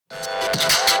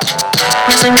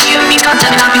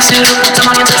content may not be suitable to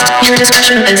some audiences. Your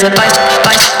discretion is advised.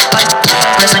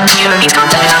 Wrestling POV's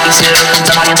content may not be suitable to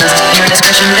some audiences. Your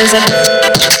discretion is advised.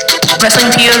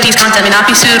 Wrestling POV's content may not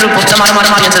be suitable to modern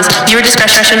audiences. Your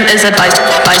discretion is advised.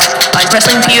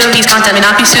 Wrestling POV's content may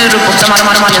not be suitable to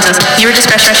modern audiences. Your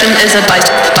discretion is advised.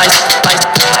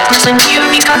 Wrestling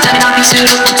POV's content may not be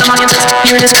suitable to audiences.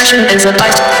 Your discretion is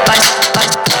advised.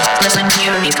 Wrestling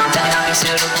POV's content may not be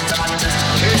suitable to audiences.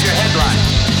 Here's your headline.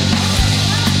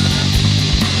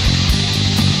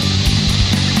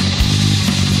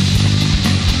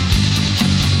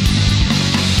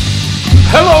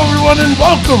 Hello everyone and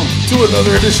welcome to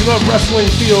another edition of Wrestling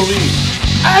POV.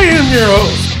 I am your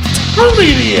host,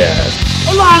 Tony Diaz,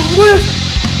 along with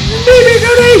Mimi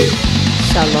Goody.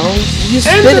 Shalom. You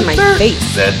spit in my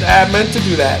face. I meant to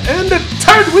do that. And the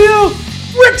third wheel,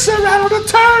 Rick Serrano the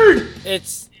third.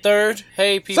 It's third.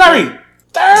 Hey, people. Sorry,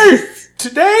 third.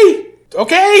 Today.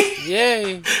 Okay?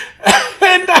 Yay.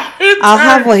 And I'll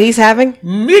have what he's having.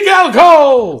 Miguel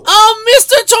Cole.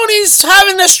 Mr. Tony's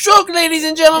having a stroke, ladies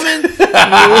and gentlemen.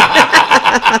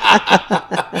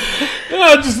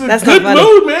 Just a good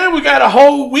mood, man. We got a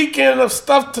whole weekend of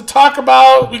stuff to talk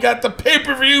about. We got the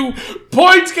pay-per-view,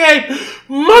 points game,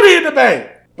 Money in the Bank,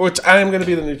 which I am going to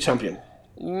be the new champion.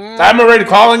 I'm already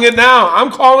calling it now.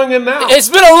 I'm calling it now. It's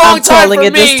been a long time for me. I'm calling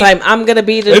it this time. I'm going to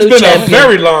be the new champion. It's been a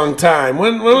very long time.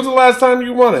 When was the last time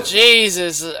you won it?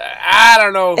 Jesus. I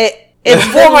don't know. It's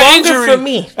before my injury for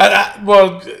me.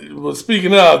 Well,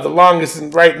 speaking of, the longest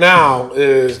right now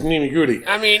is Mimi Goody.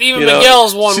 I mean, even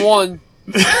Miguel's won one.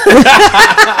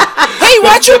 Hey,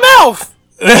 watch your mouth.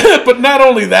 But not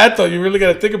only that, though, you really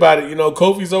got to think about it. You know,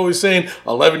 Kofi's always saying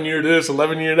 11-year this,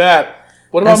 11-year that.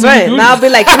 What about That's right. Goody? Now I'll be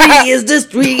like, 3 years this,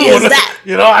 3 years that.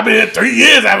 You know, I've been here 3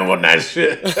 years. I haven't won that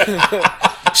shit.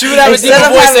 She would have a deeper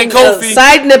voice than Kofi.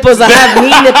 Side nipples, I have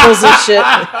knee nipples and shit.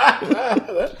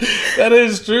 That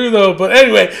is true, though. But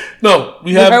anyway, no,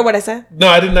 we have. You heard what I said? No,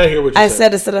 I did not hear what you said. I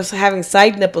said instead of having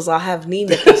side nipples, I'll have knee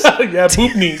nipples. Yeah,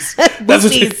 boob knees. That's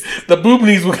what the boob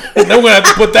knees. Then we're gonna have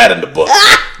to put that in the book.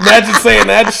 Imagine saying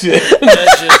that shit.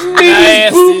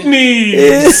 Boob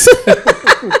knees.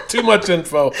 Too much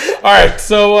info. All right,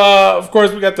 so of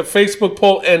course we got the Facebook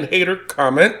poll and hater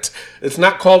comment. It's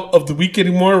not called Of the Week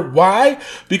anymore. Why?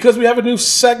 Because we have a new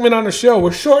segment on the show.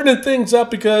 We're shortening things up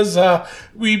because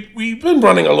we've been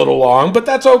running a little long, but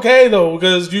that's okay though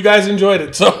because you guys enjoyed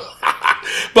it. So,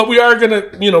 but we are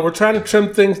gonna, we're trying to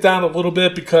trim things down a little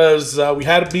bit because we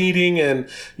had a meeting and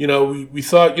we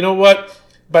thought, you know what?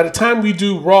 By the time we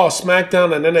do Raw,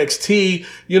 SmackDown, and NXT,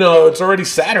 it's already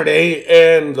Saturday,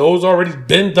 and those already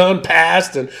been done,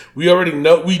 passed, and we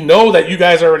know that you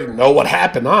guys already know what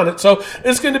happened on it. So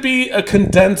it's going to be a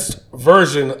condensed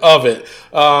version of it.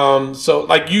 So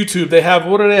like YouTube, they have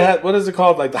what is it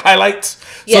called? Like the highlights.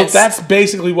 Yes. So that's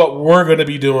basically what we're going to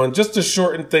be doing, just to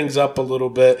shorten things up a little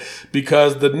bit,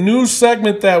 because the new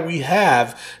segment that we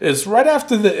have is right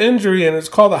after the injury, and it's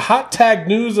called the Hot Tag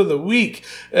News of the Week,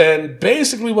 and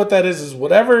basically what that is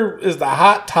whatever is the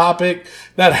hot topic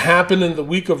that happened in the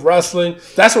week of wrestling.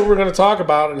 That's what we're going to talk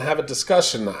about and have a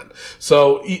discussion on.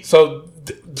 So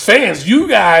fans, you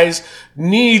guys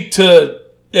need to,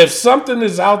 if something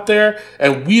is out there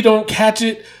and we don't catch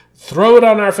it, throw it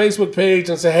on our Facebook page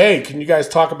and say, hey, can you guys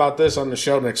talk about this on the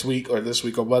show next week or this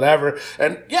week or whatever?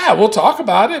 And yeah, we'll talk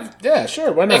about it. Yeah,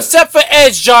 sure. Why not? Except for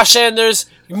Edge, Josh Sanders.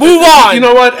 Move on. You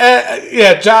know what?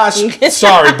 Yeah, Josh,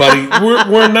 sorry, buddy.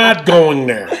 We're not going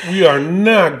there. We are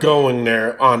not going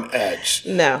there on Edge.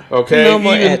 No. Okay? No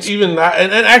more Edge. And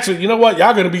actually, you know what?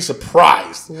 Y'all going to be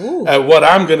surprised at what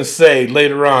I'm going to say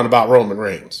later on about Roman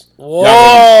Reigns. Whoa.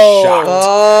 Y'all gonna be shocked.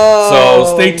 Oh,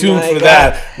 so stay tuned for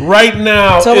that. Right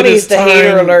now, Somebody's it is the time.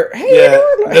 hater alert. Hater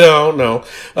alert. No.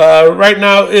 Right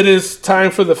now, it is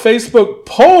time for the Facebook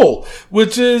poll,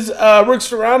 which is Rick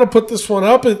Serrano put this one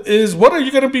up. It is, what are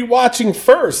you going to be watching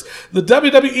first? The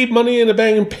WWE Money in the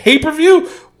Bank pay-per-view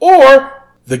or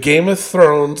the Game of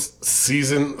Thrones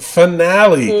season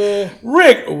finale?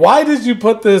 Rick, why did you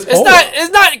put this poll?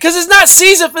 It's not because it's not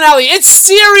season finale. It's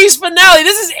series finale.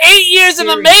 This is 8 years in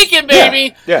the making,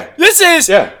 baby. Yeah. This is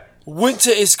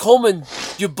winter is coming,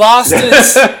 you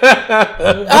bastards.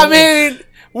 I mean,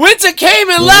 winter came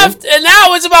and left, and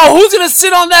now it's about who's gonna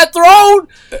sit on that throne.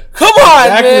 Come on,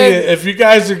 man. If you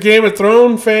guys are Game of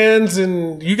Thrones fans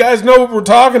and you guys know what we're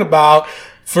talking about,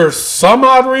 for some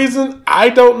odd reason, I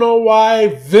don't know why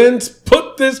Vince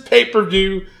put this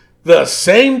pay-per-view the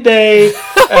same day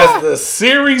as the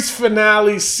series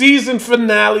finale, season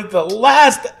finale, the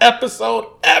last episode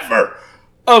ever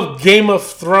of Game of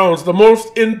Thrones, the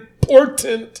most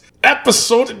important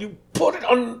episode, and you put it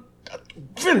on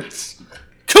Vince.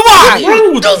 Come on! What's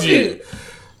wrong with you?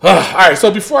 All right,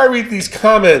 so before I read these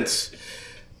comments,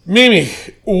 Mimi,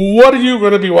 what are you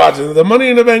going to be watching? The Money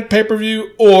in the Bank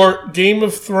pay-per-view or Game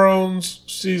of Thrones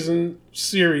season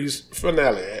series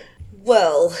finale?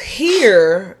 Well,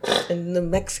 here in New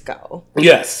Mexico,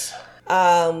 Yes.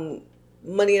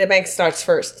 Money in the Bank starts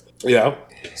first. Yeah.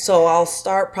 So I'll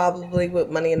start probably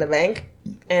with Money in the Bank.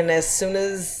 And as soon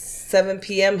as 7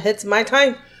 p.m. hits my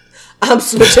time, I'm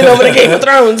switching over to Game of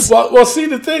Thrones. Well, see,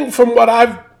 the thing from what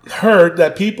I've heard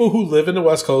that people who live in the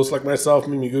West Coast, like myself,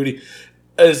 Mimi Goody,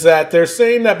 is that they're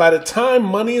saying that by the time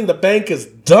Money in the Bank is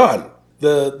done,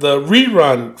 the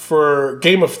rerun for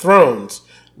Game of Thrones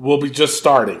will be just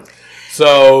starting.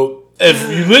 So if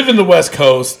you live in the West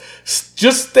Coast,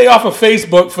 just stay off of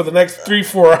Facebook for the next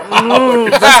 3-4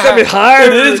 hours. That's going to be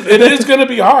hard. It is going to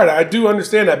be hard. I do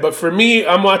understand that. But for me,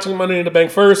 I'm watching Money in the Bank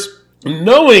first,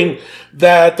 knowing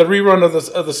that the rerun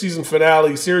of the season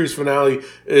finale, series finale,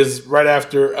 is right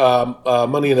after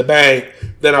Money in the Bank.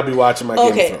 Then I'll be watching my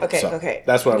Game of Thrones. Okay.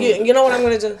 That's what I'm doing. You know what I'm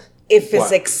going to do? If it's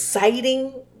What?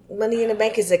 exciting, Money in the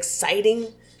Bank is exciting,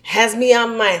 has me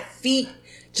on my feet,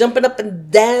 jumping up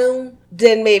and down,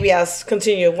 then maybe I'll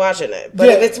continue watching it. But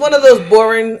if it's one of those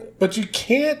boring... But you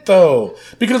can't, though.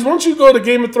 Because once you go to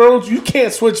Game of Thrones, you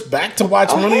can't switch back to watch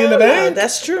Money in the Bank.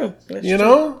 That's true. You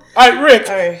know? All right, Rick,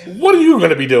 All right. what are you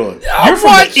going to be doing? You're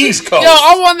from the East Coast. Yo,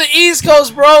 I'm on the East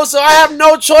Coast, bro, so I have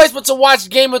no choice but to watch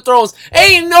Game of Thrones.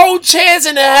 Ain't no chance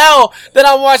in the hell that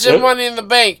I'm watching Yep. Money in the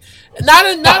Bank. Not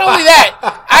only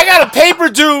that, I got a paper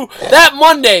due that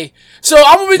Monday. So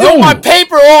I'm going to be doing my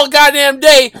paper all goddamn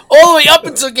day, all the way up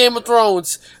until Game of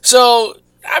Thrones. So,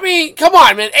 I mean, come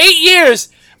on, man. 8 years.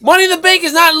 Money in the Bank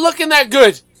is not looking that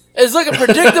good. It's looking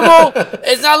predictable.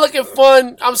 It's not looking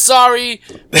fun. I'm sorry.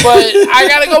 But I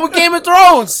got to go with Game of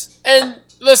Thrones. And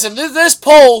listen, this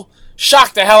poll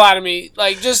shocked the hell out of me.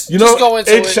 Like, just go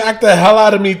into it. It shocked the hell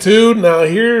out of me, too. Now,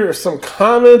 here are some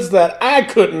comments that I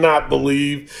could not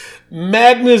believe.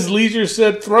 Magnus Leisure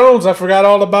said, Thrones, I forgot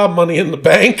all about Money in the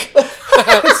Bank.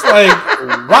 It's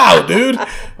like, wow, dude.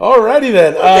 Alrighty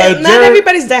then. Not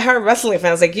everybody's that hard wrestling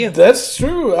fans like you. That's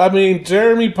true. I mean,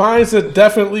 Jeremy Pine said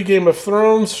definitely Game of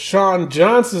Thrones. Sean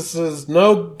Johnson says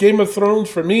no Game of Thrones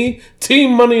for me.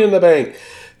 Team Money in the Bank.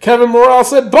 Kevin Morale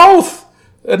said both.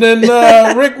 And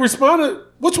then Rick responded,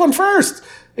 which one first?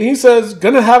 And he says,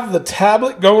 gonna have the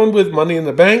tablet going with Money in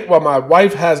the Bank while my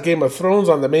wife has Game of Thrones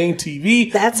on the main TV.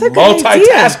 That's a good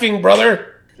multitasking,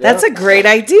 brother. That's a great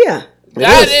idea.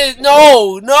 That is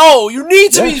no. You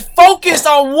need to be focused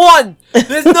on one.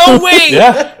 There's no way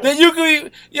that you can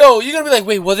be. Yo, you're gonna be like,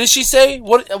 wait, what did she say?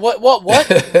 What?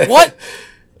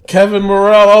 Kevin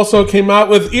Morrell also came out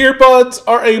with earbuds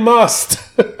are a must.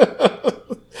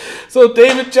 So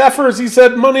David Jeffers, he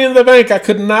said, Money in the Bank. I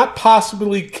could not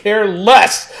possibly care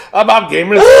less about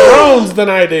Game of Thrones than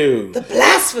I do. The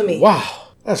blasphemy. Wow,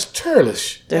 that's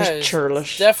churlish. There's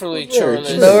churlish. Definitely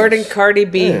churlish. Lord and Cardi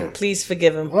B, Yeah. please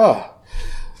forgive him. Oh.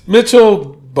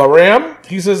 Mitchell Baram,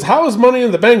 he says, how is Money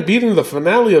in the Bank beating the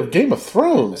finale of Game of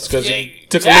Thrones? Because he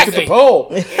took a look at the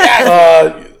poll.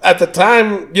 At the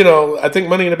time, I think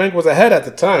Money in the Bank was ahead at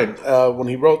the time when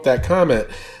he wrote that comment.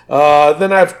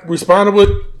 Then I responded with,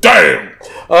 damn!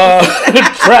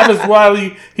 Travis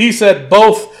Wiley, he said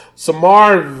both.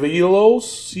 Samar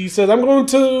Vilos, he said, I'm going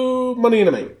to Money in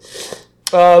the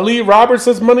Bank. Lee Roberts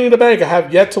says, Money in the Bank. I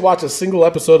have yet to watch a single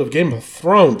episode of Game of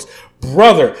Thrones.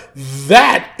 Brother,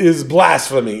 that is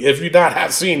blasphemy. If you not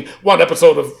have seen one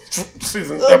episode of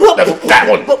season that one.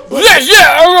 Yeah.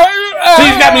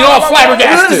 He's got me all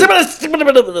flabbergasted.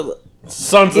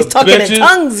 Sons He's of talking bitches. in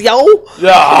tongues, yo.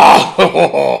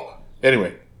 Yeah.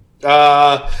 Anyway.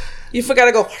 You forgot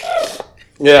to go.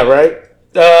 Yeah, right?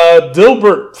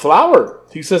 Dilbert Flower.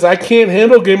 He says, I can't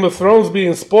handle Game of Thrones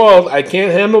being spoiled. I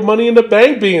can't handle Money in the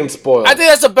Bank being spoiled. I think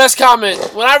that's the best comment.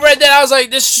 When I read that, I was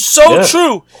like, this is so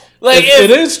true. Like it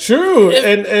is true.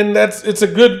 And it's a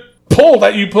good poll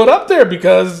that you put up there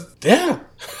because, yeah.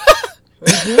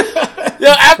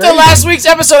 After last week's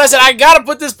episode, I said, I got to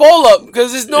put this poll up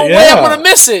because there's no way I'm going to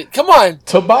miss it. Come on.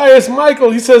 Tobias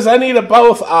Michael, he says, I need a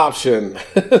both option.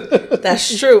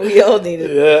 That's true. We all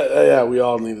needed it. Yeah, we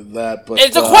all needed that. But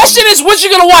And the question is, what you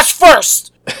going to watch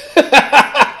first?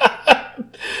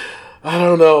 I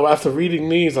don't know. After reading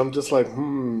these, I'm just like, I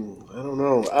don't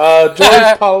know.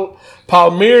 George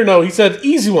Palmirno, he said,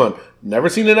 easy one. Never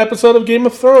seen an episode of Game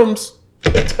of Thrones.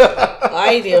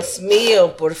 Ay, Dios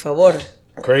mío, por favor.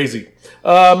 Crazy.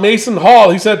 Mason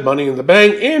Hall, he said Money in the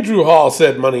Bank. Andrew Hall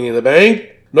said Money in the Bank.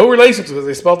 No relations because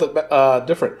they spelled it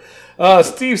different.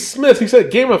 Steve Smith, he said,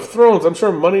 Game of Thrones. I'm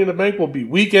sure Money in the Bank will be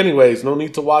weak anyways. No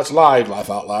need to watch live. Laugh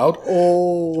out loud.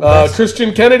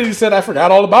 Christian Kennedy said, I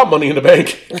forgot all about Money in the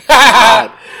Bank.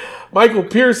 Michael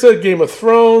Pierce said Game of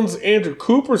Thrones. Andrew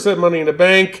Cooper said Money in the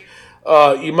Bank.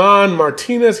 Iman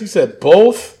Martinez, he said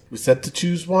both. We said to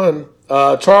choose one.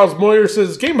 Charles Moyer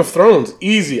says Game of Thrones,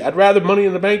 easy. I'd rather Money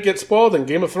in the Bank get spoiled than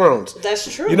Game of Thrones.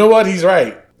 That's true. You know what? He's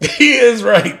right. He is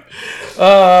right.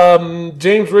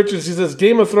 James Richards, he says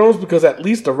Game of Thrones because at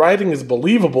least the writing is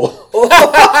believable.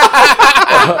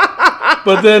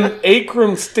 But then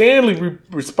Akram Stanley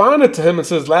responded to him and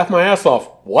says, laugh my ass off.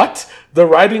 What? The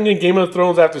writing in Game of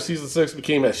Thrones after season 6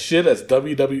 became as shit as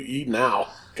WWE now.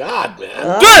 God, man.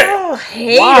 Oh,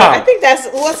 hater. Wow. I think that's,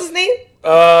 what's his name?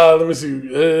 Let me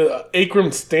see.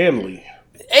 Akram Stanley.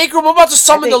 Akram, I'm about to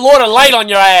summon the Lord of Light on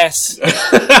your ass.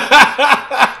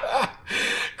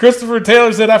 Christopher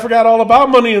Taylor said, I forgot all about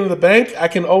Money in the Bank. I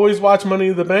can always watch Money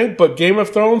in the Bank, but Game of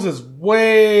Thrones is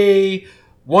way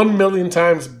 1 million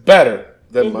times better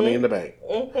than Money in the Bank.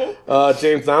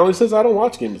 James Donnelly says, I don't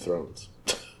watch Game of Thrones.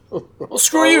 Well,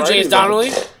 screw you, James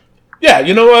Donnelly. Yeah,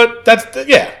 you know what?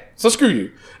 So screw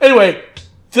you. Anyway,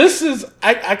 this is,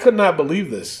 I could not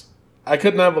believe this.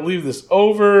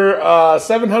 Over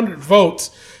 700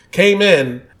 votes came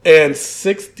in, and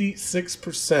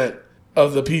 66%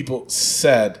 of the people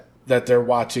said that they're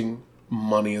watching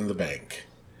Money in the Bank.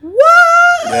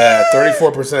 What? Yeah,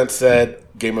 34% said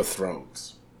Game of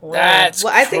Thrones. That's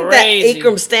I think crazy. that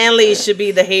Akram Stanley should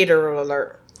be the hater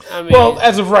alert. I mean, Well,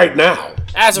 as of right now.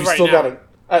 As of right now.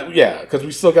 Because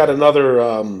we still got another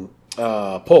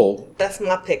poll. That's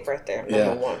my pick right there,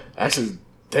 number one. Actually,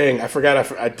 dang, I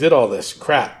forgot I did all this.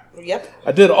 Crap. Yep.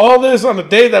 I did all this on the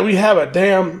day that we have a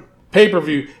damn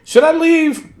pay-per-view. Should I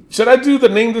leave? Should I do the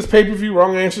name this pay-per-view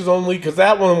wrong answers only? Because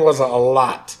that one was a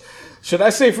lot. Should I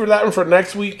say for that one for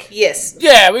next week? Yes.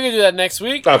 yeah, we can do that next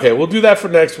week. Okay, we'll do that for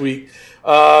next week.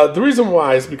 The reason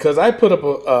why is because I put up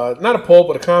not a poll,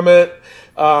 but a comment,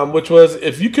 which was,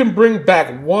 if you can bring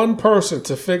back one person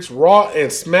to fix Raw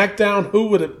and SmackDown, who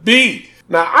would it be?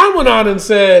 Now, I went on and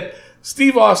said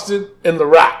Steve Austin and The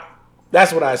Rock.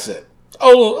 That's what I said.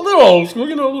 Oh, a little old school, a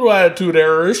little attitude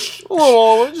error-ish.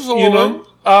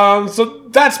 So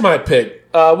that's my pick.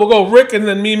 We'll go Rick and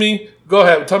then Mimi. Go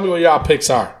ahead, tell me what y'all picks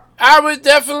are. I would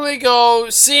definitely go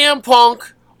CM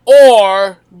Punk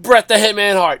or Bret the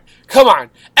Hitman Hart. Come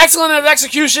on. Excellent of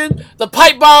execution. The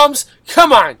pipe bombs.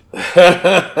 Come on.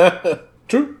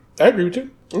 True. I agree with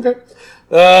you. Okay.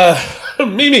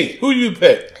 Mimi, who you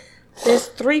pick? There's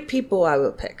 3 people I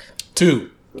would pick.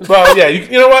 2. Well, yeah,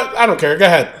 you know what? I don't care. Go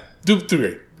ahead. Do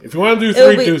 3. If you want to do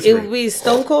 3, do 3. It would be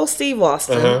Stone Cold Steve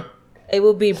Austin. It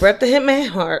would be Bret the Hitman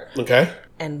Hart. Okay.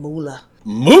 And Moolah.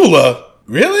 Moolah?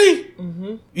 Really?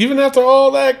 Mm-hmm. Even after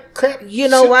all that crap? You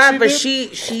know why? But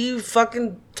she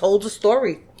fucking told the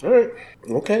story. All right.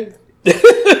 Okay.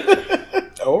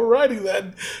 Alrighty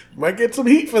then. You might get some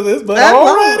heat for this, but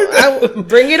alrighty then.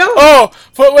 Bring it on. Oh,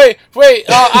 but wait.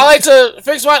 I like to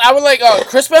fix one. I would like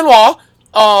Chris Benoit,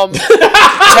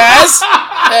 Taz,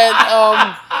 and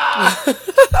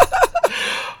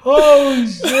holy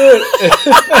shit.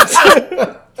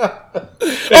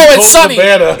 it's Sunny.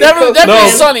 Definitely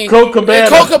Sunny. Colt Cabana.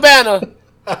 Colt Cabana.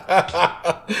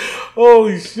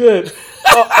 Holy shit.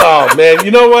 Oh man,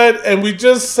 you know what? And we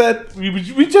just said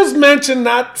we just mentioned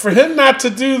not for him not to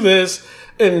do this.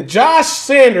 And Josh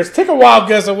Sanders, take a wild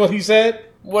guess at what he said.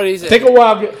 What did he say? Take a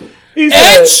wild guess. He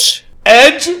said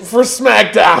Edge for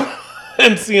SmackDown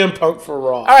and CM Punk for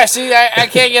Raw. All right, see, I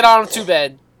can't get on him too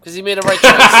bad because he made a right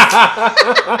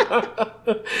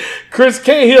choice. Chris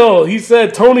Cahill, he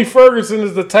said Tony Ferguson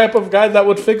is the type of guy that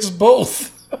would fix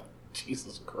both.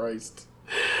 Jesus Christ.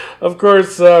 Of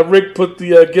course, Rick put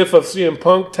the gif of CM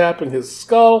Punk tapping his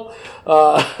skull.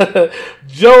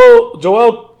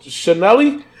 Joel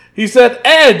Chanelli, he said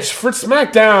Edge for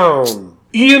SmackDown.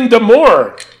 Ian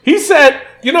D'Amore, he said,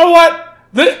 you know what?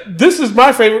 This is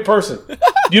my favorite person.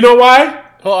 You know why?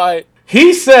 Why?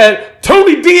 He said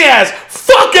Tony Diaz,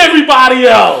 fuck everybody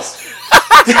else.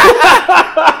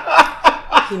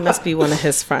 He must be one of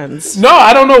his friends. No,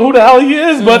 I don't know who the hell he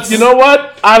is, but you know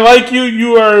what? I like you.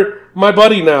 You are my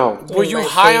buddy now. Were you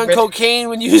high on cocaine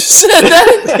when you said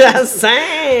that? Just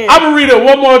saying. I'm going to read it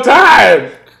one more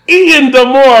time. Ian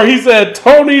D'Amore, he said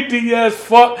Tony Diaz,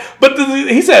 fuck. But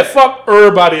he said fuck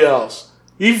everybody else.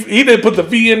 He didn't put the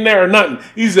V in there or nothing.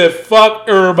 He said fuck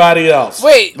everybody else.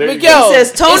 Wait, Miguel. He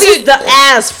says Tony's the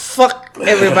ass, fuck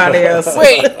everybody else.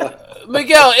 Wait,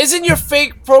 Miguel, isn't your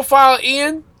fake profile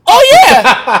Ian? Oh,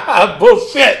 yeah.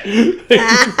 Bullshit.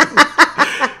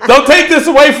 Don't take this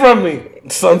away from me.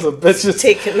 Sons of bitches.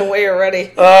 Taken away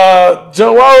already.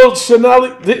 Joel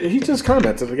Chanelli, he just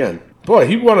commented again. Boy,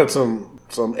 he wanted some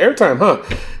airtime, huh?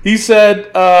 He said,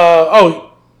 for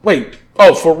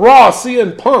Raw,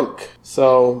 CM Punk.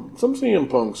 So, some CM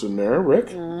Punks in there, Rick.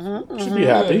 Should be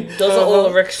happy. Those are all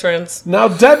the Rick's friends. Now,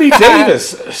 Debbie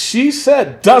Davis, she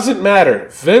said, doesn't matter.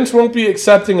 Vince won't be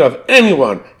accepting of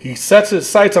anyone. He sets his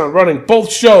sights on running both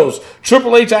shows.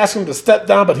 Triple H asked him to step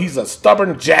down, but he's a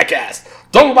stubborn jackass.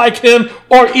 Don't like him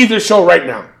or either show right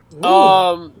now.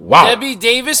 Wow. Debbie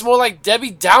Davis, more like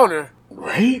Debbie Downer.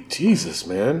 Right? Jesus,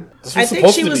 man. I think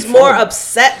she was more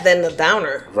upset than the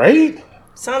downer. Right?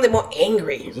 Sounded more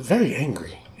angry. Very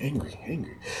angry. Angry.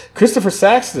 Christopher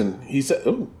Saxton, he said,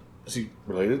 is he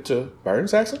related to Byron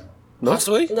Saxton? No.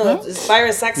 Possibly? No, it's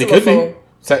Byron Saxton. He could be.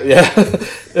 Yeah.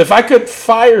 If I could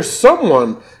fire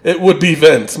someone, it would be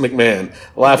Vince McMahon.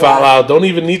 Laugh out loud. Don't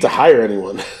even need to hire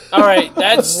anyone. All right.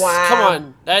 That's, come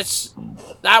on. That's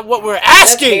not what we're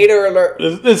asking. That's hater alert.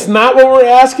 It's not what we're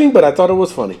asking, but I thought it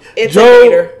was funny. It's a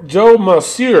hater. Joe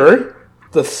Mercier,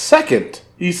 the second,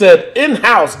 he said,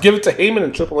 in-house, give it to Heyman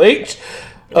and Triple H.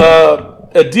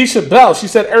 Adisha Bell, she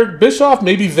said Eric Bischoff,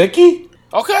 maybe Vicky.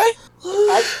 Okay.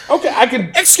 I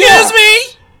can. Excuse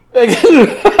me.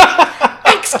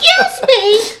 Excuse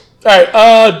me. All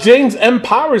right. James M.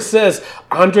 Powers says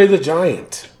Andre the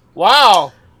Giant.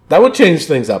 Wow. That would change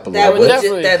things up a little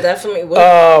bit. That definitely would.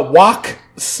 Wak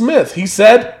Smith, he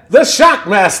said the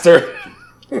Shockmaster.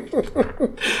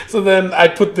 So then I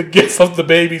put the gif of the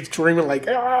baby screaming like,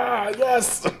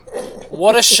 yes.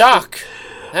 What a shock.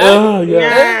 Oh,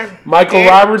 yeah. Michael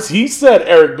Roberts, he said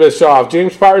Eric Bischoff.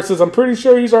 James Powers says, I'm pretty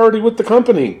sure he's already with the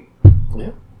company.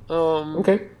 Yeah.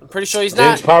 Okay. I'm pretty sure he's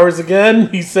James not. Powers again,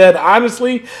 he said,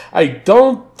 honestly, I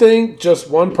don't think just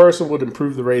one person would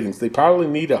improve the ratings. They probably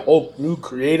need a whole new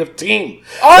creative team.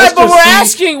 All right, but we're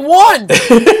asking one.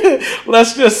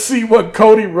 Let's just see what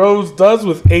Cody Rhodes does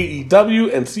with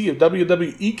AEW and see if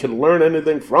WWE can learn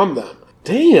anything from them.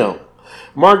 Damn.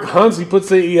 Mark Huns, he puts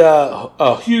he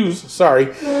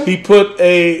put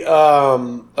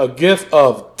a gif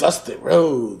of Dusty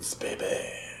Rhodes, baby.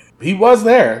 He was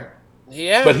there.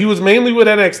 Yeah. But he was mainly with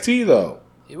NXT, though.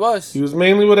 He was. He was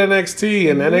mainly with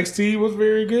NXT, and NXT was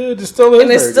very good. It still is.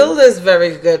 And it still is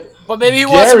very good. But maybe he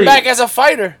wants him back as a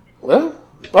fighter. Well,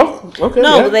 okay.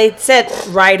 No, they said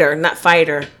writer, not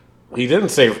fighter. He didn't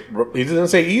say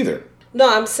either.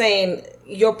 No, I'm saying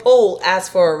your poll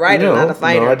asked for a writer, not a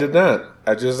fighter. No, I did not.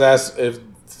 I just asked if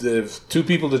two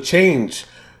people to change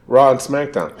Raw and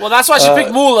SmackDown. Well, that's why she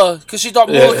picked Moolah, because she thought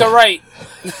Moolah could write.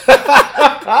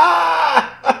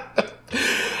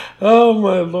 Oh,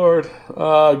 my Lord.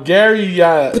 Gary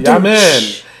Yaman,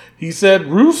 he said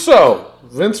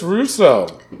Vince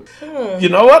Russo. You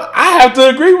know what? I have to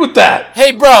agree with that.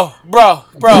 Hey, bro.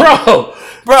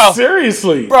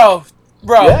 Seriously. Bro.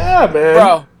 Yeah,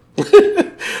 man.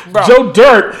 Bro.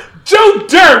 Joe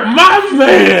Dirt, my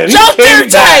man. Joe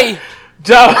Dirt.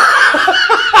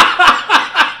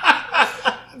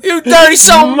 You dirty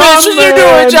son of a bitch. What you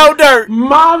doing, Joe Dirt?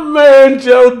 My man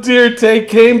Joe Dirt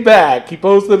came back. He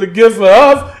posted a gif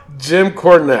of Jim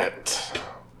Cornette.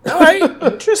 All right.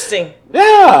 Interesting.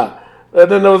 Yeah. And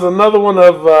then there was another one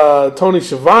of Tony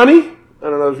Schiavone. I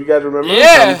don't know if you guys remember.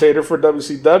 Yeah. Commentator for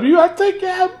WCW. I think,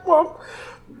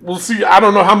 we'll see. I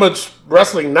don't know how much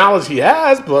wrestling knowledge he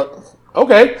has, but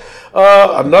okay.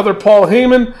 Another Paul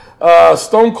Heyman.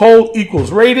 Stone Cold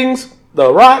equals ratings.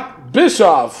 The Rock,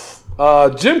 Bischoff,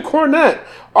 Jim Cornette,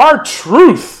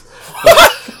 R-Truth.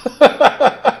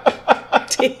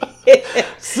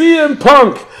 CM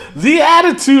Punk, The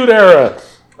Attitude Era.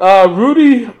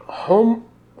 Rudy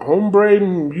Hombre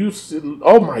Music.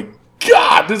 Oh my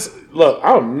God! Look,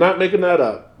 I'm not making that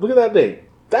up. Look at that name.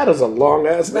 That is a long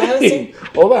ass name.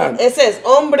 Hold on. It says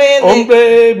Hombre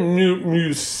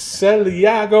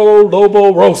Museliago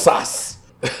Lobo Rosas.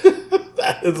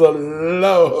 That is a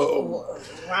low.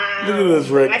 Wow. Look at this,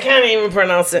 Rick. I can't even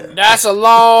pronounce it. That's a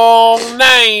long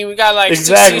name. We got like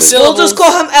 16 syllables. We'll just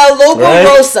call him El Lobo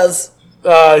Rosas.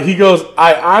 He goes,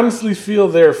 I honestly feel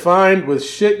they're fine with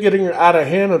shit getting out of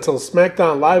hand until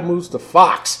SmackDown Live moves to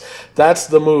Fox. That's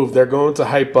the move they're going to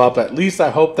hype up. At least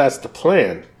I hope that's the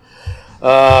plan.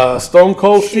 Stone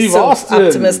Cold Steve Austin.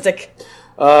 Optimistic.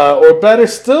 Or better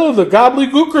still, the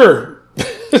Gobbledygooker.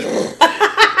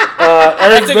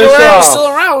 Eric Bischoff. Still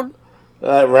around.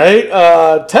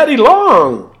 Right? Teddy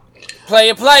Long.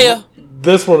 Player.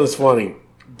 This one is funny.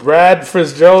 Brad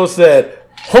Fitzgerald said,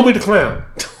 Homie the Clown.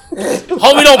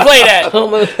 Homie don't play that.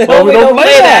 Homie don't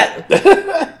play that.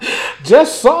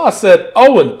 Just said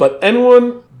Owen, but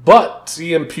anyone but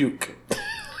CM Puke.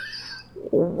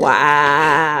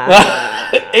 Wow.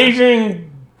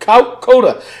 Adrian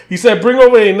Coda. He said, bring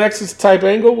over a Nexus type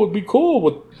angle would be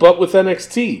cool, but with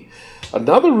NXT.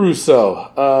 Another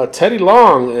Russo, Teddy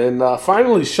Long, and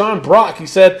finally Sean Brock. He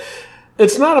said,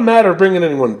 it's not a matter of bringing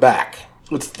anyone back.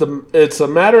 It's a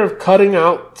matter of cutting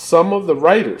out some of the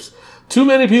writers. Too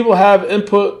many people have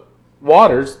input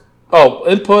waters down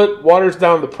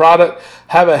the product,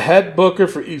 have a head booker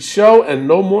for each show, and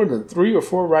no more than 3 or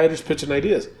 4 writers pitching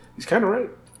ideas. He's kind of right.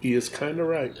 He is kind of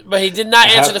right. But he did not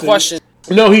answer the question.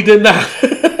 No, he did not.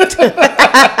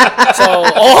 So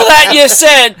all that you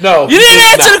said, no, you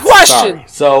didn't answer the question. Sorry.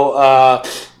 So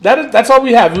that's all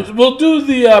we have. We'll do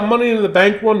the Money in the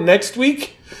Bank one next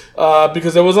week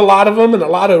because there was a lot of them and a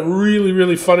lot of really,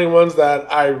 really funny ones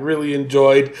that I really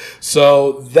enjoyed.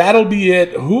 So that'll be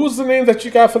it. Who was the name that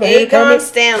you got for the hate comment? Aegon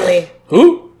Stanley.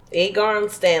 Who? Aegon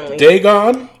Stanley.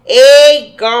 Dagon?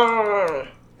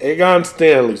 Aegon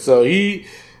Stanley. So he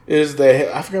is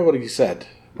I forgot what he said.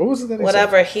 What was it that he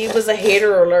Whatever. said? He was a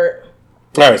hater alert.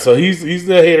 All right, so he's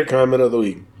the hater comment of the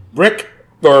week. Rick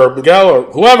or Miguel or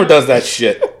whoever does that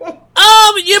shit.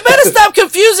 You better stop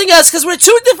confusing us because we're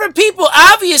 2 different people,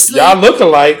 obviously. Y'all look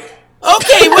alike.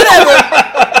 Okay, whatever.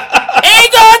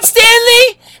 Aegon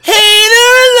Stanley, hater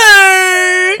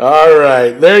alert. All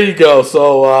right, there you go.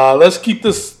 So let's keep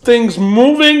things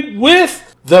moving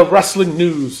with the wrestling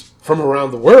news from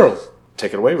around the world.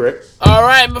 Take it away, Rick. All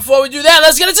right, and before we do that,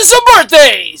 let's get into some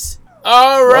birthdays.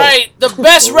 All right, the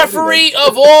best referee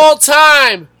of all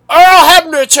time, Earl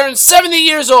Hebner, turned 70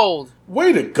 years old.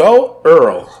 Way to go,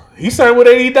 Earl. He signed with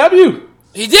AEW.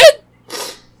 He did?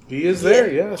 He is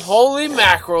there, yes. Holy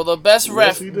mackerel, the best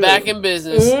ref back in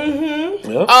business.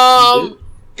 Mm-hmm.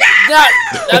 Yep,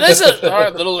 now this is all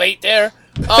right, a little late there.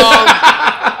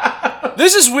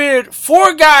 This is weird.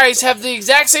 4 guys have the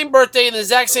exact same birthday in the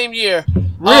exact same year.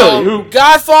 Really? Who?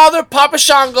 Godfather, Papa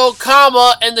Shango,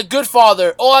 Kama, and the Good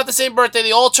Father all have the same birthday.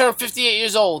 They all turn 58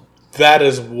 years old. That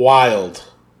is wild.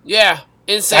 Yeah,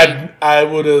 insane. I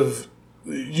would have...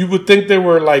 You would think they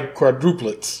were like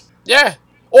quadruplets. Yeah.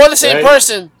 Or the same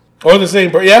person. Or the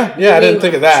same person. Yeah, I didn't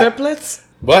think of that. Triplets?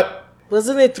 What?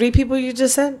 Wasn't it 3 people you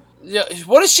just said? Yeah.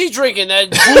 What is she drinking?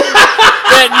 That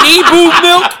knee boob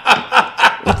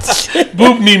milk?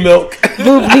 Boob knee milk.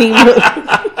 Boob knee milk.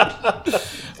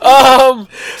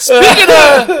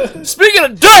 Speaking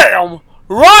of damn,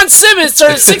 Ron Simmons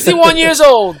turned 61 years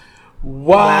old.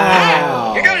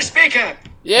 Wow. You gotta speak up.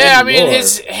 Yeah, I mean,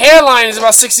 his hairline is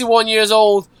about 61 years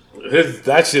old.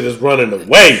 That shit is running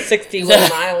away. 61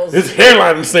 miles. His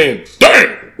hairline is saying,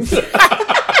 damn.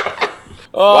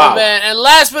 Oh, wow. Man. And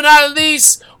last but not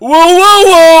least,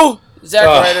 woo. Zack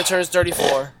Ryder turns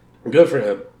 34. Good for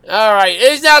him. All right,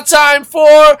 it's now time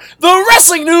for the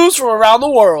wrestling news from around the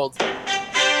world.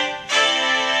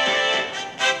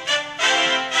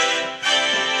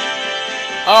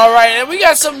 All right, and we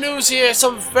got some news here,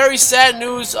 some very sad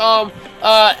news.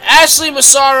 Ashley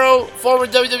Massaro, former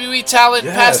WWE talent,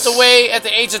 passed away at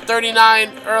the age of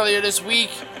 39 earlier this week.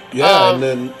 Yeah,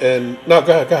 no,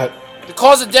 go ahead. The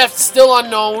cause of death is still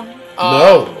unknown.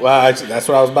 No, well, actually, that's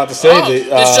what I was about to say.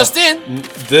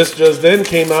 This just in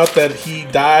came out that she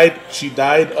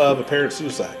died of apparent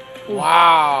suicide.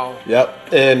 Wow.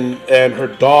 Yep, and her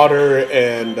daughter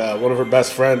and one of her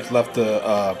best friends left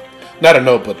not a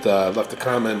note, but left a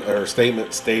comment or a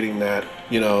statement stating that,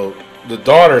 the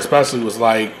daughter especially was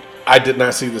like, I did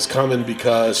not see this coming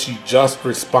because she just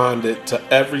responded to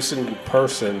every single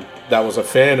person that was a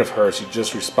fan of her. She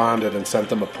just responded and sent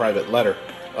them a private letter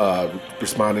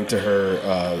responding to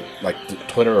her, like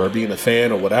Twitter or being a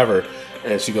fan or whatever.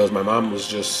 And she goes, my mom was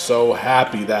just so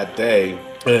happy that day.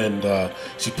 And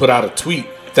she put out a tweet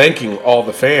thanking all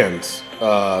the fans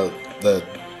the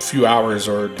few hours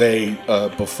or day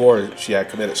before she had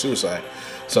committed suicide.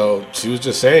 So she was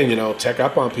just saying, check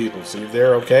up on people, see if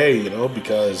they're okay,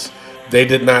 because they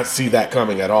did not see that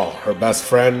coming at all. Her best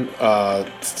friend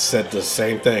said the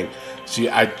same thing.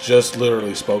 I just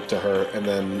literally spoke to her, and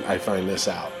then I find this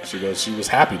out. She goes, she was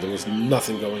happy. There was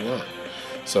nothing going on.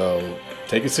 So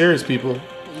take it serious, people.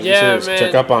 Take it serious. Man.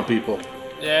 Check up on people.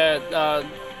 Yeah,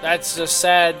 that's just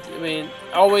sad. I mean,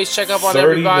 always check up on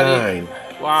everybody.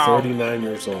 Wow. 39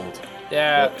 years old.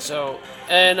 Yeah, yep. So,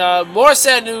 and more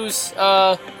sad news,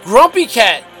 Grumpy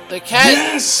Cat, the cat...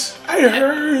 Yes, I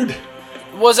heard.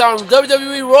 ...was on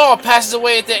WWE Raw, passes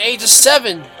away at the age of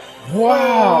 7.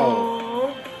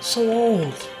 Wow. So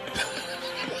old.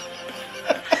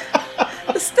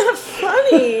 It's not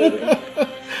funny.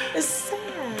 It's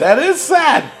sad. That is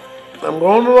sad. I'm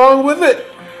going along with it.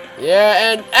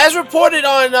 Yeah, and as reported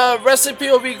on Wrestling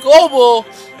POV Global,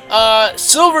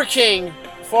 Silver King,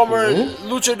 former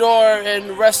luchador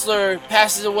and wrestler,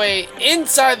 passes away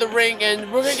inside the ring,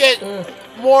 and we're gonna get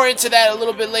more into that a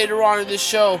little bit later on in this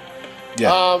show.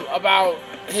 Yeah. About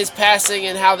his passing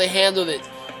and how they handled it.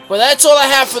 But that's all I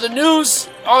have for the news.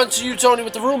 On to you, Tony,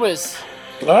 with the rumors.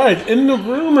 All right, in the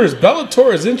rumors,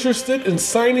 Bellator is interested in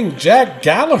signing Jack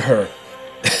Gallagher.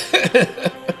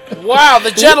 Wow,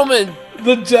 the gentleman.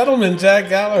 The gentleman, Jack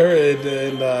Gallagher,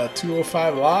 in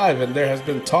 205 Live, and there has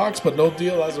been talks, but no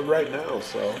deal as of right now.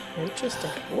 So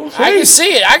Interesting. we'll see.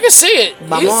 I can see it.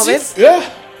 Vamos a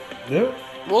ver. Yeah.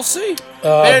 We'll see.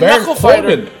 Baron Knuckle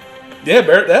fighter. Corbin. Yeah,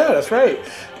 that's right.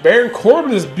 Baron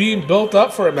Corbin is being built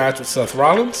up for a match with Seth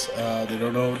Rollins. They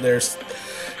don't know.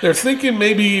 They're thinking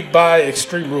maybe by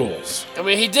Extreme Rules. I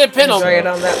mean, he did pin him. Right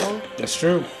on that one. That's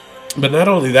true. But not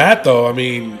only that, though. I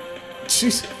mean,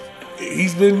 he's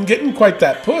been getting quite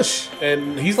that push,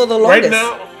 and he's For the right longest.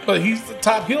 now. But he's the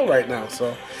top heel right now.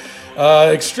 So,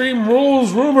 Extreme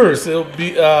Rules rumors. It'll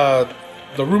be the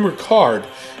rumor card: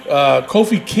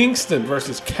 Kofi Kingston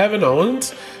versus Kevin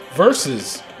Owens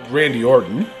versus Randy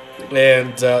Orton,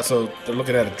 and so they're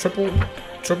looking at a triple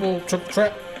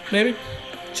trap, maybe.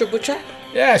 Triple track.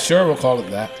 Yeah, sure, we'll call it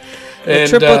that. And,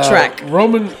 triple track.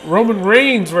 Roman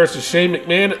Reigns versus Shane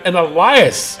McMahon, and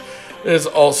Elias is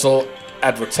also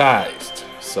advertised.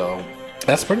 So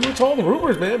that's pretty much all the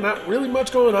rumors, man. Not really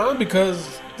much going on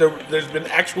because there's been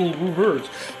actual rumors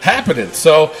happening.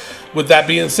 So with that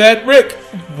being said, Rick,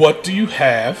 what do you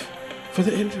have for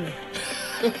the injury?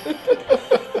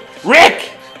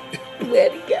 Rick!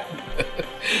 Where'd he go?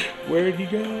 Where'd he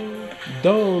go?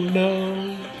 Don't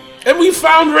know. And we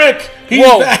found Rick. He's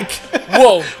Whoa. back.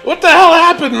 Whoa. What the hell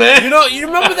happened, man? You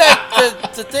remember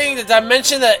that the thing that I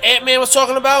mentioned that Ant-Man was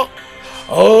talking about?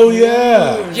 Oh,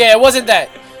 yeah. Yeah, it wasn't that.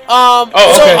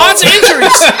 Okay. So on to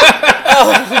injuries.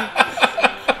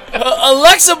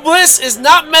 Alexa Bliss is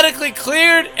not medically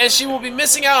cleared, and she will be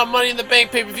missing out on Money in the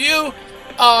Bank pay-per-view.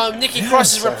 Nikki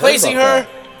Cross is I heard replacing about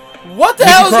her. What the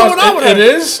hell is going on with her? It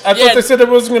is? I Yeah. thought they said they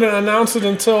wasn't going to announce it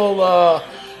until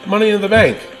Money in the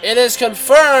Bank. It is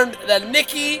confirmed that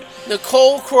Nikki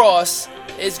Nicole Cross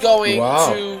is going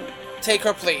Wow. to take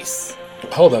her place.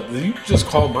 Hold up. Did you just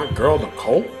call my girl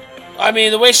Nicole? I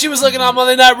mean, the way she was looking on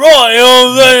Monday Night Raw, you know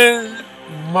what I'm saying?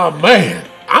 My man.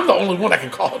 I'm the only one that can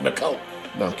call her Nicole.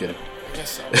 No, I'm kidding. I guess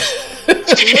so.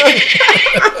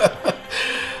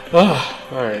 Oh,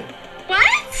 all right. What?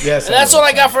 Yes. And that's all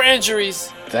I got for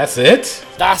injuries. That's it?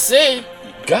 That's it.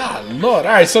 God, Lord.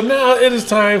 All right, so now it is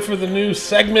time for the new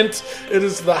segment. It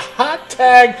is the Hot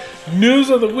Tag News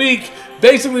of the Week.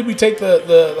 Basically, we take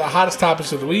the hottest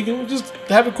topics of the week and we just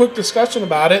have a quick discussion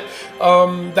about it.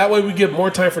 That way we give more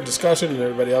time for discussion and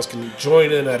everybody else can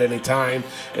join in at any time.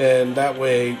 And that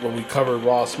way, when we cover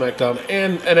Raw, SmackDown,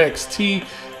 and NXT,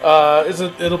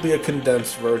 it'll be a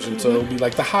condensed version. So it'll be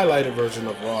like the highlighted version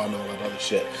of Raw and all that other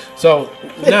shit. So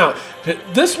now,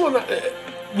 this one...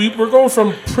 We're going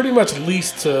from pretty much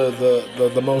least to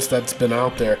the most that's been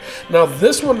out there. Now,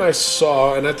 this one I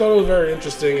saw, and I thought it was very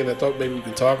interesting, and I thought maybe we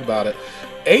could talk about it.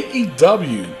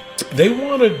 AEW, they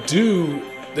want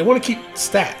to keep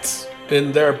stats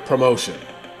in their promotion.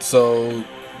 So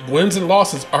wins and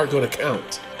losses are going to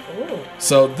count.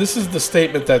 So this is the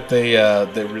statement that they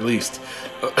released.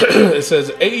 It says,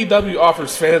 AEW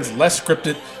offers fans less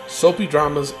scripted, soapy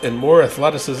dramas, and more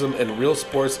athleticism and real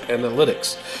sports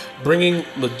analytics, bringing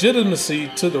legitimacy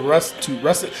to the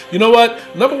wrestling. You know what?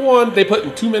 Number one, they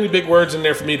putting too many big words in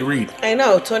there for me to read. I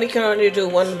know. Tony can only do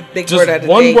one big Just word at a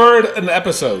one day. word an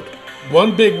episode.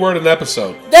 One big word an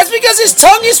episode. That's because his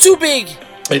tongue is too big.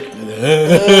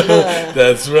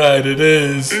 That's right, it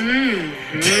is.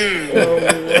 Oh,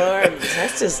 Lord.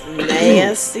 That's just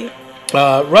nasty.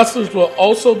 Wrestlers will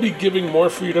also be giving more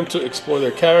freedom to explore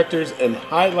their characters and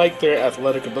highlight their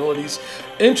athletic abilities,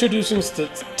 introducing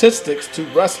statistics to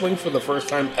wrestling for the first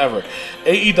time ever.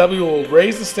 AEW will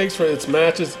raise the stakes for its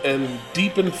matches and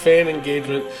deepen fan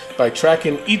engagement by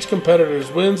tracking each competitor's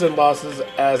wins and losses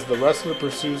as the wrestler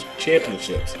pursues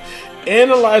championships,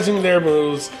 analyzing their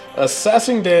moves,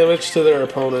 assessing damage to their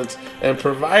opponents, and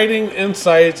providing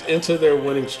insights into their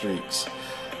winning streaks.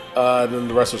 And then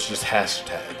the rest was just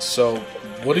hashtags. So,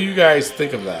 what do you guys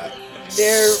think of that?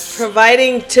 They're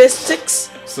providing statistics.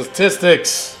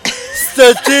 Statistics.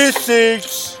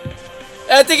 Statistics.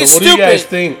 I think it's So what do stupid. you guys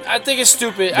think? I think it's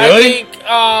stupid. Really? I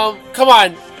think, come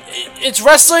on. It's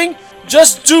wrestling.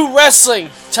 Just do wrestling.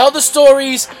 Tell the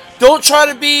stories. Don't try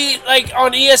to be like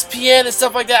on ESPN and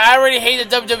stuff like that. I already hate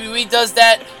that WWE does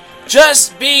that.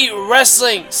 Just be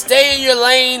wrestling. Stay in your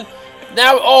lane.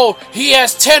 Now, he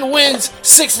has 10 wins,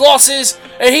 6 losses,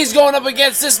 and he's going up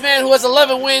against this man who has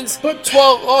 11 wins, But-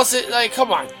 12 losses. Like,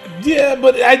 come on. Yeah,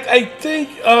 but I think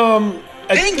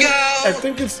I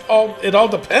think it all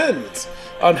depends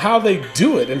on how they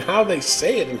do it and how they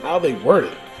say it and how they word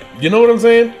it. You know what I'm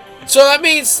saying? So that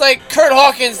means, like, Kurt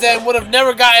Hawkins then would have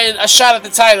never gotten a shot at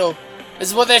the title.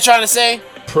 Is what they're trying to say?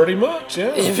 Pretty much,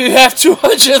 yeah. If you have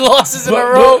 200 losses in a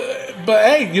row. But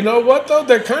hey, you know what though?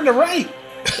 They're kind of right.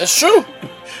 That's true.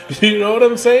 You know what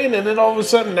I'm saying? And then all of a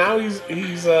sudden now he's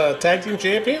tag team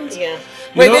champions. Yeah.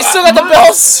 Wait, they still got the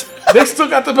belts? They still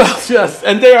got the belts, yes,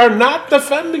 and they are not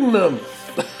defending them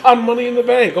on Money in the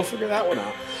Bank. Go figure that one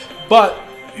out. But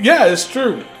yeah, it's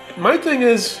true. My thing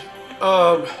is,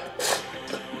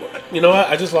 you know what?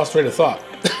 I just lost train of thought.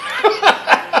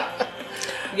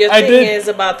 Your I thing did. is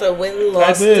about the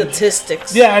win-loss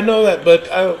statistics. Yeah, I know that, but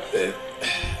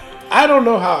I don't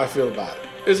know how I feel about it.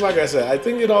 It's like I said, I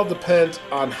think it all depends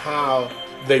on how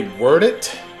they word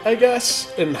it, I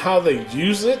guess, and how they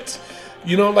use it.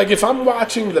 You know, like if I'm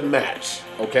watching the match,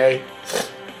 okay,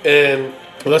 and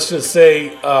let's just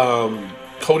say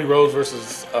Cody Rhodes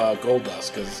versus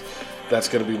Goldust, because that's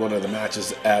going to be one of the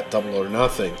matches at Double or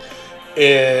Nothing,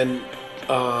 and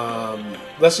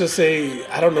let's just say,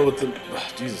 I don't know what the...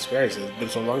 Jesus Christ, it's been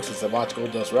so long since I watched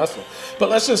Goldust wrestle. But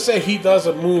let's just say he does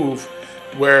a move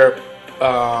where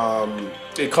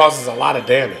it causes a lot of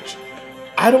damage.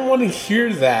 I don't want to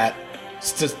hear that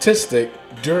statistic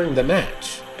during the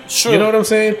match. Sure. You know what I'm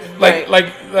saying? Right.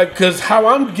 Like, because how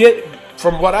I'm getting,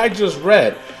 from what I just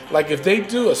read, like if they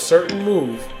do a certain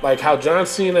move, like how John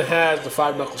Cena has the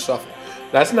 5-knuckle shuffle,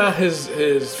 that's not his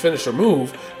finisher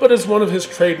move, but it's one of his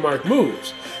trademark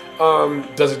moves.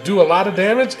 Does it do a lot of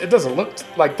damage? It doesn't look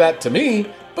like that to me,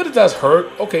 but it does hurt.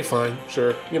 Okay, fine,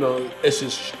 sure. You know, it's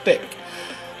his shtick.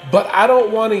 But I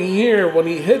don't want to hear when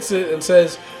he hits it and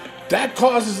says, that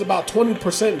causes about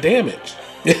 20% damage.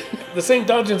 The same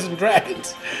Dungeons and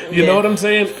Dragons. You know what I'm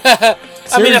saying? I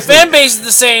mean, the Seriously. fan base is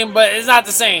the same, but it's not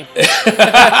the same.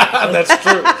 That's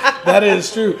true. That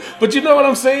is true. But you know what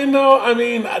I'm saying, though? I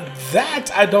mean,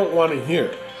 that I don't want to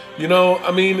hear. You know,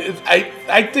 I mean,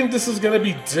 I think this is going to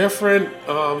be different.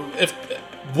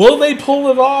 Will they pull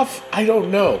it off? I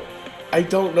don't know. I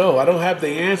don't have the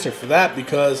answer for that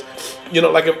because, you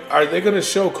know, like, are they going to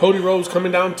show Cody Rhodes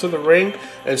coming down to the ring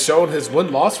and showing his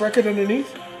win-loss record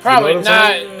underneath? Probably You know what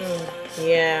I'm not.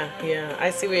 saying? Yeah.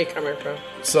 I see where you're coming from.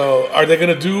 So, are they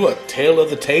going to do a tail of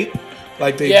the tape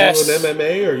like they Yes. do in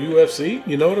MMA or UFC?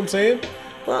 You know what I'm saying?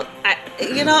 Well,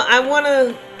 I want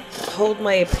to hold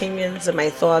my opinions and my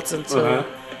thoughts until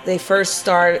they first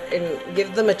start and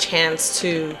give them a chance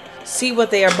to see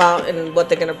what they are about and what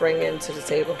they're going to bring into the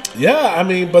table. Yeah, I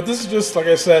mean, but this is just, like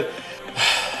I said,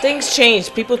 Things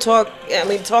change. People talk. I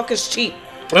mean, talk is cheap.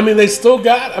 I mean, they still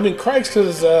got, Christ,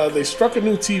 because they struck a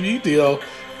new TV deal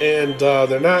and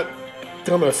they're not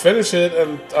going to finish it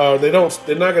and they're not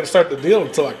going to start the deal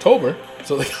until October.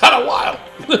 So they got a while.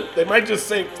 They might just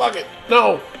say, fuck it.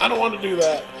 No, I don't want to do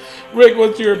that. Rick,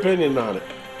 what's your opinion on it?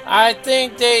 I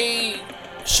think they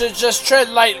should just tread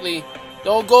lightly.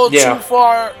 Don't go Yeah. too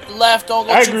far left. Don't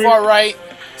go I too agree. far right.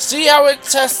 See how it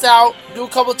tests out. Do a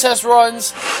couple test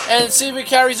runs and see if it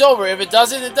carries over. If it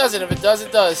doesn't, it doesn't. If it does,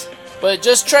 it does. But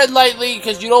just tread lightly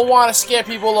because you don't want to scare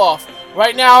people off.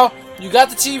 Right now, you got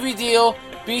the TV deal.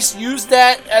 Use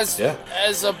that as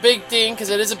a big thing because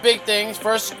it is a big thing.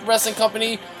 First wrestling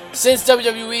company since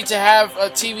WWE to have a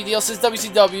TV deal since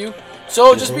WCW.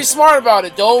 So just be smart about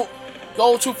it. Don't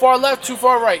go too far left, too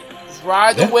far right. Just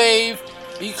ride the wave.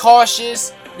 Be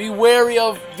cautious. Be wary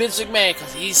of Vince McMahon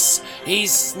because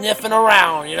he's sniffing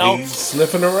around. You know. He's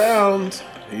sniffing around.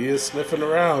 He is sniffing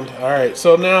around. All right,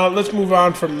 so now let's move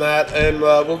on from that, and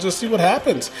we'll just see what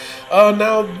happens.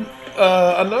 Now,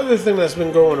 another thing that's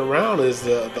been going around is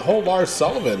the whole Lars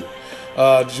Sullivan.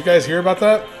 Did you guys hear about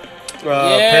that?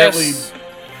 Yes. Apparently,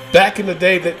 back in the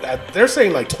day, they're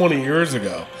saying like 20 years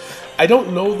ago. I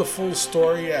don't know the full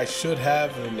story. I should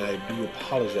have, and I do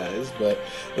apologize, but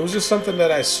it was just something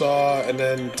that I saw, and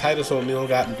then Titus O'Neil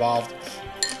got involved.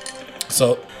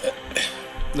 So,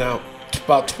 now,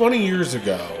 about 20 years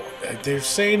ago, they're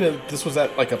saying that this was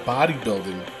at like a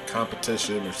bodybuilding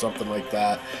competition or something like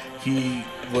that. He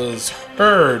was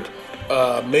heard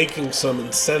making some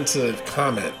insensitive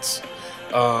comments.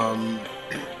 I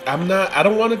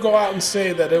don't want to go out and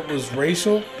say that it was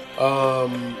racial,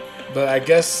 but I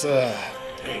guess,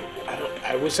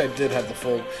 I wish I did have the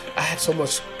full, I had so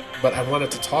much, but I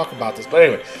wanted to talk about this. But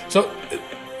anyway, so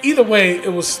either way,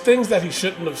 it was things that he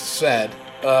shouldn't have said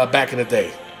back in the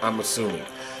day, I'm assuming.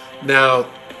 Now,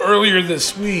 earlier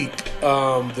this week,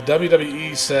 the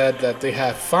WWE said that they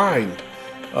have fined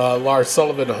Lars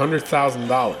Sullivan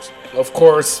 $100,000. Of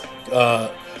course,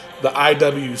 the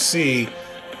IWC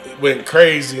went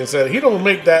crazy and said he don't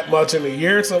make that much in a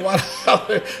year, so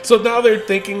so now they're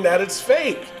thinking that it's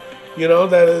fake.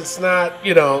 That it's not.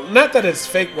 Not that it's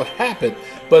fake what happened,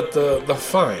 but the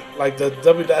fine, like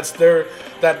that's the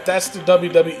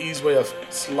WWE's way of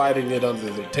sliding it under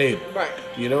the table. Right.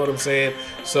 You know what I'm saying?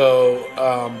 So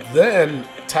then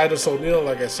Titus O'Neil,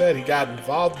 like I said, he got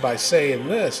involved by saying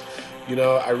this.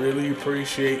 I really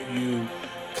appreciate you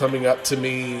coming up to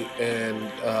me and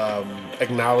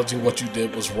acknowledging what you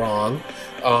did was wrong,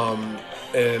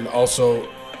 and also,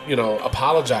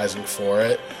 apologizing for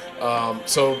it.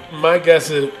 So my guess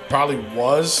it probably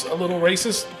was a little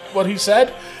racist what he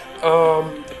said,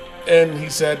 and he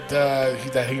said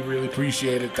that he really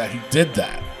appreciated that he did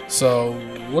that. So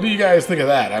what do you guys think of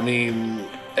that? I mean,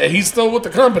 he's still with the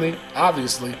company,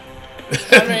 obviously.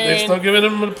 They're still giving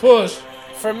him a push.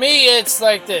 For me, it's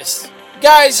like this.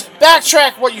 Guys,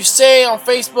 backtrack what you say on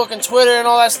Facebook and Twitter and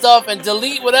all that stuff and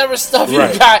delete whatever stuff you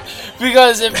got.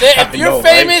 Because if you're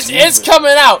famous, it's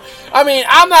coming out. I mean,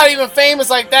 I'm not even famous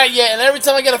like that yet. And every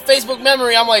time I get a Facebook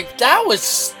memory, I'm like, that was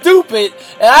stupid.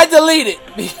 And I delete it.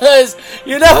 Because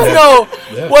you never know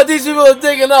what these people are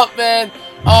digging up, man.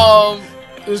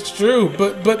 It's true.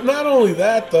 But not only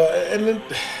that, though. And then,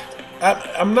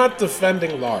 I'm not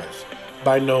defending Lars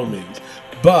by no means.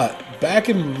 But back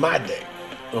in my day,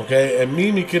 okay, and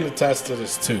Mimi can attest to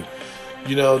this too.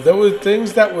 There were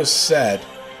things that was said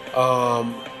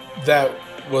that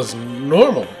was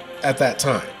normal at that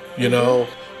time.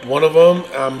 One of them,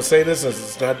 I'm gonna say this as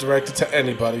it's not directed to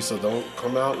anybody, so don't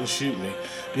come out and shoot me.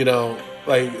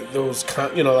 Like those,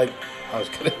 like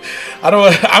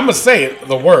I'm gonna say it,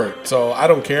 the word, so I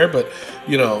don't care. But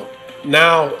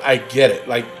now I get it.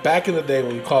 Like back in the day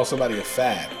when you call somebody a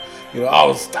fag.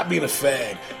 Oh, stop being a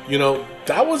fag.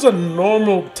 That was a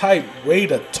normal type way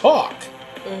to talk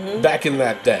back in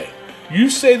that day. You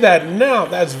say that now,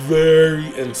 that's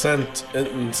very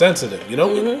insensitive,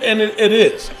 and it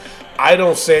is. I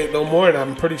don't say it no more, and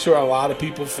I'm pretty sure a lot of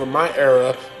people from my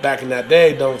era back in that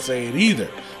day don't say it either.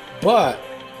 But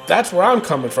that's where I'm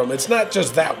coming from. It's not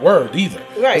just that word either.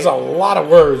 Right. There's a lot of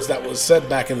words that was said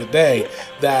back in the day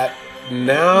that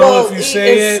now if you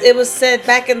say it was said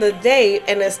back in the day,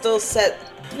 and it's still said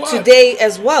today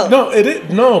as well.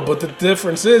 No, but the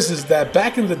difference is that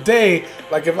back in the day,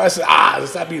 like if I say,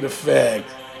 stop being a fag,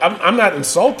 I'm not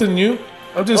insulting you.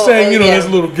 I'm just saying, that's a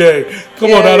little gay.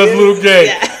 Come on now, that's a little gay.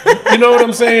 Yeah. You know what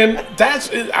I'm saying?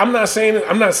 I'm not saying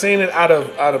it out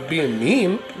of being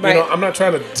mean. Right. I'm not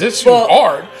trying to diss you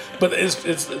hard, but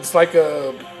it's like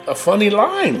a funny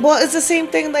line. Well, it's the same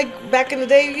thing like back in the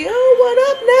day. Yo, what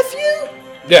up, nephew?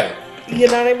 Yeah. You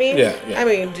know what I mean? Yeah. I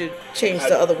mean, to change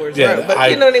the other words around, but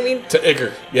you know what I mean? To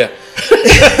Igor, yeah.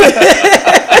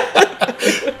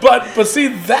 But see,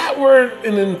 that word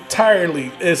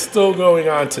entirely is still going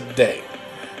on today.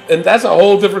 And that's a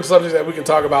whole different subject that we can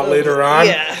talk about later on.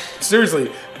 Yeah.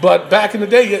 Seriously. But back in the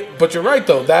day, but you're right,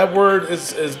 though. That word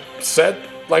is said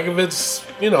like if it's,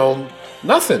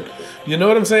 nothing. You know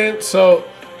what I'm saying? So,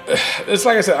 it's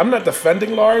like I said, I'm not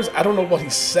defending Lars. I don't know what he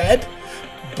said.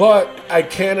 But I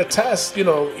can attest,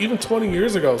 even 20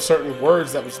 years ago, certain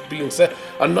words that was being said.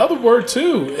 Another word,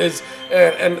 too, is,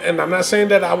 and I'm not saying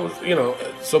that I was,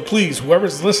 so please,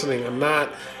 whoever's listening, I'm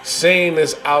not saying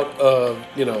this out of,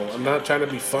 I'm not trying to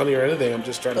be funny or anything. I'm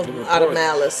just trying to put it out of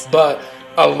malice. But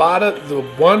a lot of the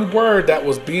one word that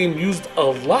was being used a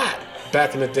lot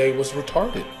back in the day was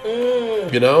retarded.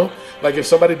 Like if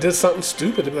somebody did something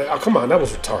stupid, they'd be like, oh, come on, that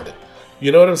was retarded.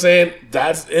 You know what I'm saying?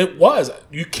 It was.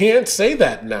 You can't say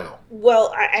that now.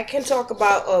 Well, I can talk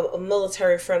about a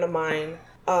military friend of mine.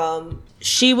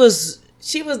 She was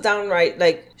downright,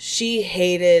 like, she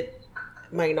hated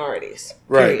minorities.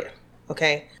 Period. Right.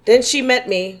 Okay? Then she met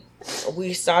me.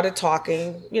 We started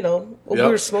talking, we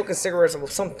were smoking cigarettes or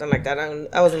something like that.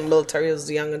 I was in the military. I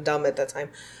was young and dumb at that time.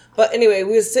 But anyway,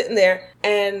 we were sitting there,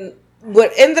 and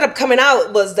what ended up coming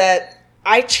out was that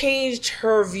I changed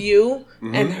her view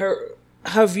and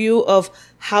her view of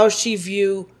how she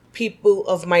viewed people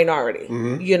of minority.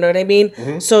 You know what I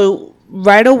mean? So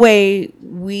right away,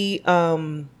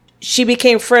 she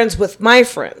became friends with my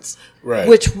friends, right?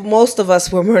 Which most of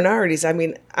us were minorities. I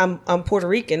mean, I'm Puerto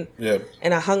Rican,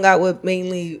 and I hung out with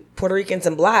mainly Puerto Ricans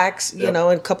and blacks, and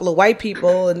a couple of white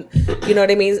people, and you know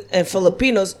what I mean, and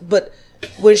Filipinos. But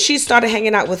when she started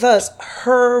hanging out with us,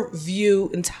 her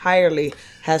view entirely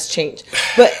has changed.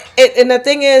 But and the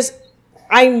thing is,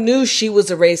 I knew she was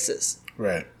a racist.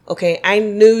 Right. Okay. I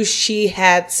knew she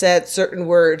had said certain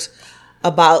words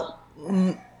about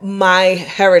my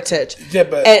heritage. Yeah,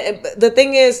 but and the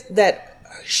thing is that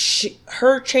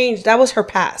her change, that was her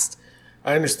past.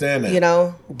 I understand that. You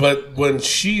know? But when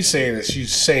she's saying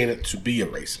it to be a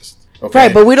racist. Okay?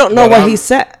 Right, but we don't know what he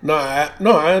said. No,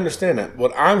 I understand that.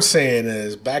 What I'm saying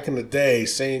is, back in the day,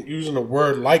 using a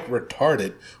word like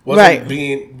retarded wasn't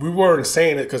we weren't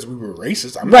saying it because we were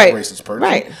racist. I'm not a racist person.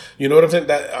 Right. You know what I'm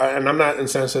saying? And I'm not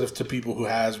insensitive to people who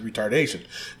has retardation.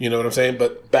 You know what I'm saying?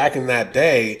 But back in that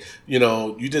day, you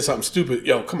know, you did something stupid.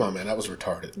 Yo, come on, man, that was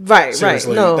retarded. Right,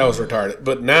 Seriously, right. No. That was retarded.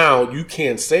 But now you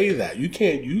can't say that. You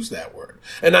can't use that word.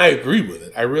 And I agree with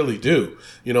it. I really do.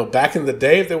 You know, back in the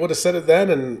day, if they would have said it then,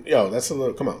 and that's a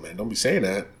little, come on, man, don't be saying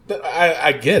that.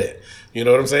 I get it. You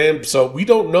know what I'm saying? So we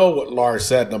don't know what Lars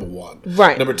said, number one.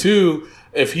 Right. Number two,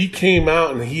 if he came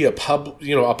out and he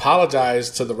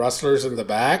apologized to the wrestlers in the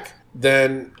back,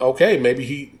 then okay,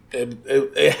 maybe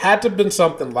it had to have been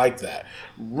something like that.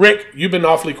 Rick, you've been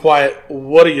awfully quiet.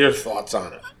 What are your thoughts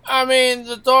on it? I mean,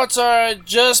 the thoughts are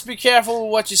just be careful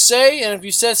with what you say, and if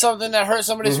you said something that hurt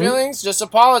somebody's feelings, just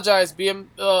apologize. Be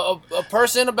a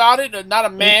person about it, not a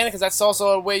man, because that's also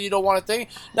a way you don't want to think.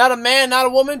 Not a man, not a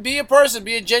woman. Be a person.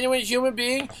 Be a genuine human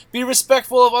being. Be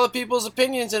respectful of other people's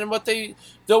opinions and what they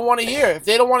don't want to hear. If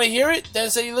they don't want to hear it,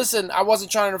 then say, listen, I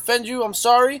wasn't trying to offend you. I'm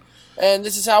sorry, and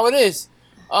this is how it is.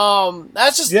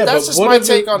 That's just my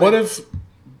take on it.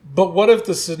 But what if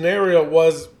the scenario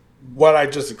was what I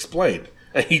just explained?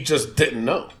 And he just didn't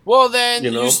know. Well, then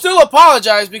you still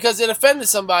apologize because it offended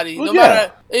somebody. Well,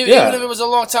 even if it was a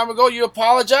long time ago, you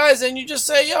apologize and you just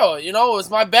say, "Yo, it was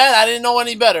my bad. I didn't know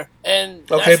any better." And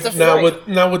okay, that's the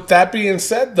now with that being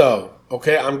said, though,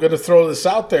 okay, I'm going to throw this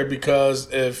out there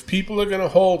because if people are going to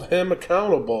hold him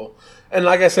accountable, and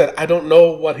like I said, I don't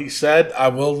know what he said. I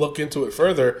will look into it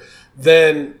further.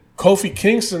 Then Kofi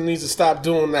Kingston needs to stop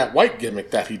doing that white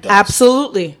gimmick that he does.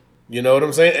 Absolutely. You know what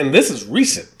I'm saying? And this is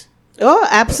recent. Oh,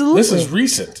 absolutely. This is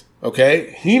recent,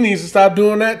 okay? He needs to stop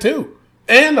doing that too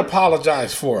and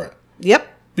apologize for it. Yep.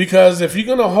 Because if you're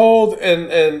going to hold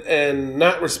and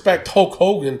not respect Hulk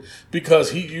Hogan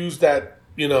because he used that,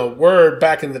 word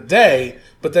back in the day,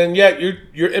 but then yet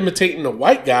you're imitating the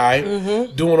white guy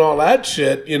doing all that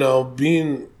shit,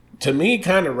 being, to me,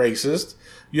 kind of racist,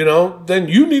 then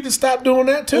you need to stop doing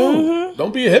that too.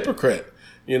 Don't be a hypocrite.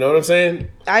 You know what I'm saying?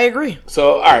 I agree.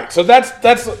 So, all right. So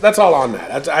that's all on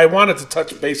that. I wanted to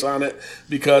touch base on it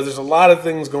because there's a lot of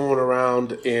things going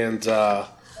around, and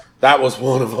that was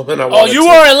one of them. And you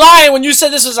weren't lying when you said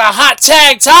this was a hot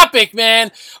tag topic,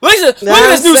 man. Look at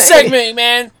this new segment,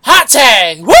 man. Hot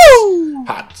tag. Woo!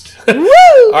 Hot.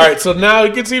 Woo! All right. So now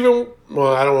it gets even.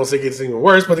 Well, I don't want to say it gets even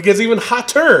worse, but it gets even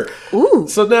hotter. Ooh.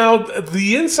 So now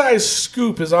the inside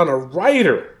scoop is on a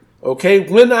writer. Okay,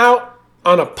 went out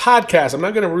on a podcast. I'm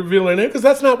not going to reveal her name because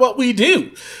that's not what we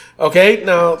do. Okay,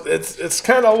 now it's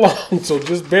kind of long, so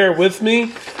just bear with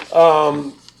me.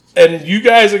 And you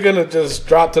guys are going to just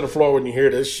drop to the floor when you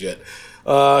hear this shit.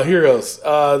 Here goes.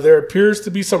 There appears to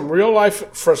be some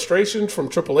real-life frustration from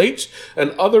Triple H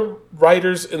and other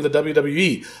writers in the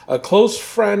WWE. A close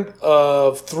friend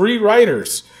of 3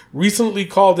 writers recently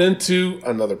called into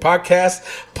another podcast,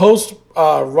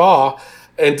 post-Raw,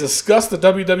 and discussed the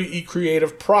WWE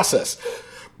creative process.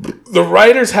 The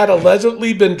writers had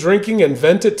allegedly been drinking and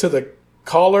vented to the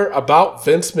caller about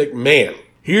Vince McMahon.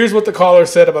 Here's what the caller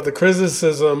said about the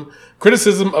criticism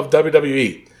of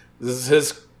WWE. This is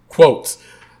his quotes.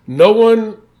 No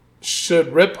one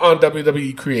should rip on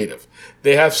WWE creative.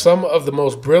 They have some of the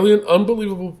most brilliant,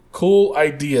 unbelievable, cool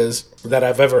ideas that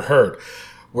I've ever heard.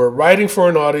 We're writing for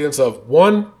an audience of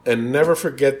 1, and never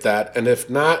forget that, and if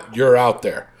not, you're out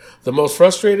there. The most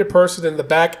frustrated person in the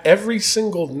back every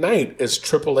single night is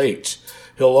Triple H.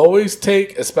 He'll always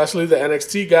take, especially the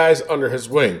NXT guys, under his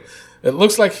wing. It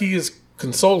looks like he is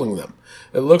consoling them.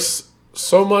 It looks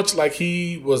so much like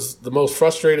he was the most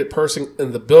frustrated person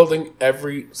in the building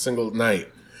every single night.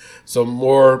 Some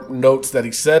more notes that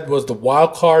he said was the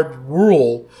wild card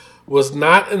rule was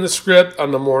not in the script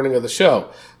on the morning of the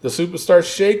show. The Superstar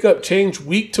shakeup changed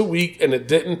week to week, and it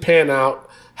didn't pan out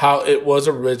how it was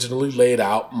originally laid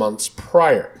out months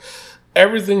prior.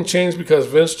 Everything changed because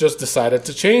Vince just decided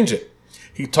to change it.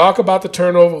 He talked about the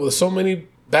turnover with so many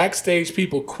backstage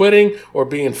people quitting or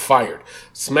being fired.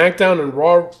 SmackDown and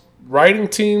Raw writing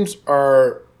teams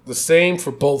are the same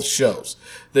for both shows.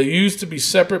 They used to be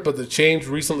separate, but they changed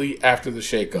recently after the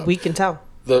shakeup. We can tell.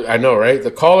 I know, right? The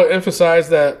caller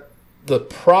emphasized that the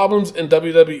problems in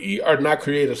WWE are not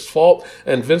creative's fault,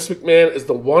 and Vince McMahon is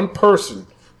the one person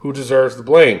who deserves the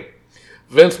blame.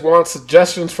 Vince wants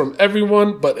suggestions from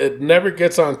everyone, but it never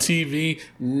gets on TV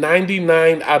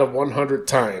 99 out of 100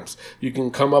 times. You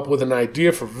can come up with an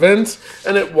idea for Vince,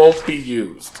 and it won't be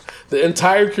used. The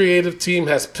entire creative team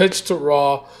has pitched to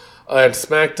Raw And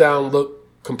SmackDown looked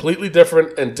completely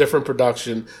different and different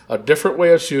production, a different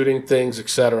way of shooting things,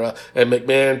 etc. And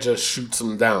McMahon just shoots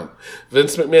them down.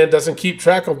 Vince McMahon doesn't keep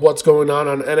track of what's going on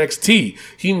NXT.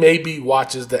 He maybe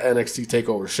watches the NXT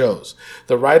TakeOver shows.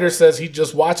 The writer says he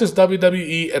just watches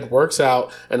WWE and works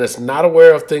out and is not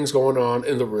aware of things going on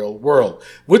in the real world,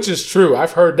 which is true.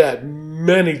 I've heard that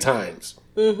many times.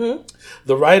 Mm-hmm.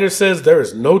 The writer says there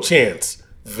is no chance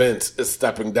Vince is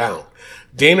stepping down.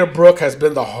 Dana Brooke has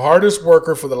been the hardest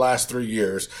worker for the last 3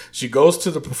 years. She goes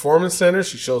to the performance center,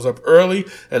 she shows up early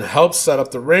and helps set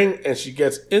up the ring, and she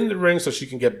gets in the ring so she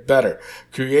can get better.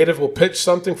 Creative will pitch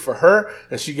something for her,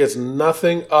 and she gets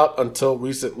nothing up until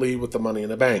recently with the Money in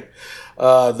the Bank.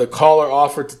 The caller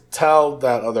offered to tell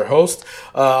that other host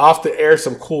off the air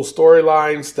some cool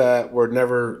storylines that were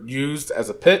never used as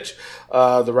a pitch.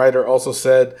 The writer also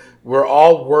said, "We're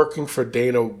all working for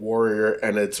Dana Warrior,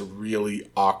 and it's really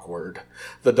awkward."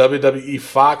 The WWE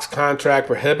Fox contract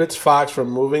prohibits Fox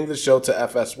from moving the show to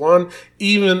FS1,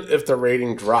 even if the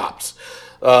rating drops.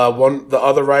 The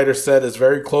other writer said is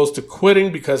very close to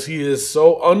quitting because he is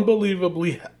so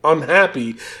unbelievably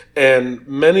unhappy, and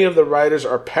many of the writers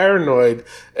are paranoid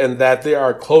and that they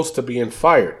are close to being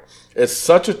fired. It's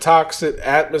such a toxic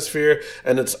atmosphere,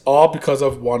 and it's all because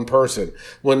of one person.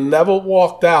 When Neville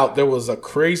walked out, there was a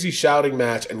crazy shouting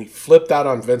match, and he flipped out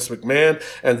on Vince McMahon,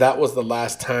 and that was the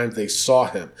last time they saw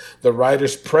him. The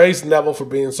writers praised Neville for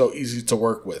being so easy to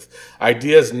work with.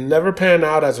 Ideas never pan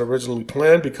out as originally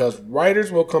planned because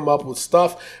writers will come up with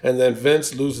stuff, and then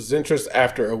Vince loses interest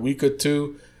after a week or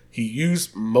two. He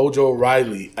used Mojo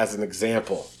Riley as an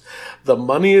example. The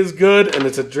money is good, and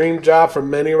it's a dream job for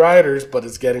many writers, but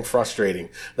it's getting frustrating.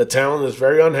 The talent is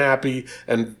very unhappy,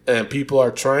 and people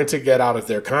are trying to get out of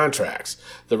their contracts.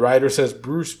 The writer says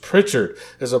Bruce Pritchard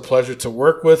is a pleasure to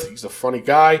work with. He's a funny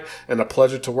guy and a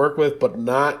pleasure to work with,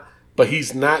 but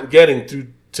he's not getting through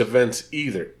to Vince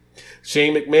either.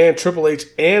 Shane McMahon, Triple H,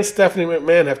 and Stephanie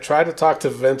McMahon have tried to talk to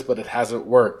Vince, but it hasn't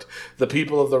worked. The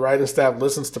people of the writing staff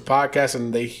listens to podcasts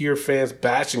and they hear fans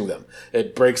bashing them.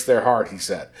 It breaks their heart, he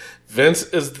said. Vince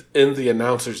is in the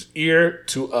announcer's ear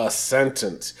to a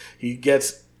sentence. He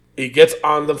gets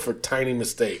on them for tiny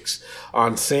mistakes.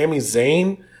 On Sami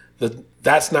Zayn,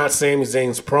 that's not Sami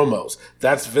Zayn's promos.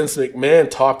 That's Vince McMahon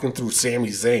talking through Sami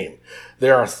Zayn.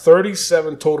 There are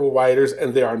 37 total writers,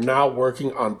 and they are now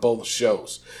working on both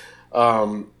shows.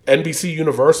 NBC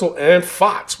Universal and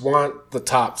Fox want the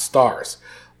top stars.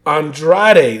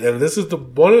 Andrade, and this is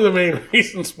one of the main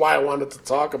reasons why I wanted to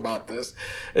talk about this,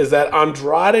 is that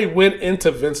Andrade went into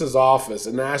Vince's office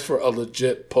and asked for a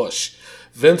legit push.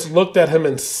 Vince looked at him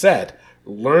and said,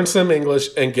 "Learn some English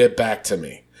and get back to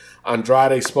me."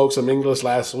 Andrade spoke some English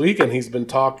last week, and he's been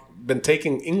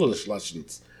taking English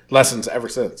lessons ever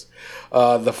since.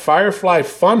 The Firefly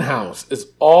Funhouse is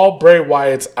all Bray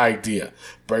Wyatt's idea.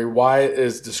 Bray Wyatt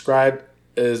is described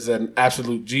as an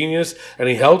absolute genius, and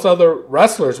he helps other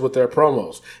wrestlers with their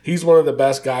promos. He's one of the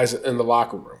best guys in the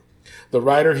locker room. The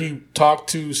writer he talked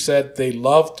to said they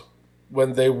loved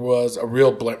when there was a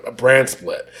real brand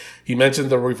split. He mentioned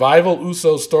the Revival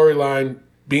Usos storyline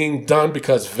being done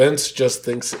because Vince just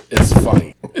thinks it's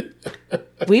funny.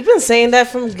 We've been saying that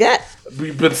from get.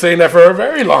 We've been saying that for a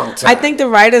very long time. I think the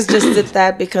writers just did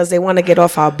that because they want to get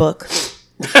off our book.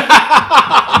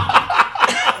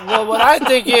 Well, what I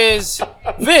think is,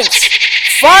 Vince,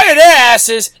 fire their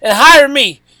asses and hire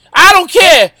me. I don't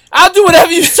care. I'll do whatever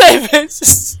you say,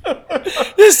 Vince.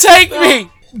 Just take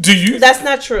me. Do you? That's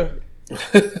not true.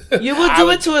 You will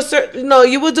do it to a certain. No,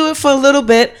 you will do it for a little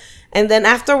bit, and then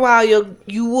after a while,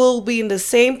 you will be in the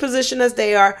same position as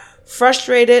they are,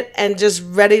 frustrated and just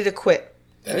ready to quit.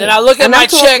 And then I look at my I'm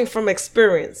talking check from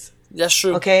experience. That's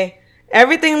true. Okay,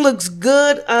 everything looks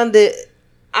good on the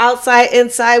outside,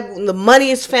 inside. The money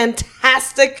is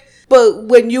fantastic, but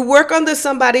when you work under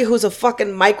somebody who's a fucking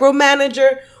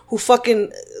micromanager, who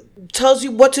fucking tells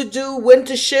you what to do, when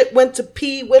to shit, when to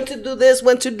pee, when to do this,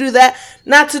 when to do that,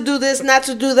 not to do this, not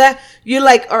to do that, you're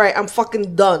like, all right, I'm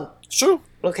fucking done. It's true.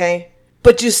 Okay?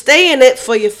 But you stay in it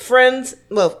for your friends,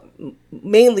 well,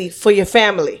 mainly for your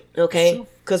family, okay?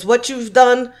 Because what you've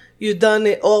done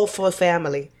it all for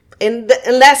family. And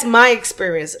that's my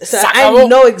experience. So I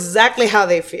know exactly how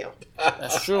they feel.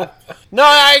 That's true. No,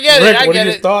 I get Rick, it. what are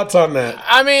your thoughts on that?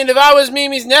 I mean, if I was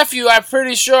Mimi's nephew, I'm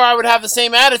pretty sure I would have the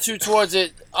same attitude towards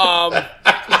it. But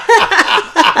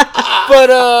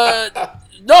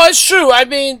no, it's true. I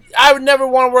mean, I would never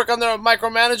want to work under a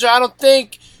micromanager. I don't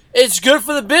think it's good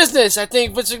for the business. I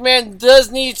think Vince McMahon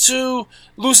does need to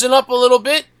loosen up a little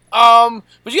bit. But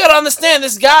you got to understand,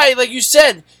 this guy, like you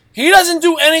said, he doesn't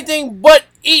do anything but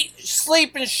eat,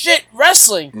 sleep, and shit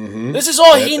wrestling. This is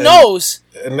all he knows.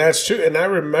 And that's true. And I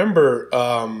remember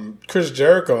Chris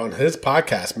Jericho on his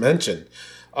podcast mentioned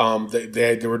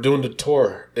they were doing the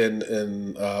tour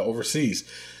in overseas,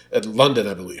 in London,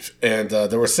 I believe. And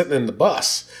they were sitting in the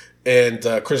bus. And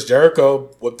Chris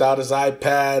Jericho whipped out his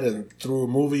iPad and threw a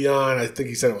movie on. I think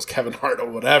he said it was Kevin Hart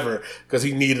or whatever, because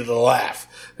he needed a laugh.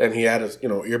 And he had his,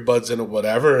 earbuds in or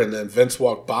whatever. And then Vince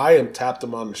walked by and tapped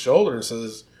him on the shoulder and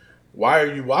says, "Why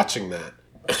are you watching that?"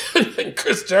 And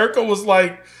Chris Jericho was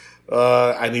like,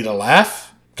 "I need a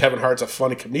laugh. Kevin Hart's a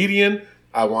funny comedian.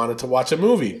 I wanted to watch a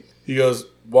movie." He goes,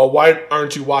 "Well, why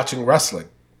aren't you watching wrestling?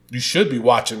 You should be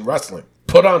watching wrestling.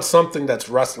 Put on something that's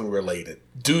wrestling related.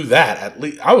 Do that at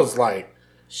least." I was like,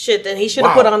 shit, then he should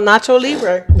have put on Nacho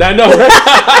Libre. I know,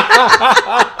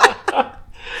 right?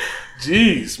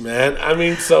 Jeez, man. I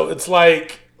mean, so it's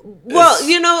like... Well,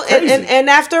 and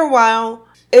after a while,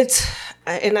 it's...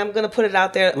 And I'm going to put it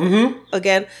out there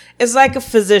again. It's like a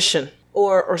physician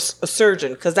or a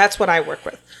surgeon, because that's what I work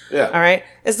with. Yeah. All right?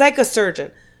 It's like a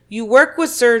surgeon. You work with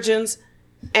surgeons,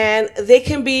 and they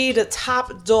can be the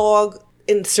top dog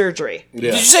in surgery.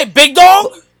 Yeah. Did you say big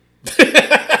dog?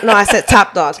 No, I said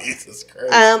top dog. Jesus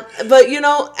Christ. But,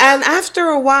 and after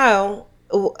a while,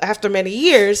 after many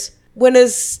years, when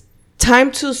it's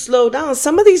time to slow down,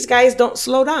 some of these guys don't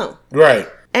slow down. Right.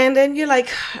 And then you're like,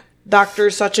 "Doctor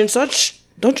such and such,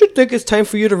 don't you think it's time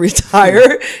for you to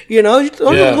retire?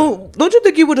 Don't you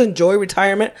think you would enjoy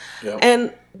retirement?" Yeah.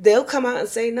 And they'll come out and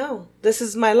say, "No, this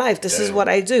is my life. This is what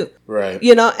I do." Right.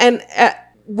 And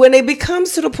when it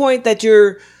becomes to the point that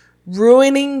you're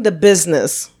ruining the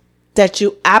business that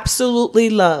you absolutely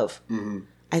love,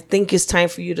 I think it's time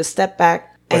for you to step back.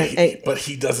 But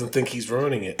he doesn't think he's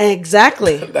ruining it.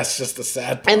 Exactly. That's just the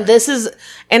sad part.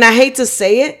 And I hate to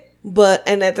say it,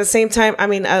 and at the same time, I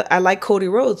mean, I like Cody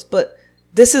Rhodes, but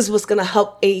this is what's going to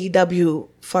help AEW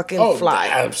fucking fly.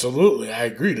 Absolutely. I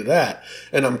agree to that.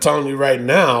 And I'm telling you right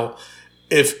now,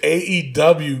 if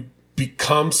AEW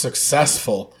becomes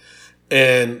successful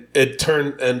and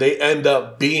they end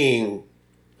up being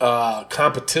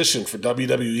competition for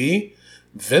WWE,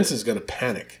 Vince is going to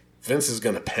panic.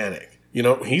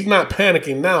 He's not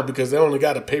panicking now because they only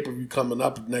got a pay-per-view coming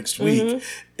up next week,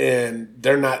 and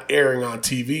they're not airing on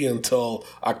TV until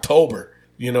October.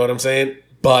 You know what I'm saying?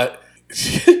 But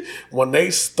when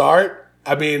they start,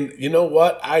 I mean, you know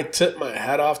what? I tip my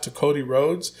hat off to Cody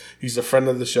Rhodes. He's a friend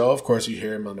of the show. Of course, you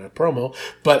hear him on that promo.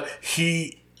 But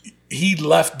he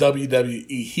left WWE.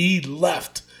 He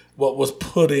left what was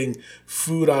putting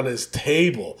food on his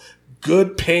table.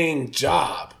 Good paying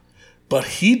job. But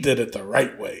he did it the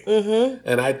right way.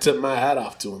 And I tip my hat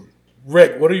off to him.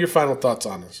 Rick, what are your final thoughts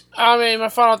on this? I mean, my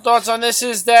final thoughts on this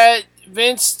is that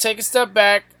Vince, take a step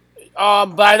back.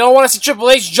 But I don't want to see Triple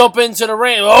H jump into the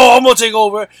ring. "Oh, I'm gonna take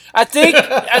over." I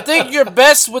think you're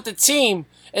best with the team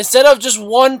instead of just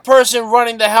one person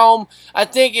running the helm. I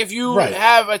think if you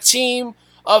have a team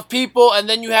of people and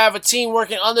then you have a team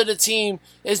working under the team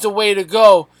is the way to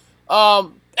go.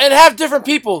 And have different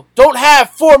people. Don't have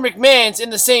 4 McMahons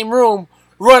in the same room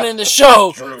running the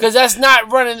show, because that's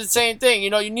not running the same thing.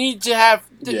 You need to have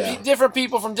different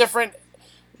people from different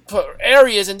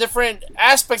areas and different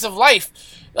aspects of life.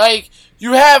 Like,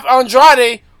 you have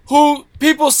Andrade, who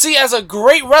people see as a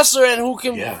great wrestler and who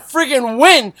can friggin'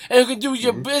 win and who can do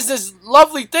your business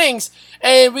lovely things.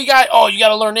 And we got, you got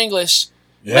to learn English.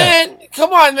 Yeah. Man,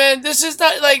 come on, man. This is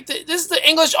not like, this is the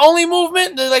English only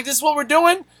movement. Like, this is what we're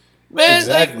doing. Man,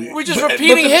 exactly. like, we're just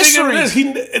repeating history.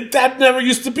 That never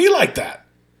used to be like that.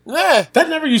 Yeah. That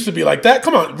never used to be like that.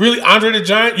 Come on, really, Andre the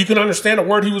Giant, you can understand a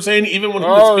word he was saying even when he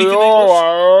was speaking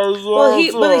English?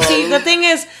 Well,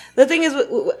 the thing is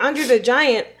with Andre the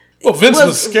Giant. Well, Vince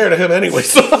was scared of him anyway.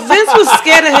 So. Vince was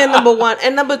scared of him, number one.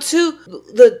 And number two,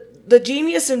 the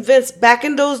genius in Vince back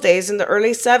in those days, in the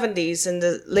early 70s and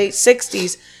the late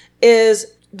 60s,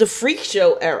 is the freak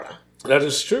show era. That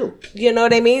is true. You know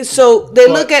what I mean? So they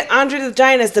look at Andre the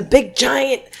Giant as the big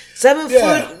giant, 7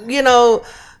 foot,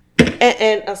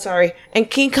 and I'm sorry, and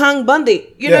King Kong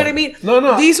Bundy. You know what I mean?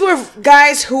 No. These were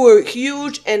guys who were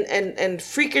huge and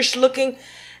freakish looking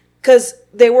because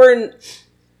they weren't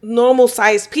normal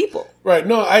sized people. Right.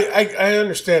 No, I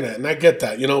understand that and I get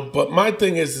that, but my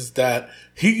thing is that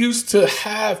he used to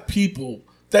have people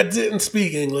that didn't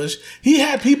speak English. He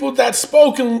had people that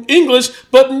spoke English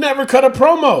but never cut a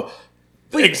promo.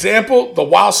 Example, the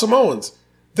Wild Samoans.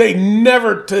 They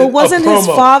never did a promo. But wasn't his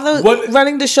father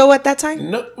running the show at that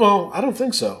time? No, well, I don't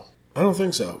think so.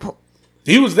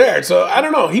 He was there, so I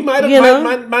don't know. He might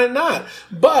have, might not.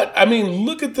 But, I mean,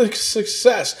 look at the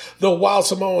success the Wild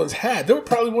Samoans had. They were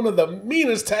probably one of the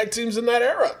meanest tag teams in that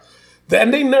era.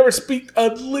 And they never speak a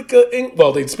lick of English.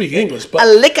 Well, they speak English, but A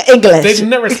lick of English. they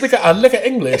never speak a lick of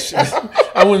English.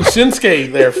 I went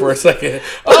Shinsuke there for a second.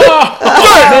 Oh,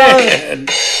 man.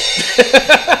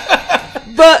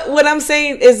 But what I'm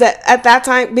saying is that at that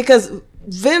time, because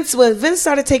when Vince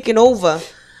started taking over,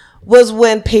 was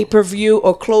when pay-per-view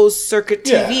or closed circuit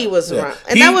TV was around.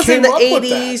 And He that was in came the up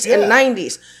with 80s that, and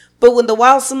 90s. But when the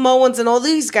Wild Samoans and all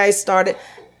these guys started,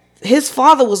 his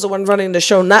father was the one running the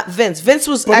show, not Vince. Vince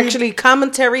was actually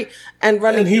commentary and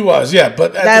running. And he was, yeah.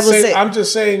 But at That the was same, it. I'm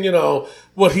just saying,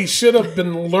 what he should have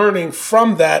been learning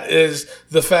from that is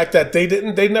the fact that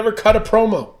they never cut a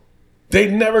promo. They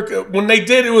never, when they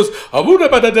did, it was, that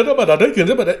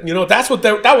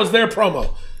was their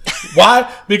promo.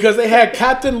 Why? Because they had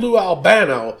Captain Lou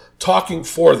Albano talking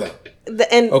for them.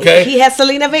 And Okay. he had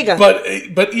Selena Vega.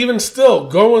 But even still,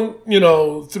 going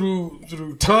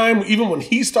through time, even when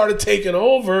he started taking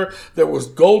over, there was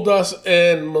Goldust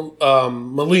and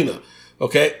Melina.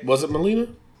 Okay, was it Melina?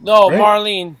 No, Right?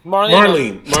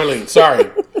 Marlene.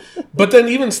 Sorry, but then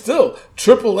even still,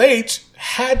 Triple H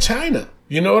had China.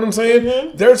 You know what I'm saying?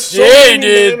 Mm-hmm. There's so Yeah, many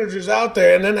dude. managers out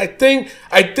there, and then I think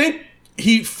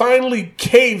he finally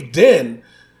caved in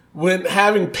when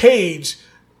having Paige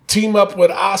team up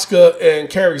with Asuka and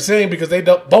Kairi Sane because they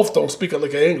both don't speak a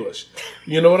lick of English.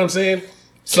 You know what I'm saying?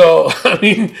 So I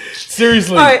mean,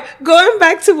 seriously. All right, going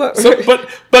back to what.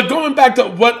 But going back to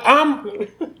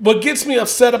what gets me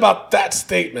upset about that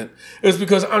statement is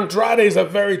because Andrade is a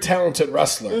very talented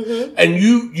wrestler, and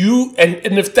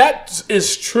and if that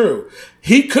is true,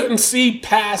 he couldn't see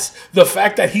past the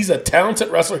fact that he's a talented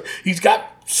wrestler. He's got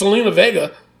Selena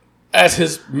Vega as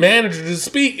his manager to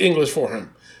speak English for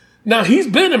him. Now he's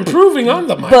been improving on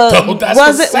the mic. But Though. That's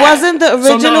what's sad. wasn't the So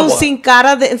now original what? Sin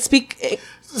Cara didn't speak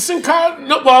Sin Cara?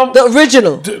 No, well, the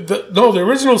original? the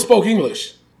original spoke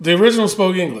English. The original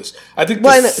spoke English. I think the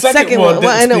Well, second one didn't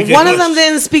I know. speak One English. of them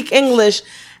didn't speak English,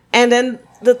 and then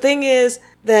the thing is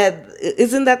that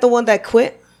isn't that the one that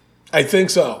quit? I think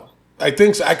so. I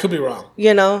could be wrong.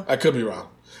 You know, I could be wrong.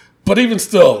 But even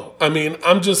still, I mean,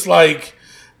 I'm just like,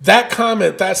 that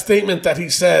comment, that statement that he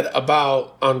said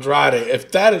about Andrade,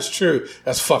 if that is true,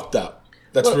 that's fucked up.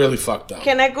 That's really fucked up.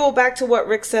 can I go back to what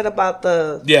Rick said about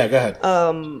the Yeah, go ahead.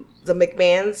 the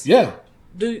McMahons? Yeah.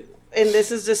 And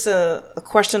this is just a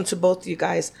question to both you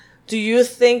guys. Do you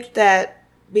think that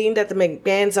being that the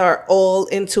McMahons are all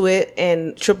into it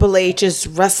and Triple H is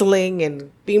wrestling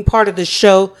and being part of the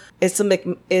show, it's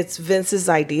Vince's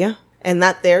idea and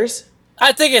not theirs?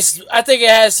 I think it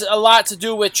has a lot to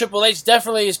do with Triple H.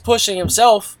 Definitely is pushing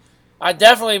himself. I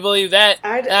definitely believe that.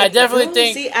 I definitely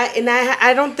think. See,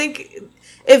 I don't think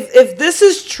if this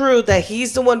is true that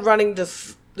he's the one running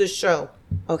the show.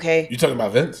 Okay, You talking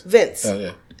about Vince? Vince. Oh,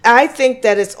 yeah. I think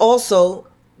that it's also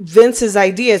Vince's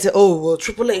idea to,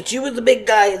 Triple H, you were the big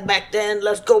guy back then.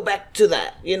 Let's go back to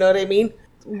that. You know what I mean?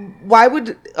 Why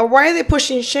are they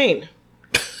pushing Shane?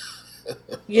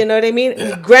 You know what I mean?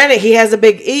 Yeah. Granted, he has a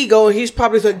big ego, and he's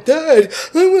probably like, Dad,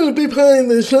 I want to be part of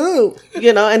the show.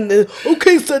 You know, and then,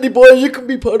 okay, Sonny boy, you can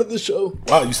be part of the show.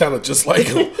 Wow, you sounded just like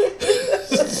him.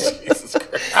 Jesus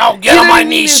Christ. I'll get on my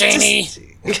knees,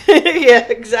 Shaney. Yeah,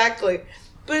 exactly.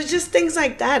 But it's just things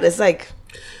like that. It's like,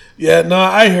 yeah, no,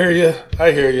 I hear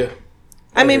you.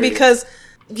 I mean, because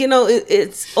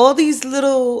it's all these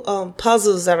little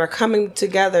puzzles that are coming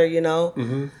together. You know.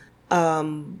 Mm-hmm.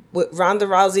 With Ronda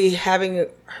Rousey having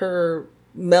her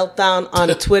meltdown on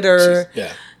Twitter,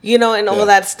 and all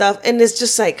that stuff. And it's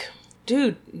just like,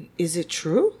 dude, is it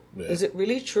true? Yeah. Is it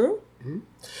really true? Mm-hmm.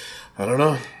 I don't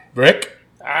know. Rick?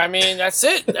 I mean, that's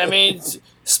it. I mean,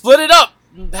 split it up.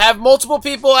 Have multiple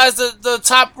people as the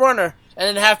top runner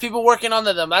and then have people working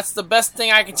under them. That's the best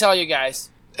thing I can tell you guys.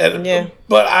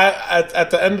 But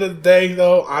at the end of the day,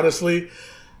 though, honestly,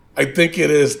 I think it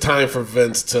is time for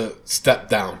Vince to step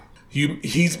down.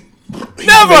 He's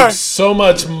made so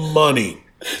much money.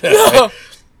 No.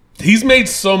 He's made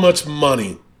so much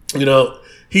money.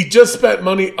 He just spent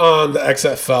money on the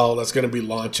XFL that's going to be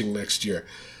launching next year.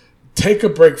 Take a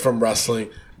break from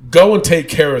wrestling. Go and take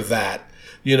care of that,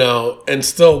 and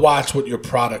still watch what your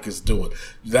product is doing.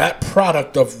 That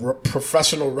product of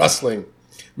professional wrestling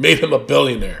made him a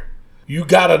billionaire. You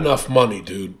got enough money,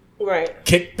 dude. Right.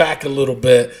 Kick back a little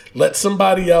bit. Let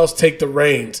somebody else take the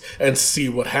reins and see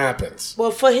what happens.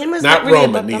 Well, for him, it's not really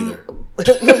Roman either. For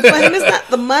him, it's not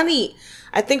the money.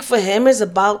 I think for him, it's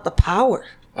about the power.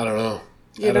 I don't know.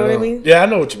 You know what I mean? Yeah, I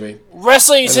know what you mean.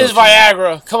 Wrestling is his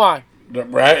Viagra. Come on.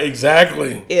 Right?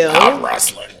 Exactly. Ew. I'm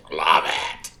wrestling. Love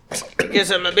it. Gives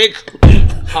him a big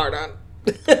hard on.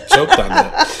 Choked on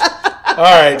that. All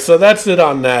right, so that's it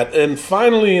on that. And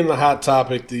finally, in the hot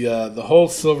topic, the whole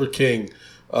Silver King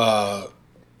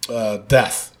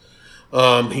death.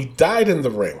 He died in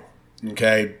the ring.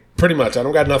 Okay, pretty much. I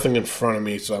don't got nothing in front of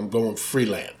me, so I'm going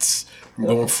freelance. I'm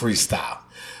going freestyle.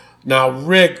 Now,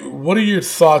 Rick, what are your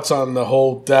thoughts on the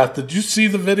whole death? Did you see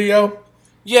the video?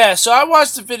 Yeah, so I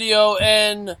watched the video,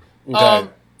 and Okay.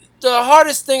 the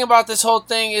hardest thing about this whole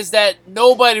thing is that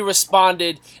nobody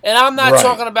responded. And I'm not Right.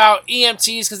 talking about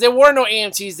EMTs, because there were no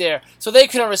EMTs there, so they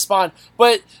couldn't respond.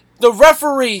 But the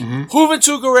referee,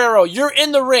 Juventud Guerrero, you're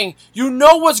in the ring. You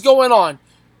know what's going on.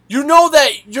 You know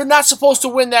that you're not supposed to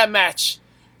win that match.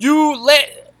 You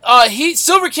let...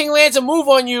 Silver King lands a move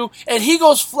on you, and he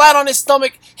goes flat on his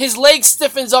stomach. His leg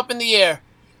stiffens up in the air.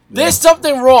 There's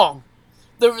something wrong.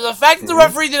 The fact that the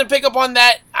referee didn't pick up on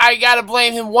that, I gotta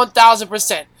blame him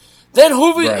 1,000%. Then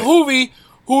Hoovy,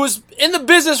 who is in the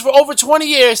business for over 20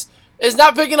 years, is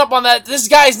not picking up on that. This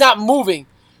guy is not moving.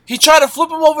 He tried to flip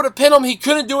him over to pin him. He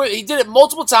couldn't do it. He did it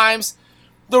multiple times.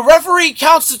 The referee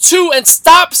counts to 2 and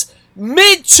stops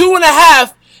mid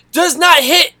 2.5. Does not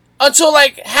hit until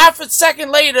like half a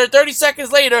second later, 30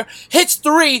 seconds later, hits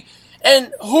 3,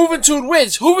 and Juventud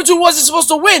wins. Juventud wasn't supposed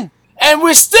to win. And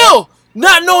we're still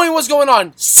not knowing what's going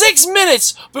on. 6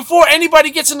 minutes before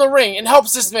anybody gets in the ring and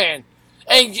helps this man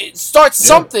and starts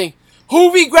something.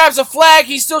 Hoovy grabs a flag.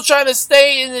 He's still trying to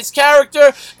stay in his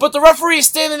character, but the referee is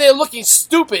standing there looking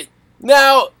stupid.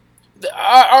 Now,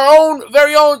 our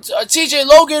very own TJ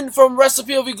Logan from Wrestling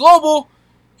POV Global,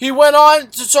 he went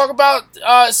on to talk about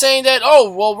saying that,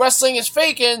 wrestling is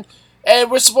fake and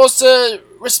we're supposed to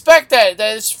respect that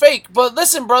it's fake. But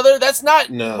listen, brother, that's not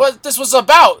what this was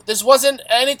about. This wasn't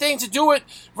anything to do with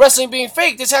wrestling being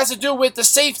fake. This has to do with the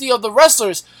safety of the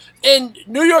wrestlers. In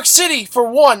New York City, for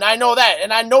one, I know that.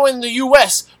 And I know in the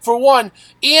U.S., for one,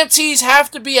 EMTs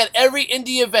have to be at every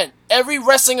indie event, every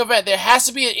wrestling event. There has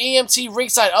to be an EMT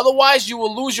ringside. Otherwise, you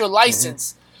will lose your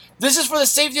license. This is for the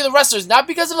safety of the wrestlers, not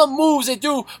because of the moves they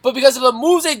do, but because of the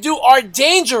moves they do are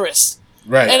dangerous.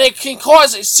 Right. And it can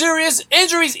cause serious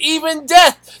injuries, even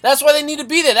death. That's why they need to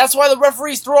be there. That's why the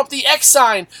referees throw up the X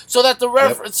sign so that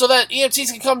so that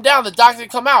EMTs can come down, the doctor can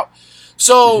come out.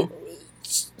 So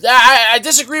I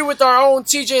disagree with our own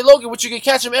TJ Logan, which you can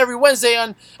catch him every Wednesday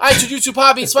on iTunes, YouTube,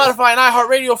 Podbean, Spotify, and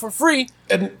iHeartRadio for free.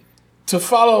 And to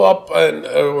follow up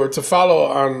or to follow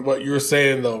on what you were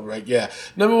saying, though, right? Yeah.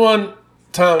 Number one,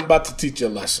 Tom, I'm about to teach you a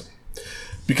lesson.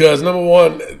 Because, number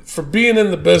one, for being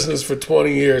in the business for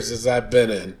 20 years as I've been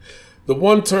in, the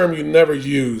one term you never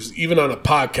use, even on a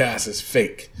podcast, is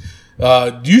fake.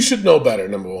 You should know better,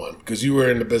 number one, because you were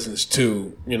in the business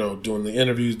too, doing the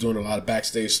interviews, doing a lot of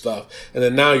backstage stuff. And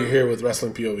then now you're here with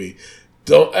Wrestling POV.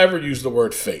 Don't ever use the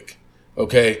word fake,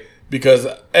 okay? Because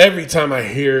every time I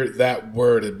hear that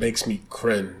word, it makes me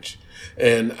cringe.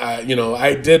 And,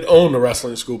 I did own the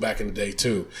wrestling school back in the day,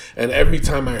 too. And every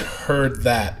time I heard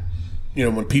that,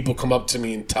 when people come up to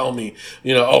me and tell me,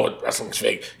 wrestling's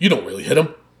fake, you don't really hit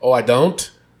them. Oh, I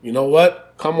don't? You know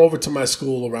what? Come over to my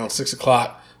school around 6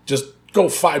 o'clock. Just go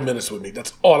 5 minutes with me.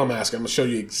 That's all I'm asking. I'm going to show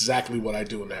you exactly what I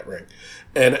do in that ring.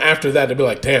 And after that, they'll be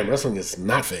like, damn, wrestling is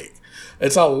not fake.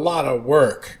 It's a lot of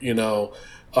work,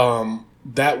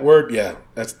 That word, yeah,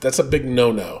 that's a big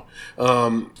no-no.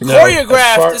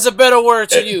 Choreographed is a better word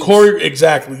to use.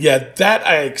 Exactly, yeah, that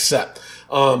I accept.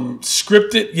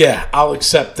 Scripted, yeah, I'll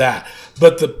accept that.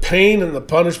 But the pain and the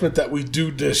punishment that we do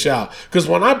dish out. Because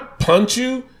when I punch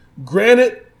you,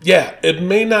 granted, yeah, it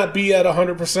may not be at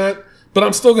 100%, but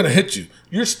I'm still going to hit you.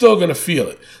 You're still going to feel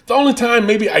it. The only time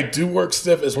maybe I do work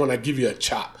stiff is when I give you a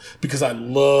chop. Because I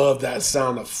love that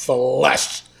sound of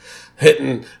flesh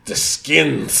hitting the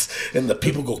skins, and the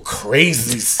people go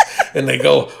crazy, and they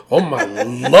go, oh my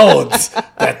lords,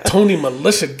 that Tony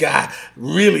Militia guy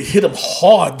really hit him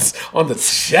hard on the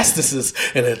chestises,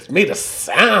 and it made a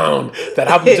sound that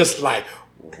I'm just like,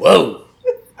 whoa.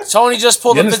 Tony just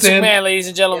pulled a Vince McMahon, ladies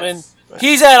and gentlemen. Yes.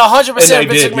 He's at 100%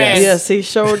 Vince McMahon. Yes, he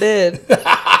sure did.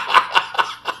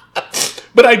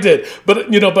 But I did.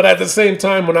 But at the same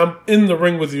time, when I'm in the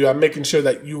ring with you, I'm making sure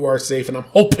that you are safe, and I'm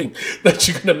hoping that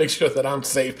you're going to make sure that I'm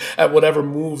safe at whatever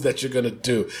move that you're going to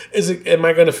do. Am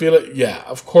I going to feel it? Yeah,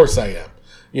 of course I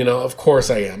am. Of course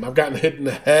I am. I've gotten hit in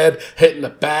the head, hit in the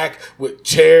back with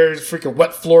chairs, freaking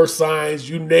wet floor signs,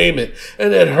 you name it,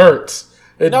 and it hurts.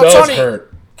 It does Tony,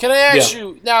 hurt. Can I ask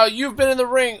you, now you've been in the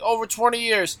ring over 20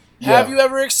 years. Have you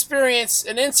ever experienced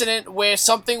an incident where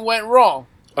something went wrong?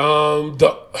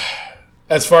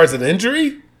 As far as an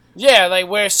injury? Yeah, like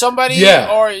where somebody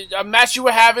or a match you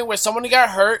were having where somebody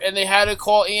got hurt and they had to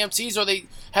call EMTs or they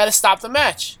had to stop the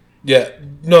match. Yeah.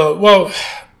 No, well,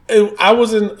 I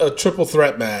was in a triple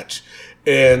threat match,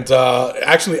 and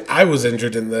actually I was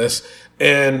injured in this,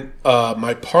 and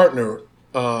my partner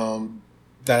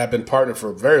that I've been partnered for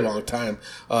a very long time,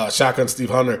 Shotgun Steve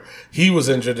Hunter, he was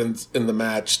injured in the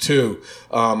match too.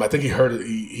 I think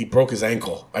he broke his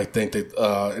ankle. I think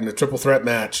that in the triple threat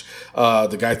match,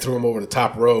 the guy threw him over the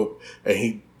top rope,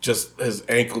 and his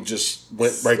ankle just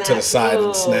went right to the side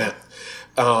and snapped.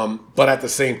 But at the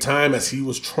same time, as he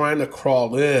was trying to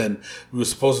crawl in, we were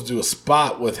supposed to do a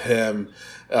spot with him,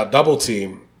 a double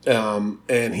team,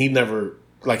 and he never.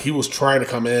 Like, he was trying to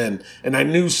come in, and I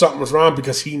knew something was wrong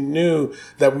because he knew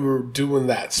that we were doing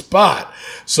that spot.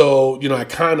 So, I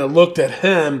kind of looked at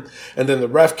him, and then the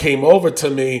ref came over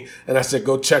to me, and I said,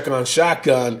 go check on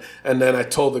Shotgun. And then I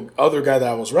told the other guy that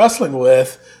I was wrestling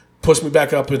with, push me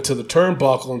back up into the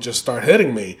turnbuckle and just start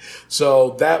hitting me.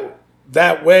 So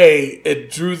that way, it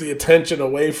drew the attention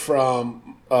away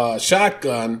from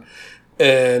Shotgun,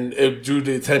 and it drew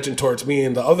the attention towards me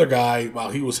and the other guy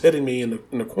while he was hitting me in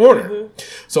the corner. Mm-hmm.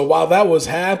 So while that was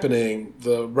happening,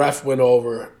 the ref went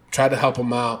over, tried to help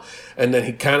him out, and then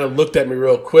he kind of looked at me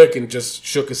real quick and just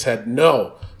shook his head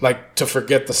no, like to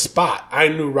forget the spot. I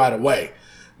knew right away,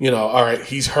 all right,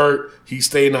 he's hurt, he's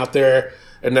staying out there.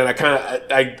 And then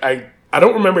I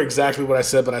don't remember exactly what I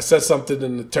said, but I said something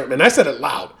in the term, and I said it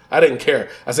loud. I didn't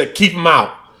care. I said, keep him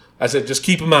out. I said, just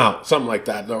keep him out, something like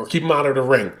that, or keep him out of the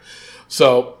ring.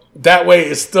 So that way,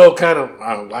 it's still kind of.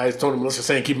 I told him, let's just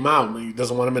say, keep him out. He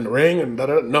doesn't want him in the ring, and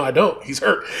no, I don't. He's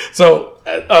hurt. So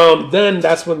then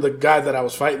that's when the guy that I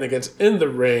was fighting against in the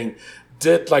ring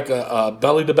did like a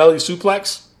belly to belly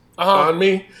suplex on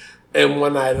me, and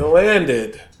when I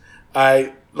landed,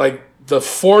 I like the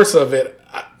force of it.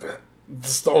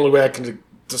 This is the only way I can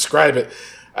describe it.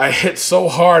 I hit so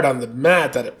hard on the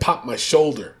mat that it popped my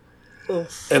shoulder.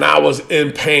 And I was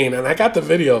in pain. And I got the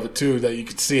video of it, too, that you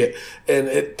could see it. And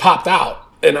it popped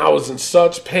out. And I was in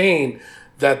such pain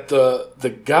that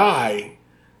the guy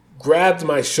grabbed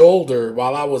my shoulder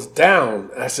while I was down.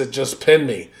 And I said, just pin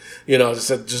me. I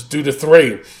said, just do the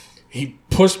 3. He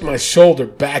pushed my shoulder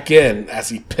back in as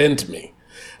he pinned me.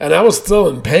 And I was still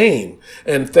in pain.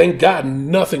 And thank God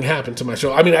nothing happened to my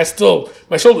shoulder. I mean,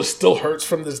 my shoulder still hurts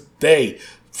from this day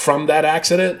from that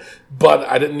accident, but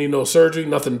I didn't need no surgery,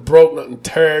 nothing broke, nothing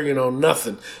tear,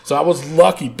 nothing. So I was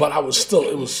lucky, but I was still,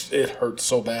 it hurt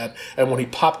so bad. And when he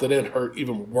popped it in, it hurt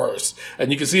even worse.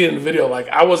 And you can see it in the video, like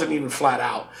I wasn't even flat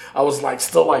out. I was like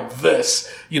still like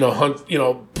this,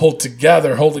 pulled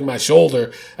together, holding my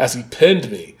shoulder as he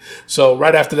pinned me. So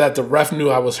right after that, the ref knew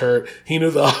I was hurt. He knew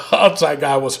the outside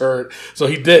guy was hurt. So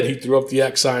he threw up the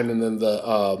X sign, and then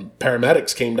the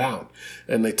paramedics came down.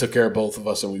 And they took care of both of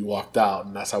us, and we walked out,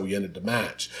 and that's how we ended the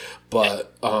match.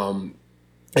 But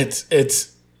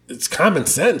it's common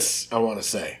sense, I want to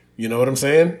say. You know what I'm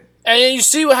saying? And you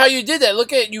see how you did that.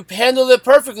 Look at it. You handled it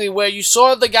perfectly, where you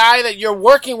saw the guy that you're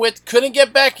working with couldn't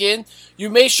get back in. You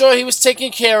made sure he was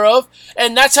taken care of,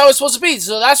 and that's how it's supposed to be.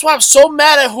 So that's why I'm so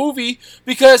mad at Juvi,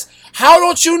 because how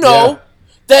don't you know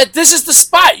that this is the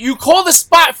spot? You call the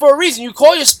spot for a reason. You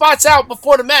call your spots out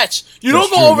before the match. You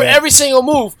don't go over every single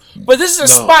move, but this is a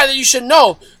spot that you should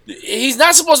know. He's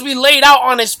not supposed to be laid out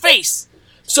on his face.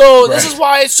 So this is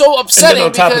why it's so upsetting.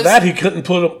 And then on top of that, he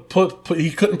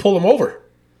couldn't pull him over.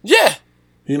 Yeah.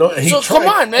 And he tried come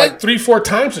on, man. like 3-4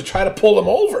 times to try to pull him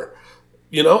over.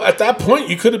 At that point,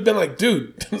 you could have been like,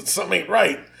 dude, something ain't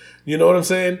right. You know what I'm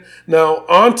saying? Now,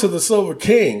 on to the Silver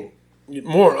King.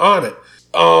 More on it.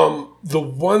 The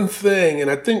one thing, and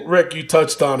I think, Rick, you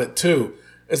touched on it too,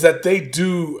 is that they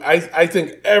do, I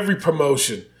think every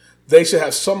promotion, they should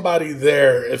have somebody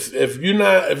there. If you're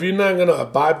not going to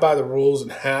abide by the rules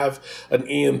and have an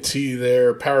EMT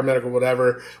there, paramedic or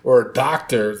whatever, or a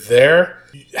doctor there,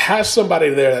 have somebody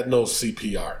there that knows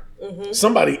CPR. Mm-hmm.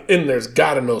 Somebody in there's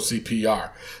got to know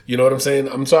CPR. You know what I'm saying?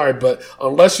 I'm sorry, but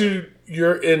unless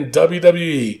you're in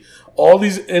WWE, all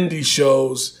these indie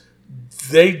shows,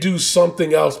 they do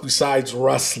something else besides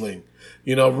wrestling.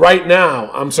 Right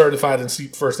now, I'm certified in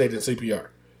first aid and CPR.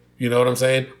 You know what I'm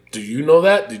saying? Do you know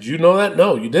that? Did you know that?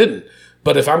 No, you didn't.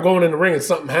 But if I'm going in the ring and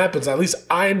something happens, at least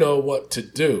I know what to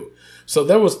do. So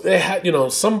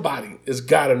somebody has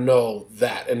got to know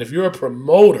that. And if you're a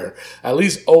promoter, at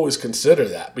least always consider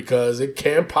that, because it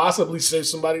can possibly save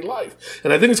somebody's life.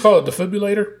 And I think it's called a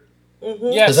defibrillator. Mm-hmm.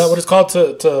 Yes. Is that what it's called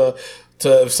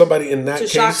to somebody in that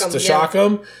case, to shock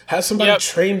them, have somebody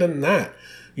trained in that.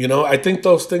 I think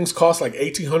those things cost like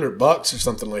 $1,800 or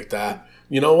something like that.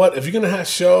 You know what? If you're going to have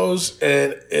shows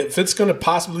and if it's going to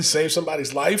possibly save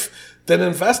somebody's life, then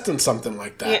invest in something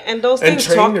like that. Yeah, and those things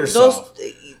train yourself.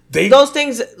 Those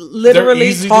things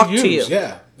literally talk to you.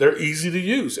 Yeah, they're easy to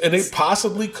use. And they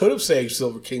possibly could have saved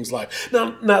Silver King's life.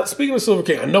 Now speaking of Silver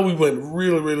King, I know we went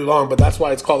really, really long, but that's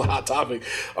why it's called a hot topic.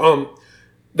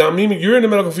 Now, Mimi, you're in the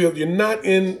medical field. You're not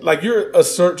in, like, you're a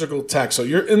surgical tech. So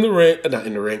you're in the ring, not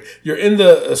in the ring. You're in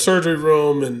the surgery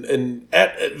room and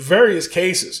at various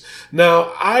cases.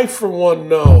 Now, I, for one,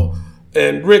 know,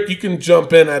 and Rick, you can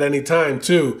jump in at any time,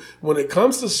 too. When it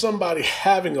comes to somebody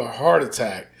having a heart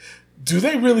attack, do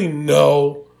they really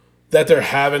know that they're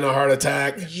having a heart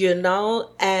attack? You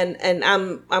know, and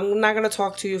I'm not going to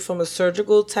talk to you from a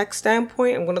surgical tech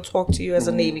standpoint. I'm going to talk to you as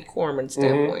a Navy corpsman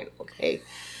standpoint, okay?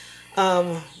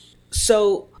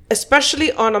 So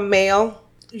especially on a male,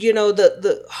 you know,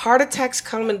 the heart attacks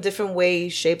come in different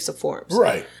ways, shapes, or forms.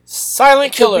 Right.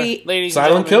 Silent killer, ladies and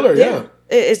Silent gentlemen. killer, yeah.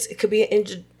 It could be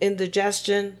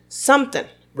indigestion, something.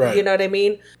 Right. You know what I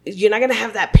mean? You're not going to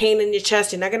have that pain in your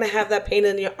chest. You're not going to have that pain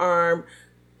in your arm.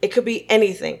 It could be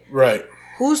anything. Right.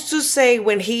 Who's to say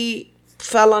when he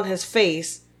fell on his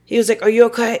face, he was like, "Are you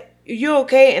okay? Are you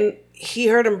okay?" And he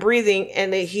heard him breathing,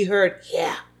 and he heard,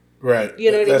 "Yeah." Right.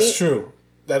 You know what I mean? That's true.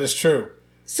 That is true.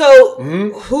 So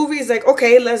Hoovie's like,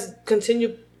 "Okay, let's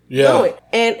continue going."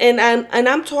 And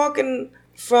I'm talking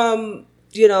from,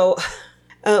 you know,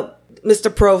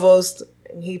 Mr. Provost.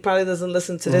 He probably doesn't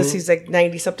listen to this. He's like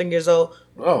 90-something years old.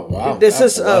 Oh, wow. This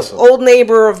That's is an awesome. old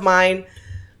neighbor of mine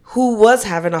who was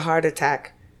having a heart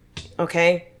attack.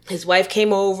 Okay? His wife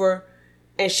came over,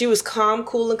 and she was calm,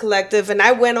 cool, and collective. And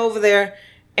I went over there,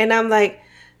 and I'm like,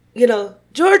 you know,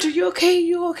 "George, are you okay?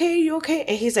 You okay? You okay?"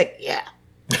 And he's like, "Yeah."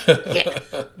 Yeah.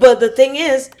 But the thing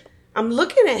is, I'm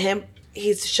looking at him.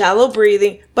 He's shallow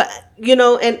breathing. But, you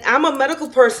know, and I'm a medical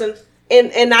person,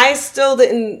 and I still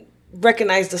didn't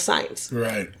recognize the signs.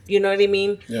 Right. You know what I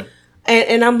mean? Yeah.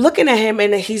 And I'm looking at him,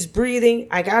 and he's breathing.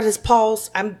 I got his pulse.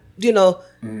 I'm, you know,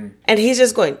 and he's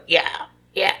just going, "Yeah,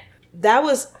 yeah." That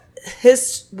was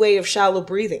his way of shallow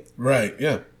breathing. Right.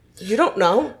 Yeah. You don't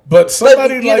know. But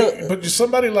somebody you like, know- but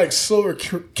somebody like Silver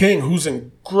King, who's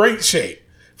in great shape,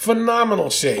 phenomenal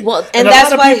shape. Well, and a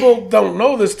that's lot of why- people don't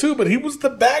know this too. But he was the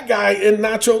bad guy in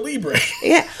Nacho Libre.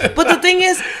 Yeah, but the thing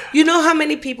is, you know how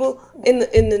many people in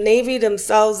the Navy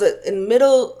themselves that in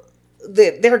middle,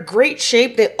 they're great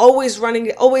shape. They're always running,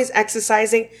 they're always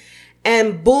exercising,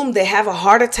 and boom, they have a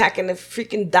heart attack and they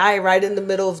freaking die right in the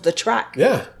middle of the track.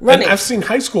 Yeah, running. and I've seen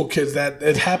high school kids that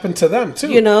it happened to them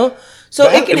too. You know, so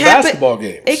it can in happen. basketball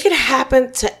games. It can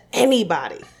happen to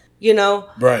anybody. You know,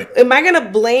 Right. Am I gonna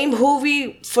blame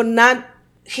Hoovie for not?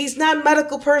 He's not a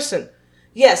medical person.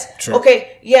 Yes. True.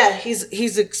 Okay. Yeah. He's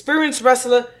an experienced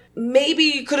wrestler. Maybe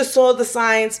you could have saw the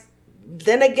signs.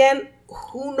 Then again,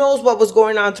 who knows what was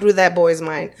going on through that boy's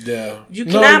mind? Yeah. You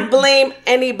No, cannot blame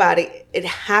anybody. It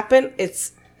happened.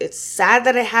 It's sad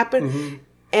that it happened,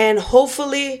 and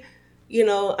hopefully, you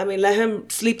know, I mean, let him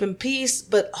sleep in peace.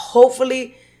 But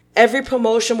hopefully, every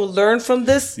promotion will learn from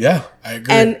this. Yeah, I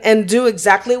agree. And do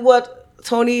exactly what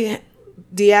Tony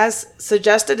Diaz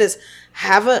suggested: is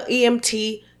have a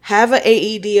EMT, have a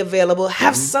AED available,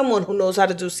 have someone who knows how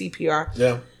to do CPR.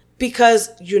 Yeah. Because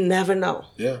you never know.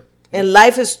 Yeah. And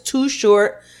life is too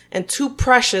short and too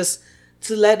precious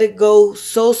to let it go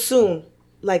so soon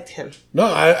like him. No,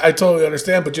 I totally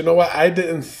understand. But you know what? I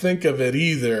didn't think of it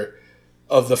either,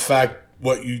 of the fact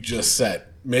what you just said.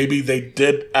 Maybe they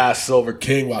did ask Silver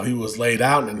King while he was laid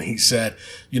out, and he said,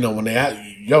 you know, when they asked,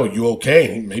 "Yo, you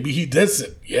okay?" Maybe he did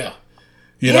say, "Yeah."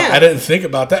 You know, Yeah. I didn't think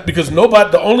about that because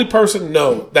the only person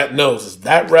that knows is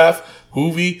that ref,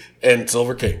 Hoovie, and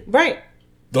Silver King. Right.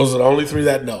 Those are the only three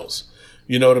that knows.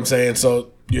 You know what I'm saying?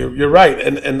 So you're right.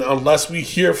 And unless we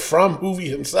hear from Hoovie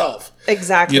himself,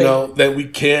 Exactly. you know, then we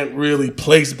can't really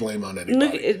place blame on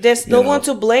anybody. There's no know? one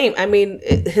to blame. I mean,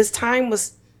 his time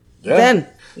was Yeah. then,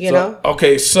 you So, know?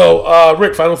 Okay, so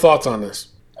Rick, final thoughts on this.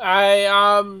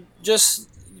 I just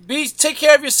take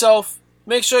care of yourself.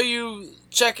 Make sure you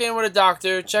check in with a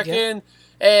doctor. Check in,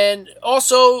 and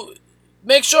also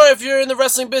make sure if you're in the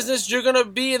wrestling business, you're gonna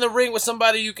be in the ring with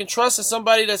somebody you can trust and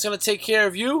somebody that's gonna take care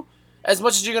of you as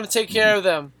much as you're gonna take care of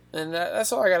them. And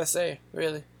that's all I gotta say,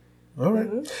 really. All right.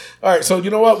 All right, so you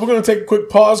know what? We're going to take a quick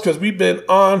pause because we've been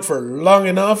on for long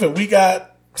enough, and we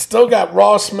still got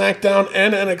Raw, SmackDown,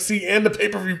 and NXT, and the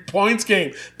pay-per-view points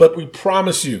game. But we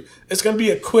promise you, it's going to be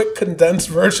a quick, condensed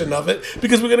version of it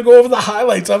because we're going to go over the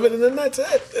highlights of it, and then that's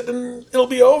it. And then it'll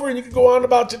be over, and you can go on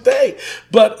about your day.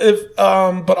 But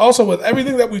but also with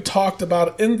everything that we talked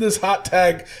about in this hot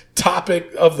tag topic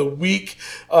of the week,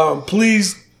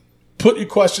 please put your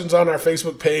questions on our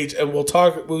Facebook page, and we'll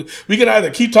talk. We can either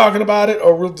keep talking about it,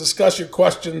 or we'll discuss your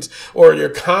questions or your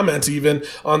comments even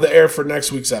on the air for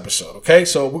next week's episode. Okay,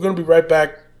 so we're going to be right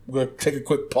back. We're going to take a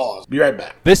quick pause. Be right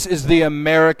back. This is the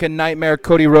American Nightmare,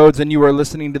 Cody Rhodes, and you are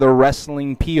listening to the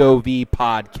Wrestling POV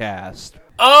podcast.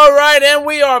 All right, and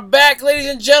we are back, ladies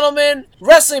and gentlemen.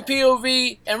 Wrestling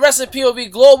POV and Wrestling POV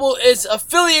Global is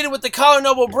affiliated with the Collar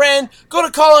Noble brand. Go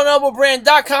to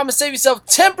collarnoblebrand.com and save yourself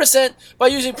 10% by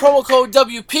using promo code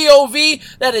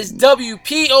WPOV. That is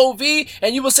WPOV,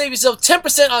 and you will save yourself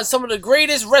 10% on some of the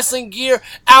greatest wrestling gear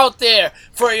out there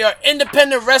for your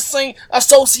independent wrestling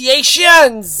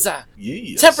associations.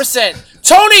 Yes. 10%.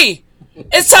 Tony,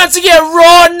 it's time to get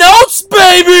raw notes,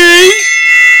 baby!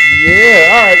 Yeah,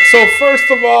 all right. So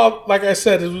first of all, like I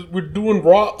said, we're doing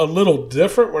Raw a little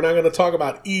different. We're not going to talk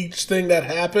about each thing that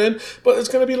happened, but it's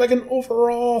going to be like an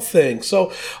overall thing.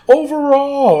 So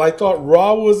overall, I thought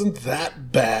Raw wasn't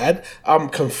that bad. I'm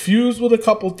confused with a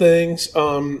couple things.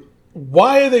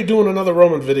 Why are they doing another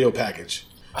Roman video package?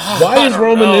 Why is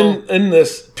Roman in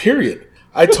this period?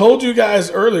 I told you guys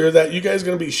earlier that you guys are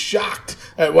going to be shocked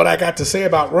at what I got to say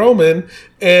about Roman.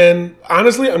 And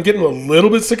honestly, I'm getting a little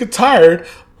bit sick and tired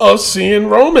of seeing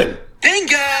Roman.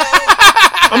 Bingo!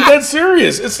 I'm dead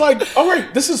serious. It's like, all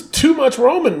right, this is too much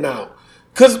Roman now.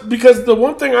 Because the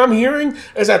one thing I'm hearing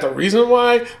is that the reason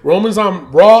why Roman's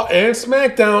on Raw and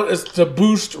SmackDown is to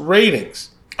boost ratings.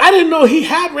 I didn't know he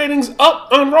had ratings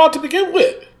up on Raw to begin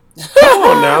with. Come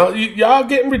on now. Y'all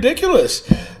getting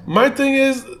ridiculous. My thing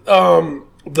is,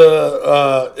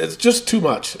 it's just too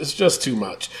much. It's just too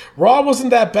much. Raw wasn't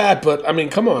that bad, but I mean,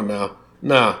 come on now.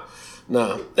 Nah.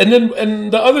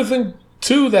 And the other thing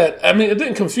too that, I mean, it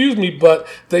didn't confuse me, but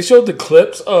they showed the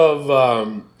clips of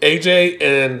AJ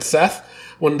and Seth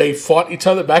when they fought each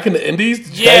other back in the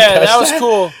Indies. Yeah, that was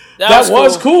cool. That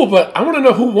was cool, but I want to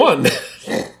know who won.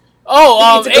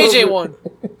 AJ won.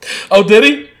 Oh, did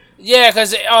he? Yeah,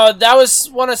 because that was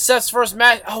one of Seth's first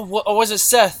match. Or was it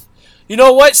Seth? You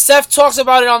know what? Seth talks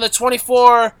about it on the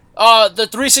 24, the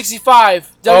 365.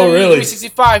 Oh, really?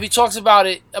 365. He talks about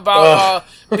it, about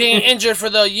being injured for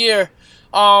the year.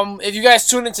 If you guys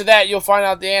tune into that, you'll find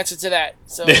out the answer to that.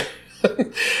 So,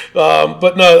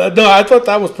 but no, I thought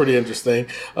that was pretty interesting.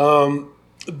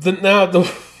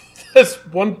 There's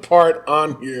one part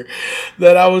on here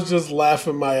that I was just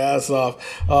laughing my ass off.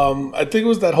 I think it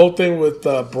was that whole thing with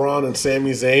Braun and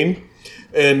Sami Zayn.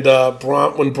 And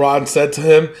when Braun said to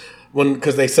him,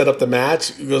 because they set up the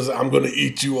match, he goes, "I'm going to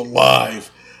eat you alive."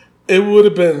 It would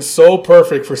have been so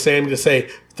perfect for Sami to say,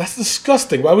 "That's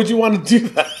disgusting. Why would you want to do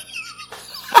that?"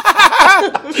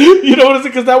 You know what I'm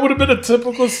saying? Because that would have been a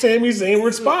typical Sami Zayn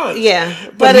response. Yeah,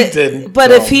 but he didn't.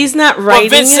 But if he's not writing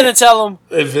Vince didn't tell him.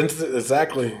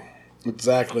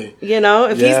 Exactly. You know,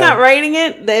 if he's not writing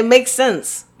it, then it makes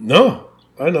sense. No,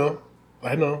 I know.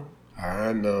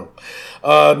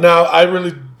 Now, I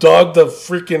really dug the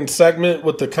freaking segment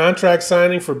with the contract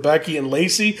signing for Becky and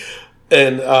Lacey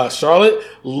and Charlotte.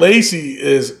 Lacey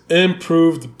is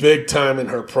improved big time in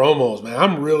her promos, man.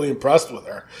 I'm really impressed with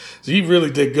her. She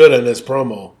really did good in this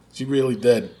promo. She really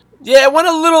did. Yeah, it went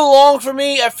a little long for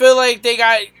me. I feel like they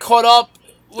got caught up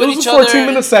with each other. It was a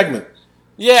 14-minute segment.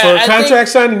 Yeah, for a contract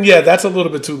signing, that's a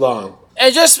little bit too long.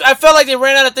 And I felt like they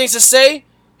ran out of things to say.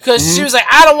 Because she was like,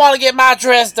 "I don't want to get my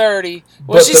dress dirty."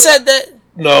 When she said that.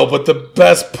 No, but the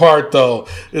best part, though,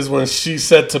 is when she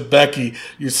said to Becky,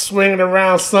 "You're swinging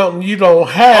around something you don't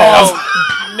have."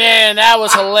 Oh, man, that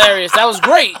was hilarious. That was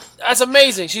great. That's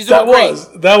amazing. She's doing great.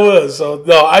 That was. So,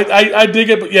 no, I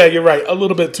dig it, but yeah, you're right. A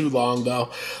little bit too long,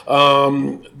 though.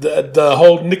 The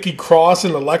whole Nikki Cross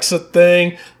and Alexa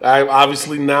thing,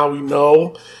 obviously now we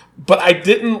know. But I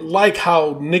didn't like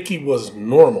how Nikki was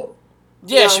normal.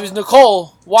 Yeah, she was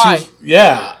Nicole. Why?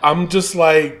 I'm just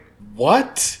like,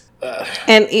 what?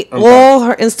 And all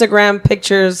her Instagram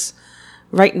pictures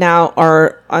right now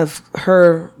are of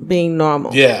her being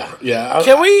normal. Yeah.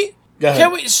 Should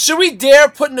we dare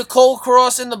put Nicole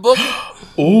Cross in the book?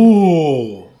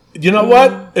 Ooh. You know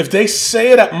what? If they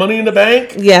say it at Money in the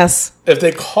Bank, yes. If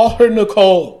they call her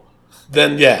Nicole,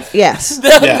 then yes.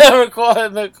 They'll never call her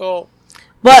Nicole.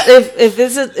 But if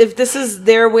this is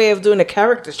their way of doing a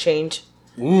character change,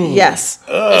 yes.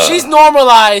 If she's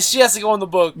normalized, she has to go in the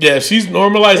book. Yeah, if she's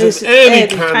normalized in any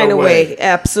kind of way.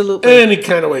 Absolutely. Any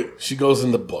kind of way. She goes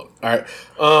in the book. All right.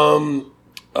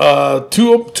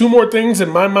 Two more things in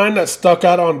my mind that stuck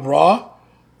out on Raw.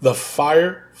 The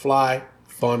Firefly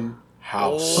Fun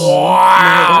House.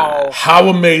 Wow. How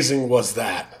amazing was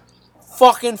that?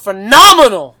 Fucking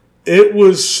phenomenal. It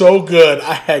was so good.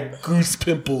 I had goose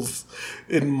pimples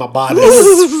in my body. This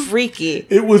is freaky.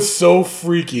 It was so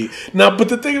freaky. Now, but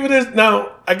the thing of it is,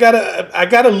 now I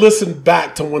gotta listen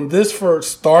back to when this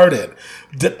first started.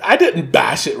 I didn't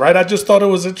bash it, right? I just thought it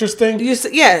was interesting.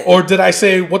 Yeah. Or did I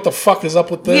say, what the fuck is up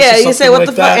with this? Yeah, you say, what like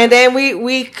the fuck? And then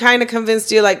we kind of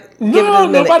convinced you, like, give it a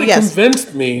minute. Nobody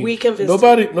convinced me. We convinced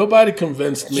Nobody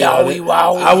convinced me. Yowie,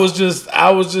 wowie.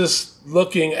 I was just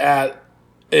looking at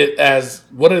it as,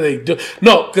 what do they do?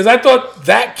 No, because I thought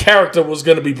that character was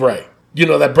going to be Bray. You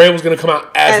know, that Bray was going to come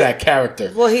out as that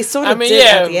character. Well, he sort of did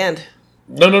at the end.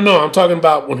 No. I'm talking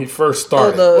about when he first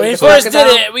started. When he first did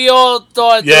it, we all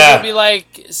thought it was going to be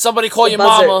like, somebody call your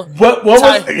mama. What was,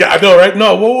 yeah, I know, right?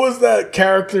 No, what was that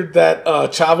character that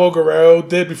Chavo Guerrero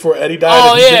did before Eddie died?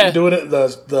 Oh, he didn't do it,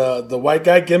 the white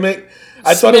guy gimmick.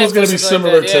 I thought it was going to be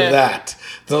similar to that.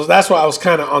 So that's why I was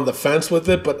kind of on the fence with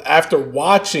it. But after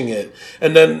watching it,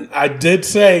 and then I did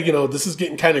say, you know, this is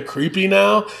getting kind of creepy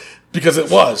now. Because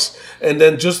it was. And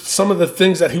then just some of the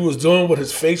things that he was doing with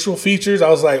his facial features, I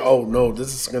was like, oh no,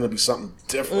 this is going to be something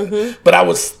different. Mm-hmm. But I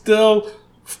was still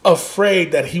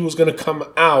afraid that he was going to come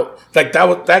out. Like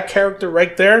that character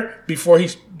right there, before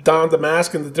he donned the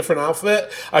mask and the different outfit,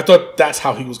 I thought that's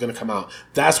how he was going to come out.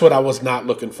 That's what I was not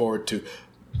looking forward to.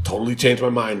 Totally changed my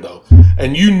mind though.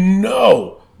 And you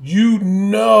know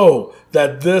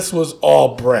that this was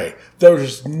all Bray.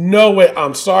 There's no way.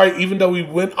 I'm sorry, even though we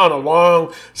went on a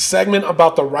long segment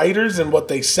about the writers and what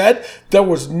they said, there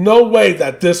was no way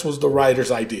that this was the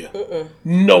writer's idea.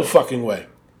 No fucking way.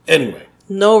 Anyway.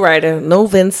 No writer, no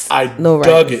Vince. I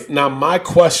dug it. Now, my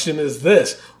question is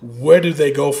this. Where do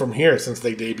they go from here since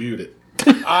they debuted it?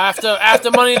 After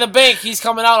Money in the Bank, he's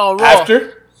coming out on Raw.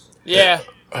 After? Yeah.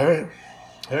 All right.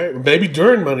 Maybe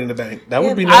during Money in the Bank. That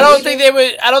would be nice. I don't think they're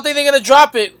gonna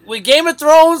drop it. With Game of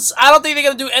Thrones, I don't think they're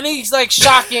gonna do any like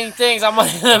shocking things on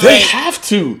Money in the Bank. They have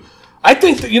to. I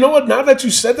think that, you know what, now that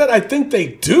you said that, I think they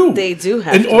do. They do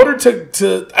have to. In order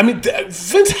to I mean,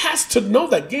 Vince has to know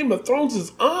that Game of Thrones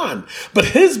is on. But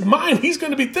his mind, he's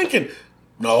gonna be thinking,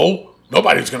 no,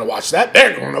 nobody's gonna watch that.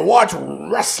 They're gonna watch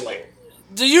wrestling.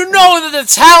 Do you know that the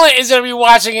talent is going to be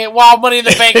watching it while Money in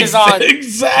the Bank is on?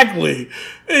 Exactly.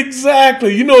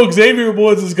 You know Xavier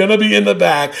Woods is going to be in the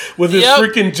back with his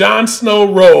freaking Jon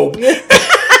Snow robe.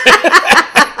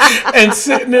 And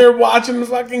sitting there watching the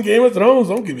fucking Game of Thrones.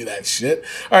 Don't give me that shit.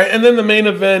 All right, and then the main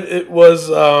event, it was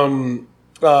It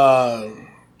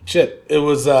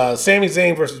was Sami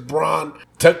Zayn versus Braun.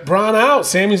 Took Braun out.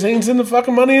 Sami Zayn's in the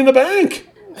fucking Money in the Bank.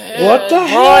 What the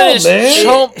hell, is man?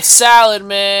 Chump salad,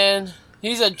 man.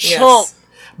 He's a chump. Yes.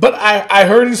 But I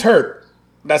heard he's hurt.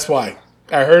 That's why.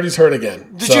 I heard he's hurt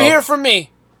again. Did you hear from me?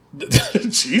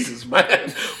 Jesus,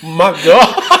 man. My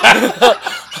God.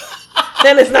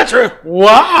 Then it's not true.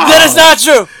 Wow. Then it's not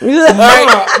true.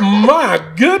 My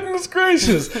goodness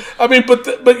gracious. I mean, but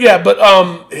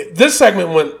this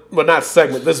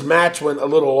segment this match went a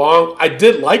little long. I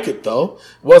did like it, though.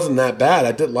 It wasn't that bad.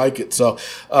 I did like it. So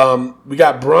we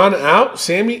got Braun out,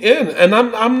 Sami in. And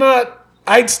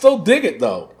I'd still dig it,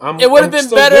 though. It would have been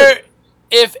better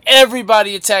if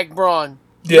everybody attacked Braun.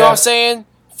 You know what I'm saying?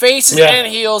 Faces and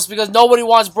heels, because nobody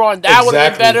wants Braun. That would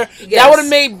have been better. Yes. That would have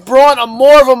made Braun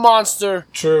more of a monster.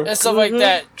 True. And stuff like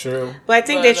that. True. But I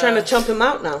think they're trying to chump him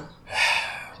out now.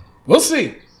 We'll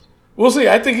see.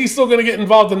 I think he's still going to get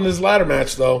involved in this ladder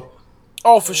match, though.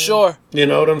 Oh, for sure. You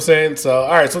know what I'm saying? So,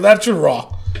 all right. So that's your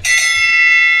Raw.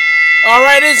 All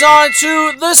right, it's on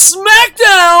to the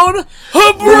SmackDown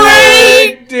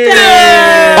Breakdown.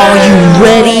 Are you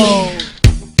ready?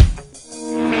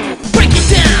 Break it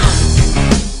down.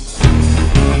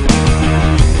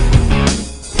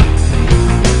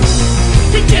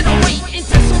 Degenerate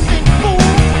into something fool.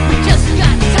 We just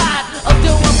got tired of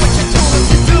doing what you told us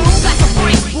to do. That's a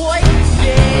break, boy.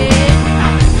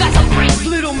 Yeah, that's a break,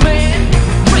 little man.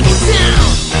 Break it down.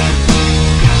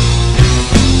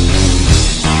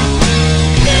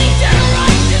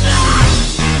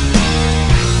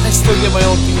 I still get my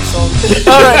own theme song.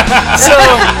 Alright, so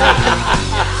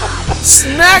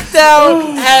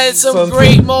SmackDown had some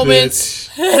great moments.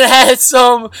 It had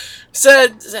some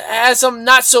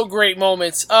not so great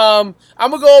moments. I'm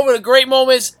gonna go over the great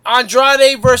moments.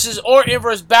 Andrade versus Orton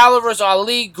versus Balor versus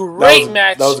Ali. Great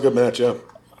match. That was a good match, yeah.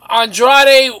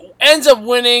 Andrade ends up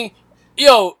winning.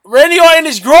 Yo, Randy Orton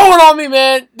is growing on me,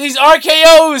 man. These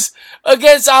RKOs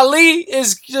against Ali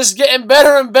is just getting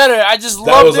better and better. I just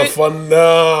loved it. That was a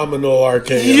phenomenal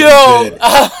RKO. Yo,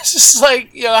 I was just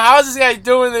like, how is this guy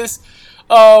doing this?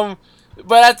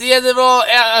 But at the end of it all,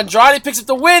 Andrade picks up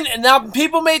the win, and now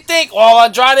people may think, well,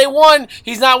 Andrade won.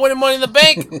 He's not winning Money in the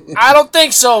Bank. I don't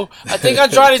think so. I think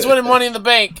Andrade's winning Money in the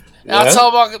Bank. And I'll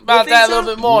talk about that a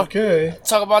little bit more. Okay.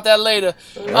 Talk about that later.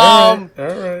 All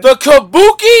right. The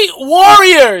Kabuki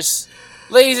Warriors,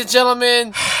 ladies and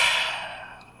gentlemen.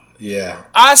 Yeah.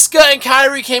 Asuka and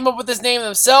Kairi came up with this name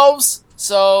themselves,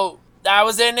 so that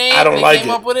was their name. I don't they like came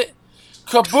it. up with it.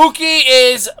 Kabuki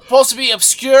is supposed to be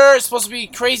obscure. It's supposed to be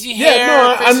crazy hair.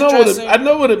 Yeah, no, I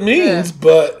know what it means, Yeah.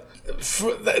 but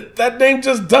that name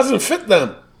just doesn't fit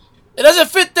them. It doesn't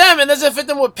fit them. It doesn't fit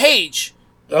them with Paige.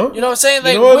 No? You know what I'm saying?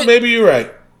 Like, You know what? Maybe you're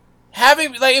right.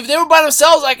 having if they were by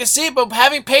themselves, I can see it, but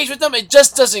having Paige with them, it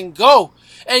just doesn't go.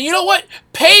 And you know what?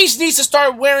 Paige needs to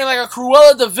start wearing like a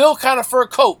Cruella DeVille kind of fur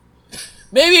coat.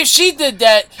 Maybe if she did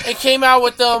that and came out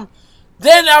with them,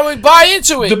 then I would buy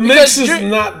into it. The mix is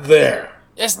not there.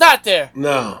 It's not there.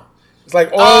 No. It's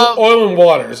like oil and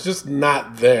water. It's just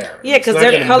not there. Yeah, because It's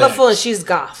not they're gonna colorful mix. and she's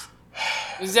goth.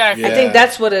 Exactly. Yeah. I think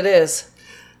that's what it is.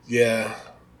 Yeah.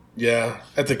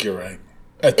 I think you're right.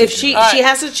 If she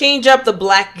has to change up the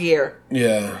black gear.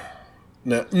 Yeah.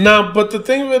 No, but the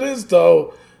thing of it is,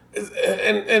 though,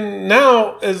 and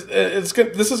now this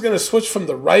is going to switch from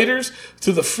the writers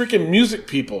to the freaking music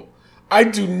people. I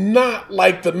do not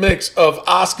like the mix of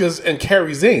Asuka's and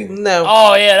Kairi Sane. No.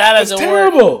 Oh yeah, that It's doesn't work.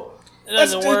 terrible. It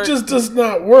doesn't work. It just does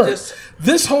not work. Just-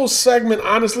 This whole segment,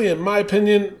 honestly, in my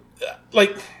opinion,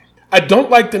 like, I don't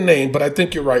like the name, but I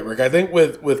think you're right, Rick. I think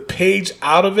with Paige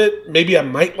out of it, maybe I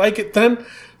might like it then.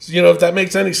 You know, if that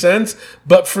makes any sense.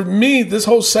 But for me, this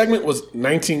whole segment was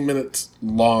 19 minutes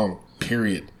long.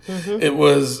 Period. Mm-hmm. It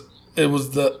was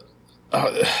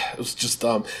just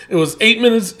dumb. It was 8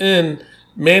 minutes in.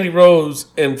 Mandy Rose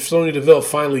and Sonya Deville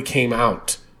finally came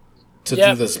out to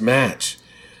do this match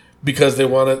because they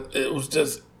wanted. It was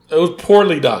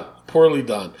poorly done.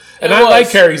 And I like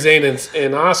Kairi Sane and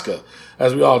Asuka,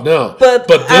 as we all know. But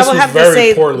this I will was have to very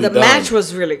say poorly the done. match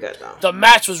was really good, though. The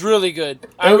match was really good.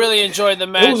 I really enjoyed the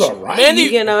match. It was alright.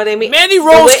 You know what I mean? Mandy The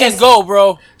Rose way can it's- go,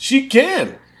 bro. She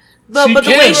can. But the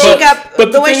can, way she but- got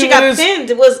but the way thing she of got it is- pinned,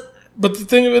 it was But the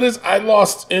thing of it is, I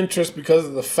lost interest because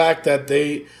of the fact that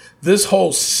this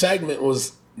whole segment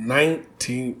was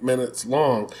 19 minutes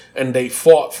long, and they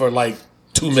fought for like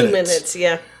 2 minutes. 2 minutes.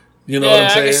 Yeah. You know what I'm Yeah,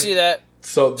 I saying? can see that.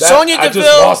 So that, Sonya I just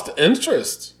Deville- lost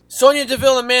interest. Sonya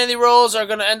Deville and Mandy Rose are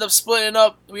going to end up splitting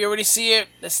up. We already see it.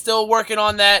 They're still working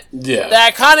on that. Yeah. The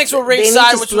Iconics were They need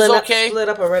ringside, to which was split okay.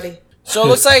 up already. So it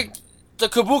looks like the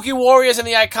Kabuki Warriors and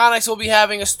the Iconics will be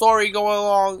having a story going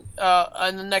along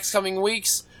in the next coming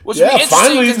weeks. Which will be Yeah, interesting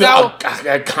finally, because the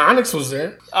now Iconics was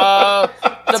there.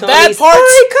 the bad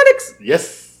parts, Iconics.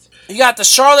 Yes. you got the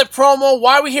Charlotte promo.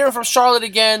 Why are we hearing from Charlotte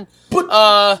again? But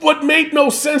what made no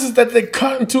sense is that they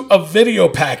cut into a video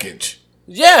package.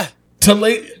 Yeah.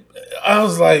 I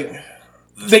was like,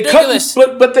 they ridiculous.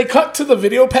 cut, but they cut to the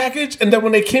video package, and then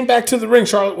when they came back to the ring,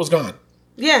 Charlotte was gone.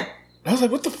 Yeah. I was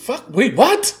like, what the fuck? Wait,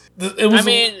 what? It was. I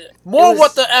mean, more was-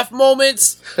 what the F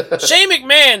moments. Shane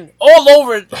McMahon all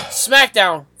over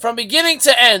SmackDown from beginning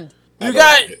to end. You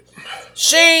got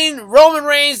Shane, Roman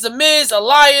Reigns, The Miz,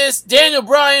 Elias, Daniel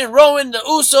Bryan, Rowan, the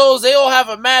Usos. They all have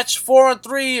a match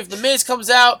 4-on-3. If The Miz comes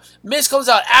out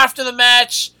after the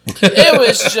match. It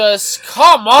was just,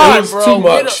 come on, it was bro. too You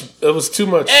much. know, It was too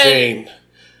much, and- Shane.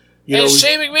 You know, and we,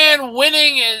 Shane McMahon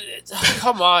winning, and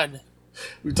come on.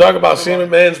 we talk about Shane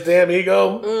McMahon's damn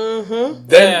ego. Mm-hmm.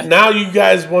 Then Yeah. now you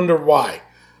guys wonder why.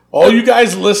 All you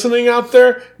guys listening out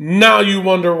there, now you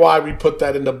wonder why we put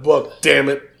that in the book. Damn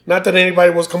it! Not that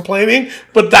anybody was complaining,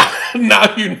 but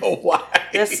now you know why.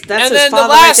 That's And his then the father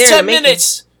last right there 10 to make him-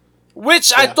 minutes,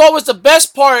 which I thought was the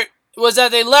best part, was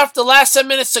that they left the last 10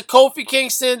 minutes to Kofi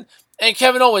Kingston and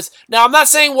Kevin Owens. Now, I'm not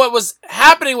saying what was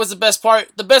happening was the best part.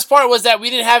 The best part was that we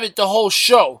didn't have it the whole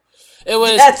show. It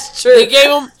was That's true. They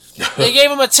gave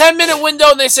him a 10-minute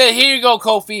window, and they said, "Here you go,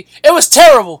 Kofi." It was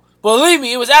terrible. Believe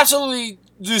me, it was absolutely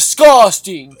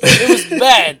disgusting. It was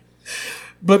bad.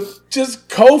 But just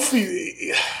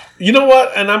Kofi, you know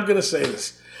what? And I'm gonna say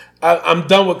this: I'm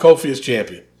done with Kofi as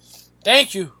champion.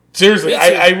 Thank you. Seriously, Me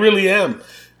too. I really am.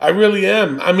 I really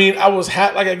am. I mean, I was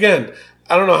like again.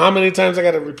 I don't know how many times I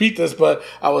got to repeat this, but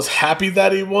I was happy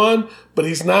that he won. But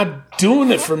he's not doing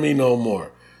it for me no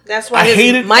more. That's why I his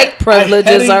hated- mic I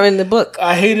privileges hated- are in the book.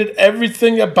 I hated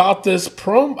everything about this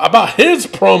about his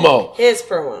promo. His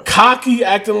promo. Cocky,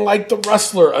 acting like the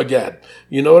wrestler again.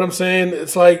 You know what I'm saying?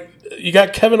 It's like you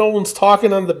got Kevin Owens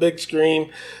talking on the big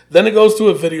screen. Then it goes to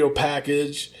a video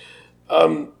package.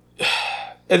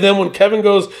 And then when Kevin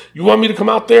goes, "You want me to come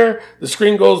out there?" The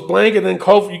screen goes blank, and then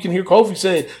Kofi, you can hear Kofi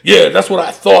saying, "Yeah, that's what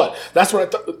I thought. That's what I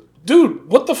thought." Dude,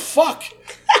 what the fuck?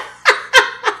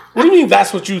 What do you mean?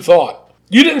 That's what you thought?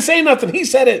 You didn't say nothing. He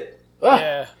said it. Ugh.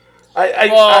 Yeah.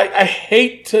 I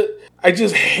hate to. I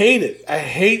just hate it. I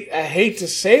hate to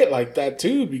say it like that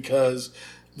too, because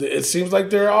it seems like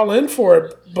they're all in for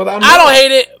it. But I don't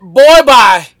hate it. Boy,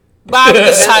 bye with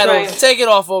this title. right. Take it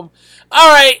off them. All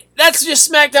right, that's your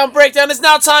SmackDown breakdown. It's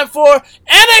now time for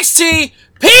NXT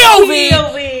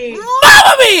POV.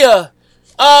 Mamma mia!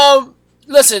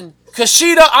 Listen,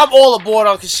 Kushida, I'm all aboard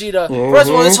on Kushida. First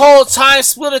of all, this whole time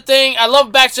splitter thing, I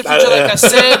love Back to the Future, like I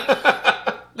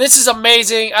said. This is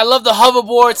amazing. I love the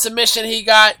hoverboard submission he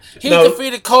got. He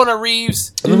defeated Kona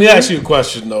Reeves. Let me ask you a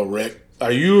question, though, Rick.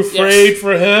 Are you afraid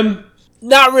for him?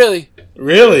 Not really.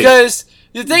 Really? Because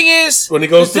the thing is, when he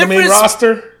goes to the main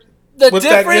roster? The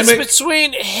difference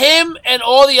between him and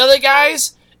all the other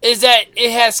guys is that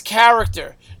it has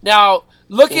character. Now,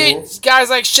 look at guys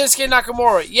like Shinsuke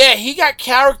Nakamura. Yeah, he got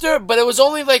character, but it was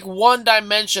only like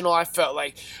one-dimensional, I felt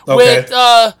like.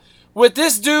 Okay. With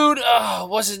this dude,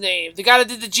 what's his name? The guy that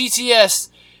did the GTS.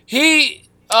 He,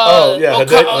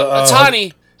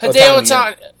 Otani. Hideo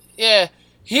Otani. Yeah.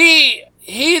 He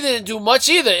didn't do much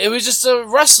either. It was just a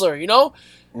wrestler, you know?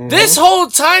 Mm-hmm. This whole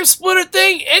time splitter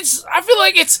thing, I feel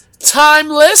like it's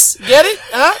timeless. Get it?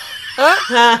 Huh?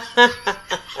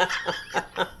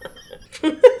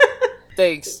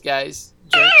 Thanks, guys.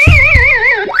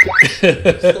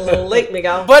 It's a little late,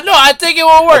 Miguel. But no, I think it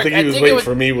will work. I think he was waiting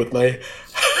for me with my...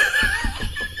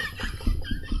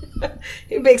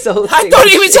 He makes a whole I thought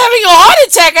he was having a heart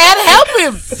attack. I had to help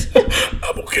him.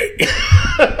 I'm okay.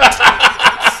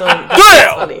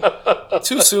 Damn!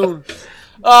 Too soon.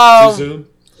 Too soon?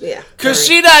 Yeah.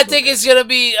 Kushida, I think, is going to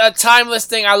be a timeless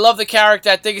thing. I love the character.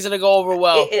 I think it's going to go over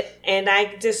well. And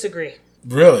I disagree.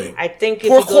 Really? I think if he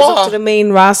goes up to the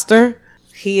main roster,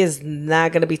 he is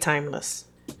not going to be timeless.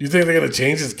 You think they're going to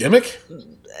change his gimmick?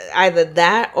 Either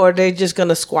that or they're just going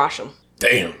to squash him.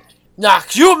 Damn. Nah,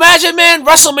 can you imagine, man,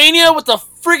 WrestleMania with the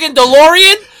freaking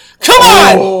DeLorean? Come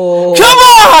on! Oh. Come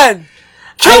on!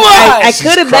 I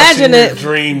could imagine it,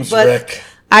 dreams, but Rick.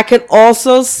 I could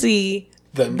also see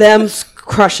them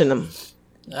crushing them.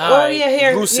 Right.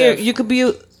 Here, you could be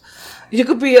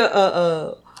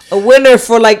a winner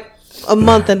for like a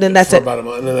month, and then that's it. About a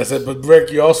month, and then that's it. But Rick,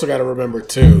 you also got to remember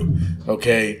too.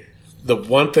 Okay, the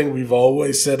one thing we've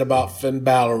always said about Finn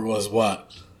Balor was what?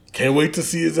 Can't wait to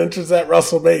see his entrance at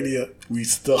WrestleMania. We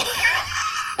still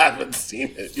haven't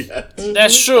seen it yet.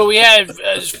 That's true. We had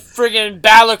a friggin'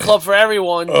 Balor Club for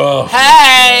everyone.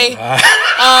 Hey!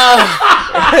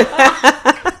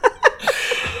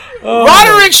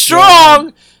 Roderick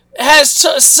Strong has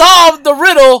solved the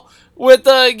riddle with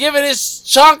giving his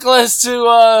chocolates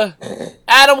to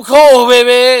Adam Cole,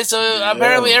 baby. So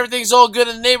apparently everything's all good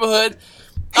in the neighborhood.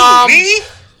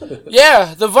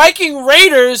 Yeah, the Viking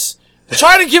Raiders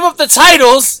try to give up the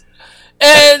titles,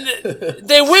 and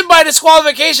they win by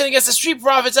disqualification against the Street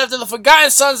Profits after the Forgotten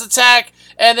Sons attack,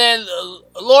 and then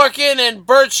Lorcan and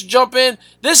Birch jump in.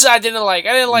 This I didn't like.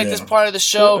 I didn't like this part of the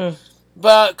show.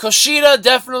 But Kushida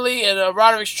definitely, and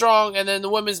Roderick Strong, and then the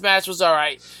women's match was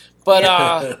alright. But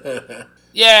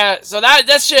yeah, so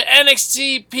that's your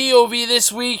NXT POV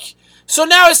this week. So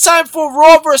now it's time for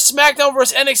Raw vs. SmackDown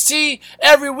vs. NXT.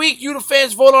 Every week, you the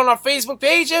fans vote on our Facebook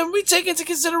page, and we take into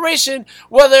consideration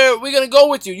whether we're going to go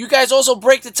with you. You guys also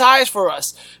break the ties for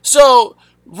us. So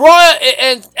Raw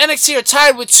and NXT are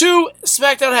tied with 2.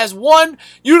 SmackDown has 1.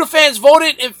 You the fans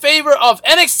voted in favor of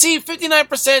NXT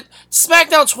 59%,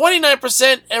 SmackDown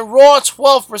 29%, and Raw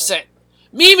 12%.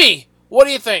 Mimi, what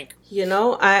do you think? You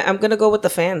know, I'm going to go with the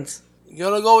fans. You're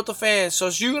going to go with the fans. So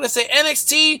you're going to say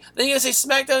NXT, then you're going to say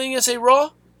SmackDown, then you're going to say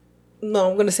Raw? No,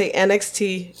 I'm going to say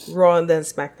NXT, Raw, and then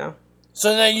SmackDown.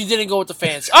 So then you didn't go with the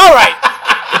fans. All right.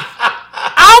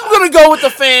 I'm going to go with the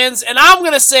fans, and I'm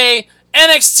going to say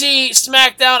NXT,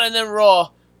 SmackDown, and then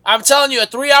Raw. I'm telling you, a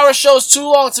 3-hour show is too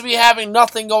long to be having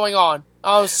nothing going on.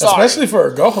 I'm sorry. Especially for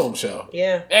a go-home show.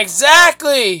 Yeah.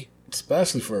 Exactly.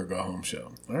 Especially for a go-home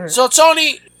show. All right. So,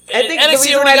 Tony, I think NXT the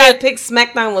reason why I picked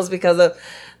SmackDown was because of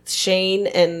Shane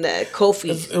and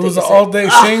Kofi. It was an all-day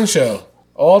Shane show.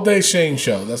 All-day Shane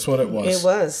show. That's what it was. It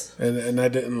was. And I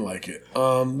didn't like it.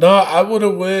 No, I would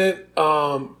have went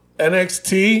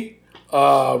NXT,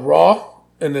 Raw,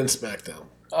 and then SmackDown.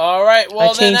 All right.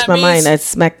 Well, I changed my mind.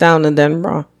 That's SmackDown and then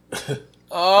Raw.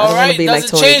 All right.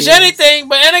 Doesn't change anything,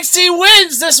 but NXT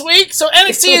wins this week. So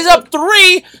NXT is up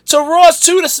 3 to Raw's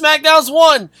 2 to SmackDown's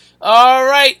 1. All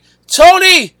right.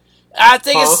 Tony, I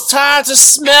think it's time to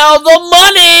smell the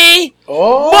money.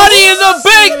 Money in the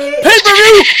big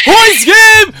pay-per-view points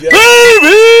game,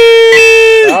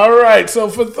 baby. All right. So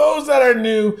for those that are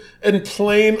new and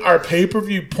playing our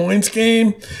pay-per-view points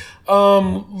game,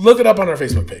 look it up on our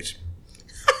Facebook page.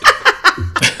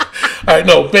 All right,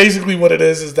 no, basically what it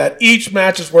is that each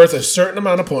match is worth a certain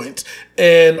amount of points,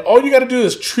 and all you got to do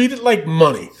is treat it like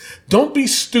money. Don't be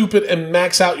stupid and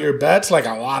max out your bets like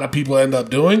a lot of people end up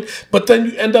doing, but then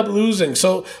you end up losing.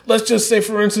 So let's just say,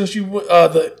 for instance,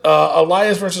 the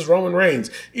Elias versus Roman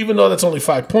Reigns, even though that's only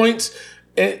 5 points,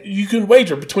 you can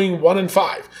wager between 1 and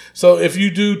 5. So if you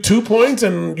do 2 points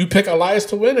and you pick Elias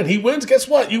to win and he wins, guess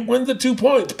what? You win the 2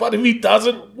 points. But if he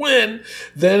doesn't win,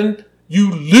 then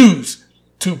you lose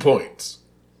 2 points.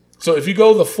 So if you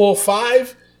go the full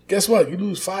 5, guess what? You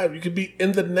lose 5. You could be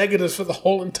in the negatives for the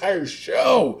whole entire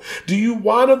show. Do you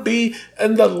want to be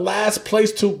in the last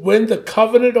place to win the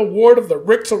Covenant Award of the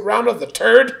Rick Serrano the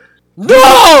Third?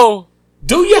 No!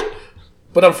 Do you?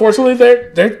 But unfortunately,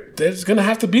 there's going to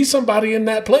have to be somebody in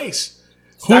that place.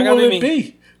 Who will it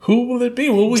be? Who will it be?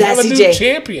 Will we have a new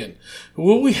champion?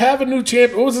 Will we have a new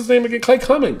champion? What was his name again? Clay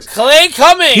Cummings. Clay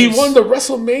Cummings! He won the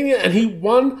WrestleMania and he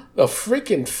won a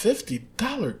freaking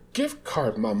 $50 gift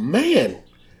card, my man.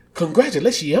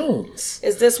 Congratulations.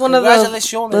 Is this one of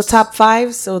the top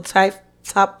 5? So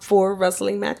top 4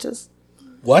 wrestling matches?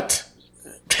 What?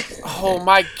 Oh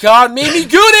my God, Mimi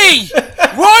Goody!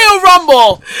 Royal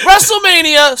Rumble,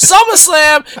 WrestleMania,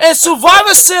 SummerSlam, and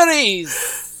Survivor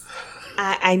Series.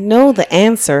 I know the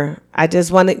answer. I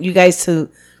just wanted you guys to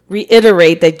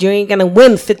reiterate that you ain't gonna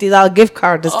win $50 gift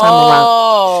card this time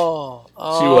around.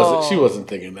 She wasn't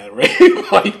thinking that, right?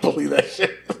 Why you believe that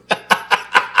shit?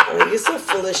 Oh, you're so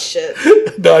full of shit.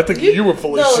 No, I think you were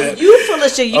full of shit. No, you full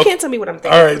of shit. You can't tell me what I'm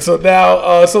thinking. All right, so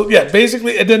now,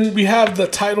 basically, and then we have the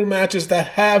title matches that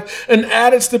have an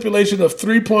added stipulation of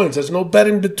 3 points. There's no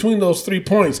betting between those 3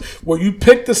 points, where you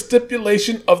pick the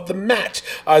stipulation of the match,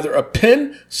 either a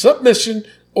pin, submission,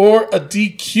 or a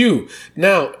DQ.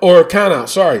 Now, or a count out,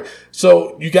 sorry.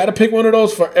 So you got to pick one of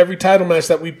those for every title match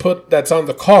that we put that's on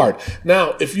the card.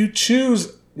 Now, if you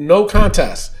choose no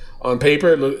contest, on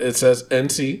paper, it says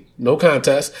NC, no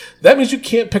contest. That means you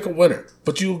can't pick a winner,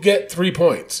 but you'll get 3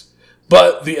 points.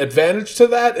 But the advantage to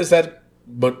that is that,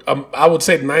 I would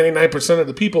say 99% of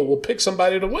the people will pick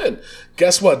somebody to win.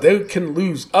 Guess what? They can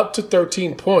lose up to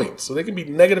 13 points. So they can be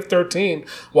negative 13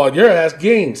 while your ass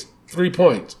gains 3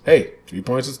 points. Hey, 3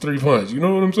 points is 3 points. You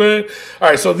know what I'm saying? All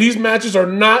right, so these matches are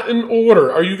not in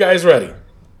order. Are you guys ready?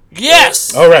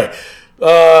 Yes! All right.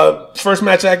 First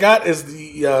match I got is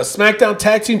the SmackDown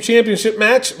Tag Team Championship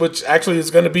match, which actually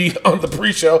is going to be on the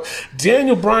pre-show.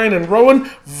 Daniel Bryan and Rowan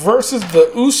versus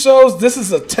the Usos. This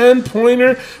is a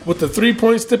 10-pointer with the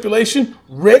 3-point stipulation.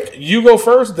 Rick, you go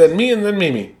first, then me, and then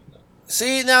Mimi.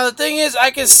 See, now the thing is,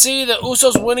 I can see the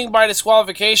Usos winning by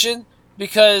disqualification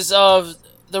because of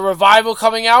the Revival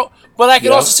coming out, but I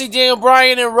can also see Daniel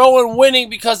Bryan and Rowan winning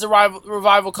because the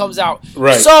Revival comes out.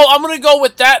 Right. So I'm going to go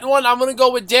with that one. I'm going to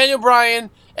go with Daniel Bryan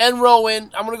and Rowan.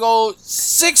 I'm going to go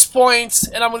 6 points,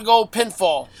 and I'm going to go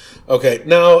pinfall. Okay,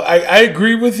 now I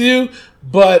agree with you,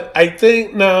 but I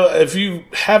think now if you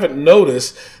haven't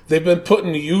noticed, they've been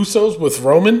putting the Usos with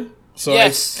Roman, so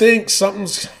yes. I think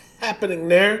something's happening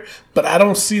there, but I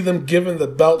don't see them giving the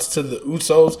belts to the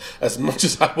Usos as much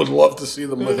as I would love to see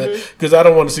them with it, because I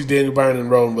don't want to see Daniel Bryan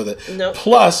and Rowan with it. Nope.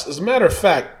 Plus, as a matter of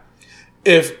fact,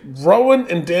 if Rowan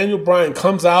and Daniel Bryan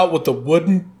comes out with the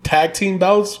wooden tag team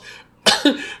belts,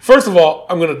 first of all,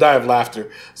 I'm going to die of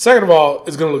laughter. Second of all,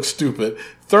 it's going to look stupid.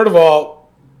 Third of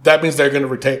all, that means they're going to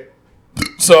retain.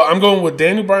 So I'm going with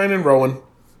Daniel Bryan and Rowan.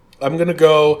 I'm going to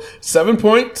go 7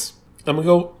 points. I'm going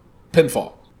to go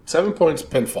pinfall. 7 points,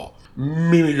 pinfall.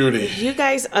 Mimi Goody. You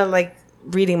guys are like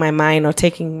reading my mind or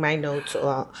taking my notes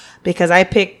because I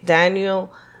picked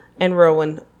Daniel and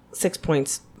Rowan 6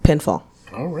 points, pinfall.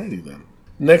 Alrighty then.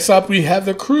 Next up, we have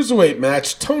the Cruiserweight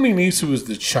match. Tony Nese, who is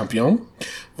the champion,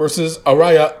 versus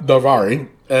Araya Daivari.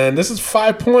 And this is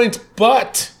 5 points,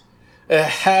 but it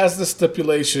has the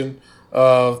stipulation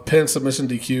of pin, submission,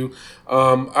 DQ.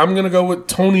 I'm going to go with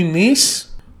Tony Nese.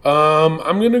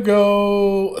 I'm going to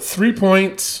go 3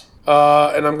 points,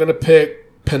 and I'm going to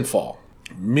pick pinfall.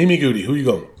 Mimi Goody, who you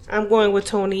going? I'm going with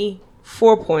Tony,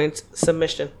 4 points,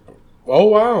 submission. Oh,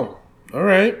 wow. All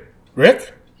right.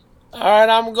 Rick? All right,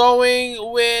 I'm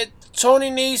going with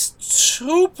Tony Nese,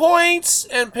 2 points,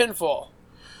 and pinfall.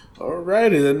 All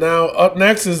righty. Then now up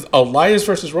next is Elias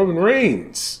versus Roman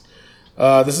Reigns.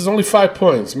 This is only 5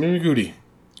 points. Mimi Goody.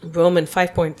 Roman,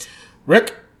 5 points.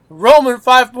 Rick? Roman,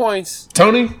 5 points.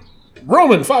 Tony?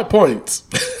 Roman, 5 points.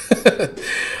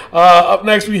 Up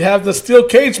next, we have the steel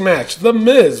cage match. The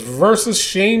Miz versus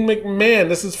Shane McMahon.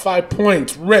 This is 5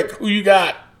 points. Rick, who you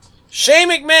got? Shane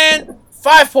McMahon,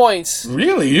 5 points.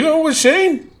 Really? You going with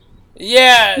Shane?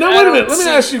 Yeah. No, wait a minute. Let me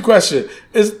ask you a question.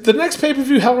 Is the next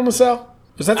pay-per-view Hell in a Cell?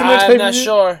 Is that the next pay-per-view? I'm not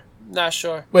sure. Not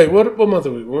sure. Wait, what month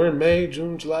are we? We're in May,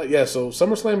 June, July. Yeah, so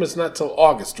SummerSlam is not till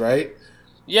August, right?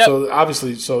 Yep. So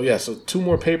obviously, so 2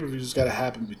 more pay-per-views got to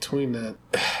happen between that.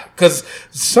 Because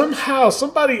somehow,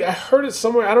 somebody, I heard it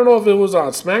somewhere, I don't know if it was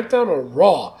on SmackDown or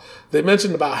Raw, they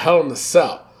mentioned about Hell in the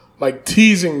Cell. Like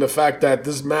teasing the fact that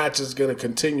this match is going to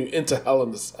continue into Hell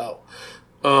in the Cell.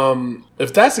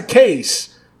 If that's the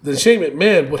case, then Shane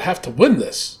McMahon would have to win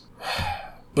this.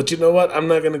 But you know what? I'm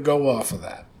not going to go off of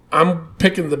that. I'm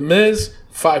picking The Miz,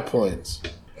 5 points.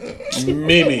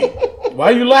 Mimi,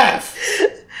 why you laugh?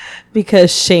 Because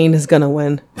Shane is going to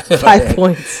win. 5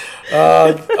 points.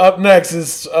 Up next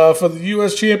is for the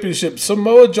U.S. Championship,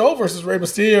 Samoa Joe versus Rey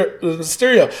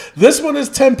Mysterio. This one is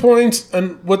 10 points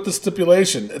and with the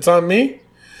stipulation. It's on me.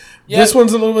 Yep. This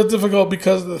one's a little bit difficult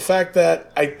because of the fact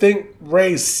that I think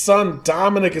Rey's son,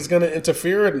 Dominic, is going to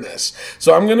interfere in this.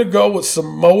 So I'm going to go with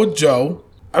Samoa Joe.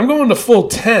 I'm going to full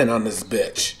 10 on this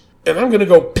bitch. And I'm going to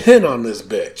go pin on this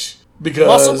bitch. Because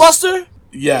Muscle Buster?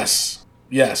 Yes.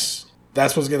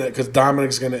 That's what's going to, because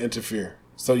Dominic's going to interfere.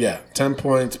 So yeah, 10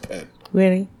 points, pin.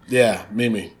 Really? Yeah,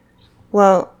 Mimi.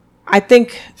 Well, I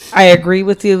think I agree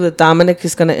with you that Dominic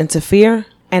is going to interfere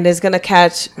and is going to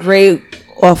catch Rey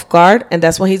off guard, and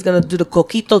that's why he's going to do the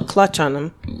coquito clutch on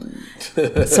him.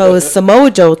 So it's Samoa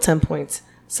Joe, 10 points.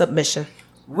 Submission.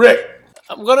 Rick.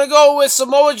 I'm going to go with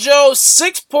Samoa Joe,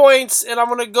 6 points, and I'm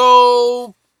going to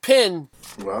go pin.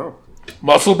 Wow.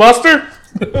 Muscle Buster?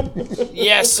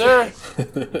 Yes, sir.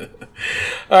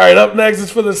 All right, up next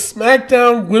is for the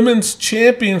SmackDown Women's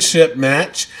Championship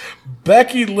match.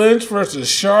 Becky Lynch versus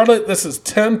Charlotte. This is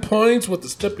 10 points with the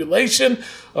stipulation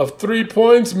of 3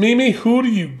 points. Mimi, who do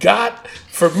you got?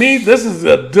 For me, this is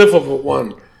a difficult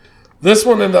one. This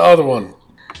one and the other one.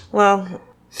 Well,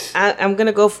 I'm going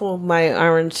to go for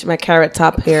my carrot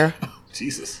top here.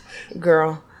 Jesus.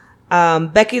 Girl.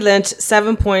 Becky Lynch,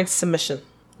 7 points, submission.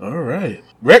 All right.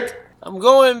 Rick? I'm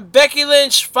going Becky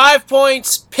Lynch, 5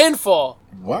 points, pinfall.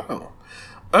 Wow.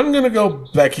 I'm going to go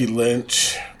Becky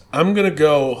Lynch. I'm going to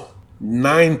go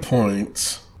 9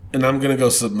 points, and I'm going to go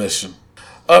submission.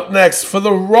 Up next, for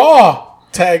the Raw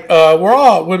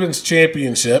Women's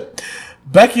Championship,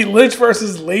 Becky Lynch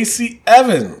versus Lacey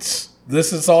Evans.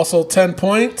 This is also 10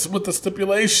 points with the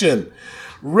stipulation.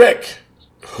 Rick,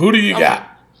 who do you got?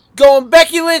 Going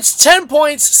Becky Lynch, 10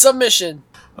 points, submission.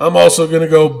 I'm also going to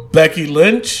go Becky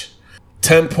Lynch,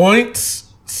 10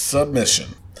 points, submission.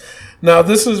 Now,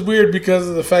 this is weird because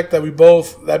of the fact that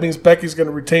that means Becky's going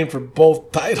to retain for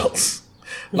both titles.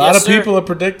 A lot of people are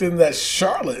predicting that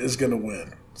Charlotte is going to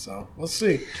win. So, let's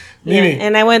see. Mimi.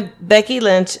 And I went Becky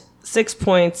Lynch, 6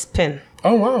 points, pin.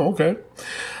 Oh, wow, okay.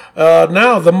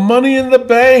 Now, the Money in the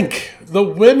Bank. The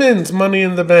women's Money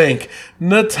in the Bank.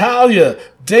 Natalya,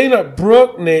 Dana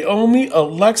Brooke, Naomi,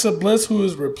 Alexa Bliss, who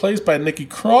is replaced by Nikki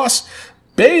Cross,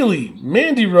 Bayley,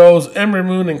 Mandy Rose, Ember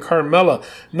Moon, and Carmella.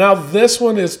 Now, this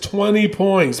one is 20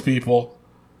 points, people.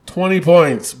 20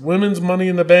 points. Women's Money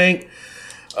in the Bank.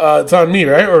 It's on me,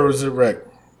 right? Or is it Rick?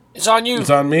 It's on you. It's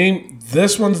on me.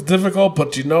 This one's difficult,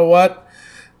 but you know what?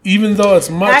 Even though it's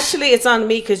much... Actually, it's on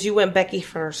me because you went Becky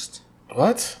first.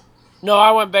 What? No,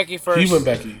 I went Becky first. He went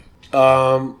Becky.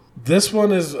 This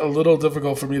one is a little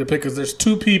difficult for me to pick because there's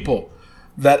 2 people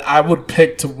that I would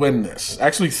pick to win this.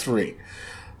 Actually, 3.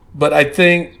 But I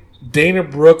think Dana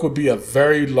Brooke would be a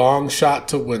very long shot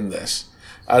to win this.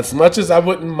 As much as I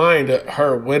wouldn't mind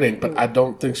her winning, but I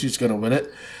don't think she's going to win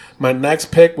it. My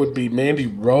next pick would be Mandy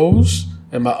Rose,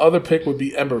 and my other pick would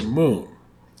be Ember Moon.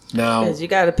 Now, you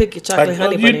got to pick your chocolate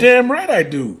honey bunny. You're damn right I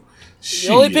do.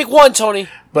 You only pick one, Tony.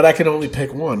 But I can only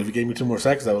pick one. If you gave me 2 more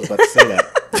seconds, I was about to say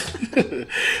that.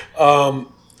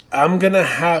 I'm going to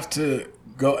have to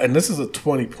go, and this is a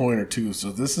 20-pointer too,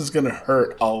 so this is going to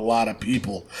hurt a lot of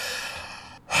people.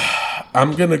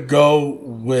 I'm going to go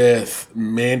with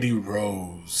Mandy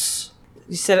Rose.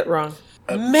 You said it wrong.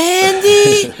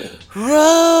 Mandy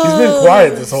Rose. He's been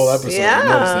quiet this whole episode. Yeah. You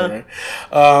noticed that,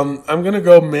 right? I'm going to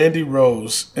go Mandy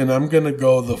Rose, and I'm going to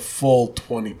go the full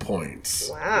 20 points.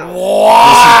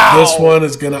 Wow. This one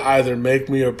is going to either make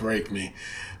me or break me.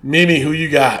 Mimi, who you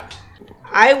got?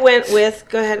 I went with,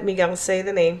 go ahead, Miguel, say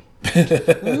the name.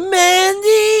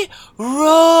 Mandy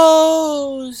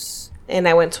Rose. And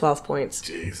I went 12 points.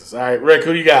 Jesus. All right, Rick,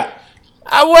 who you got?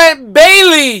 I went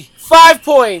Bayley, 5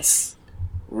 points.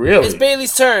 Really? It's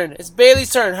Bayley's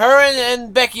turn. Her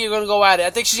and Becky are going to go at it. I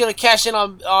think she's going to cash in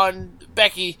on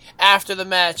Becky after the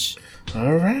match.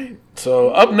 All right. So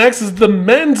up next is the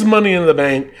men's Money in the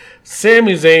Bank.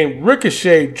 Sami Zayn,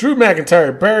 Ricochet, Drew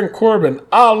McIntyre, Baron Corbin,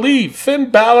 Ali, Finn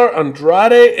Balor,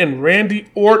 Andrade, and Randy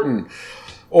Orton.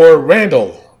 Or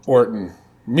Randall Orton.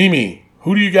 Mimi,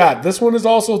 who do you got? This one is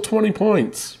also 20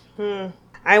 points.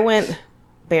 I went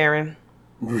Baron.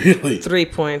 Really? 3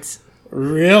 points.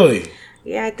 Really?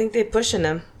 Yeah, I think they're pushing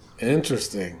him.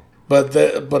 Interesting. But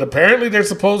apparently they're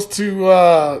supposed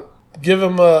to give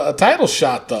him a title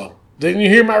shot, though. Didn't you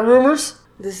hear my rumors?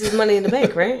 This is Money in the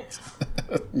Bank, right?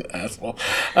 Asshole.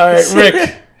 All right,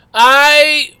 Rick.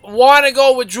 I want to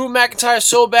go with Drew McIntyre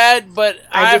so bad, but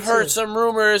I I've did heard too. some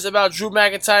rumors about Drew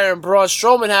McIntyre and Braun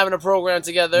Strowman having a program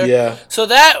together. Yeah. So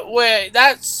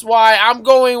that's why I'm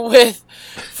going with,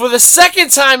 for the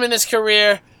second time in his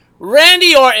career,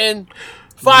 Randy Orton,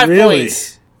 5 Really?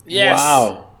 points. Yes.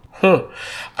 Wow. Huh.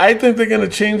 I think they're going to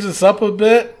change this up a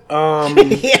bit.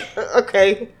 Yeah,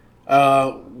 okay.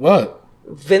 What?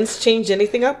 Vince changed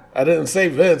anything up? I didn't say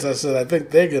Vince. I said I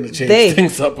think they're going to change They.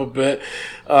 things up a bit.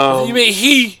 You mean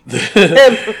he?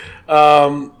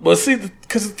 Well, see,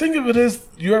 because the thing of it is,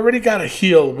 you already got a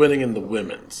heel winning in the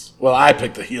women's. Well, I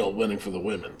picked the heel winning for the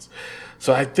women's.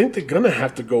 So I think they're going to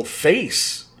have to go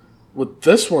face with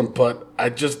this one, but I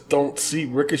just don't see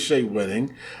Ricochet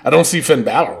winning. I don't see Finn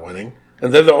Balor winning.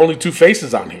 And they're the only two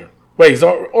faces on here. Wait, is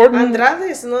Orton?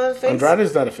 Andrade is another face.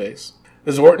 Andrade's not a face.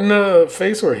 Is Orton a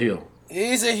face or a heel?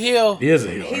 He's a heel. He is a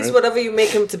heel, He's right? whatever you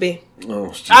make him to be. Oh,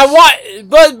 jeez. I want,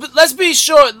 but let's be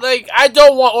sure. Like, I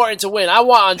don't want Orton to win. I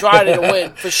want Andrade to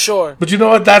win for sure. But you know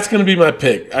what? That's going to be my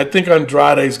pick. I think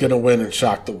Andrade's going to win and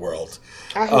shock the world.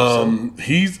 I hope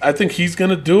I think he's going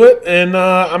to do it, and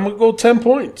I'm going to go 10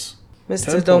 points. so. Mr.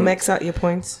 10 Don't points. max out your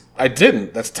points. I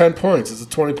didn't. That's 10 points. It's a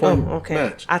 20-point Oh, okay.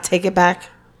 match. I take it back.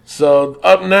 So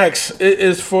up next, it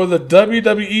is for the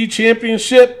WWE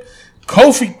Championship,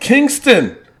 Kofi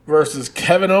Kingston versus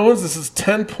Kevin Owens. This is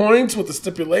 10 points with the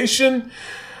stipulation.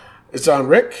 It's on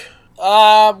Rick.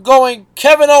 Going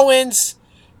Kevin Owens,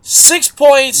 6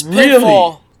 points, Really?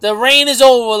 pinfall. The reign is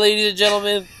over, ladies and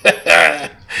gentlemen.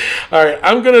 All right,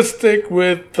 I'm gonna stick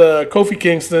with Kofi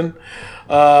Kingston.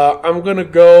 I'm gonna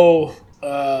go.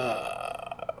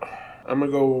 I'm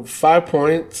gonna go 5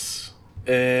 points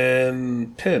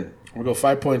and pin. I'm gonna go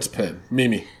 5 points pin.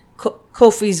 Mimi.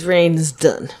 Kofi's reign is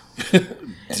done.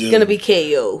 It's going to be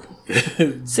KO.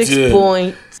 6 Dude.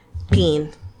 points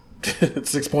pin.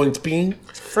 6 points pin.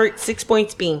 6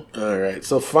 points pin. All right.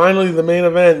 So finally, the main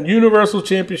event: Universal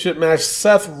Championship match: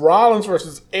 Seth Rollins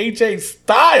versus AJ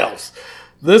Styles.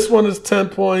 This one is 10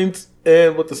 points,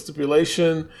 and with the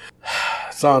stipulation,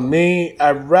 it's on me.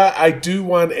 I do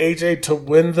want AJ to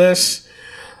win this.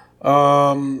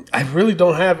 I really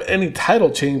don't have any title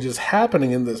changes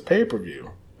happening in this pay-per-view.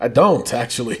 I don't,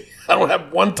 actually. I don't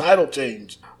have one title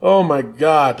change. Oh, my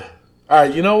God. All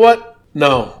right, you know what?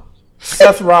 No.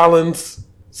 Seth Rollins,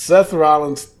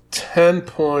 10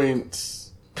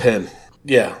 points, pin.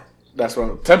 Yeah, that's what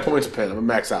I'm, 10 points pin. I'm going to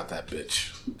max out that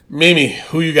bitch. Mimi,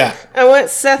 who you got? I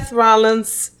went Seth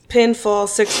Rollins, pinfall,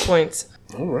 6 points.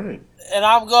 All right. And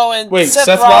I'm going Wait,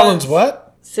 Seth Rollins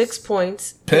what? 6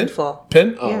 points, Pin? pinfall.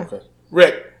 Pin? Oh, Yeah. okay.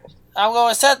 Rick. I'm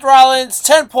going Seth Rollins,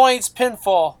 10 points,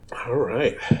 pinfall. All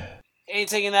right. Ain't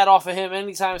taking that off of him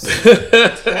anytime soon.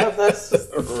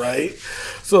 Right.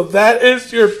 So that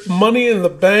is your Money in the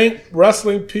Bank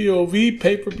Wrestling POV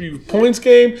pay-per-view points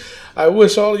game. I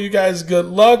wish all of you guys good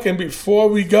luck. And before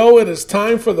we go, it is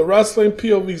time for the Wrestling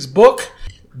POV's book.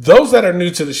 Those that are new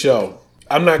to the show,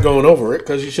 I'm not going over it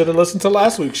because you should have listened to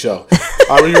last week's show.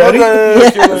 Are we ready?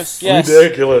 Ridiculous. Yes.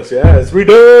 Ridiculous, yeah. It's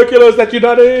ridiculous that you're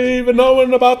not even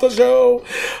knowing about the show.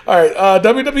 All right,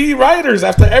 WWE writers,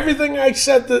 after everything I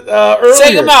said earlier.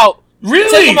 Take him out. Really?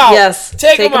 Take him out. Yes,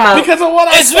 Take take him him out. out. Because of what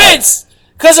I It's said. Vince.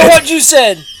 Because of what you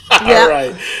said. Yeah. All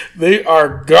right. They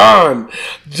are gone.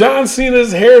 John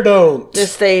Cena's hair don't.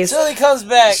 This stays. Until he comes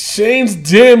back. Shane's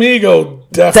damn ego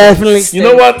Definitely You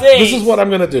know what? stays. This is what I'm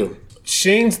going to do.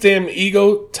 Shane's damn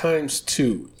ego times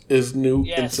 2 is new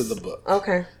Yes. into the book.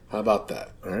 Okay. How about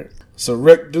that? All right. So,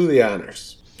 Rick, do the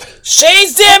honors.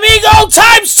 Shane's damn ego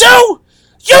times 2. You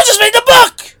just made the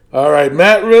book. All right.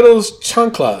 Matt Riddle's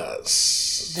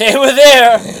Chunklas. They were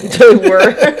there. They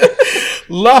were.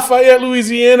 Lafayette,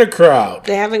 Louisiana crowd.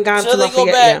 They haven't gone Till to they go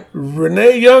Lafayette back. yet.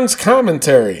 Renee Young's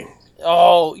commentary.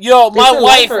 Oh, yo, my still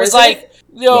wife love her, was isn't like, it?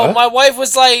 What? my wife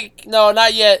was like, no,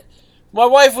 not yet. My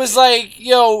wife was like,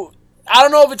 yo, I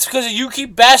don't know if it's because you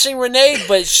keep bashing Renee,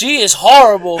 but she is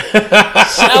horrible.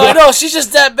 I know, she's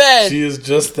just that bad. She is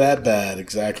just that bad.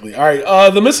 Exactly. All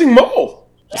right. The missing mole.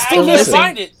 It's I still can't missing.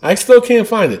 find it. I still can't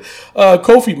find it.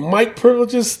 Kofi, mic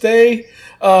privileges stay.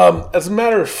 As a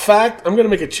matter of fact, I'm going to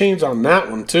make a change on that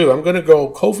one, too. I'm going to go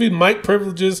Kofi, mic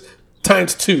privileges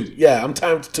times 2. Yeah, I'm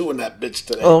times 2 in that bitch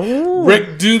today. Oh.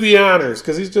 Rick, do the honors,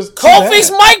 because he's just... Kofi's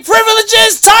mic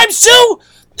privileges times 2. You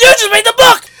just made the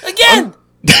book again.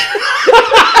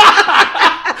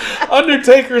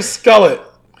 Undertaker's skullet.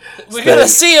 We're gonna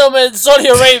see him in Saudi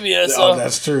Arabia, so Oh,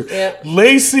 that's true. Yeah.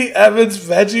 Lacey Evans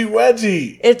Veggie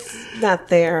Wedgie. It's not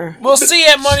there. we'll see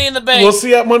at Money in the Bank. We'll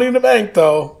see at Money in the Bank,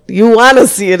 though. You want to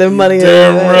see it in Money in the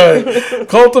Damn Bank. right.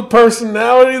 Cult of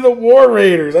Personality, the War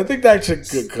Raiders. I think that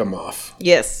could come off.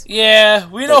 Yes. Yeah,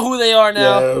 we know who they are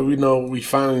now. Yeah, we know. We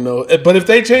finally know. But if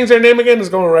they change their name again, it's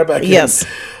going right back Yes.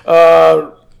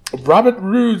 in. Robert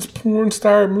Roode's porn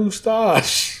star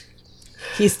mustache.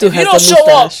 He still If has you the don't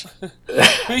mustache. show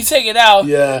up, we take it out.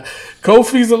 Yeah.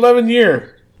 Kofi's 11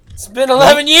 year. It's been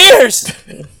 11 years.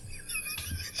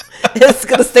 It's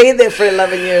gonna stay there for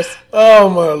 11 years. Oh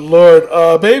my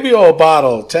lord. Baby oil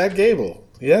bottle. Chad Gable.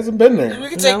 He hasn't been there. We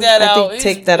can take No, that I out. think He's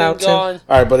take that been out, too. gone.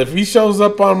 All right, but if he shows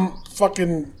up on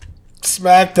fucking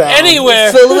SmackDown,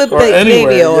 Anywhere. Fill it with or anywhere,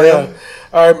 baby oil. yeah.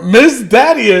 All right, Miss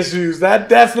Daddy Issues. That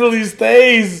definitely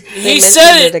stays. He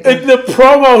said it. In the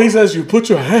promo, he says, "You put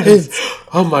your hands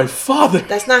on my father."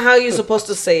 That's not how you're supposed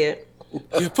to say it.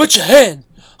 You put your hand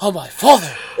on my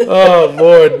father. Oh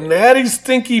Lord, Natty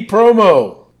Stinky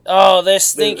promo. Oh, they're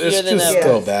stinkier It's than just ever.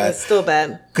 still bad. It's still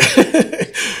bad.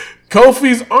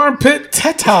 Kofi's armpit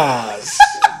tetas.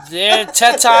 Their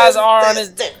tatas are on his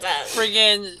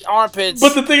friggin' armpits.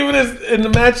 But the thing of it is, in the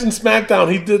match in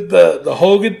SmackDown, he did the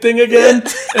Hogan thing again,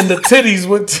 and the titties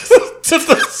went to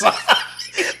the side.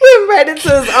 Went right into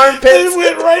his It armpits.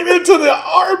 went right into the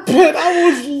armpit. I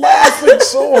was laughing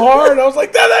so hard. I was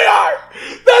like, there they are.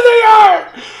 There they are.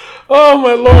 Oh,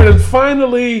 my Lord. And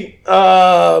finally,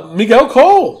 Miguel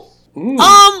Cole.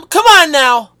 come on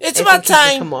now. It's I about think he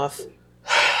should time. come off.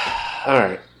 All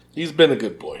right. He's been a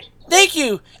good boy. Thank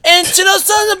you. And to those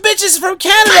sons of bitches from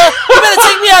Canada, you better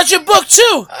take me out your book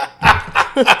too.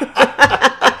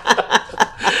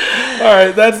 All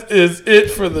right. That is it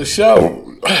for the show.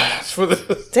 For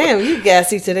the Damn, you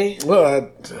gassy today. Well, I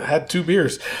had 2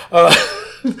 beers. Go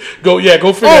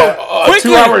figure out a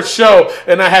quickly. 2-hour show,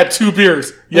 and I had 2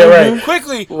 beers. Yeah, right.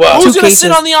 Quickly, What? who's 2 gonna sit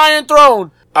cases. on the Iron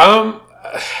Throne?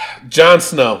 Jon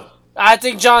Snow. I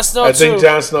think Jon Snow I too. think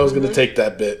Jon Snow is going to take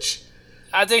that bitch.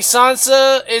 I think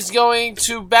Sansa is going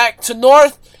to back to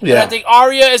North. And Yeah. I think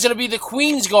Arya is going to be the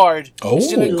Queen's Guard.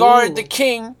 She's going Oh. to guard the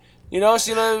king. You know,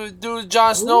 she's going to do the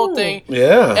Jon Snow thing.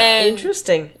 Yeah. And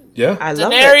Interesting. Yeah. I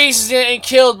love it. Daenerys is getting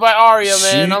killed by Arya,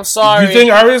 man. I'm sorry. You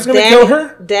think Arya's going to kill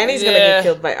her? Danny's gonna Yeah. get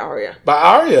killed by Arya. By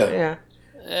Arya? Yeah.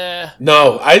 Yeah.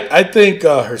 No, I think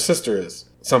her sister is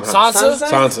somehow. Sansa?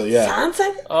 Sansa, yeah.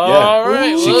 Sansa? All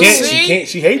right. She we'll can't. see. She can't.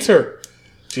 She hates her.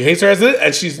 She hates her as it,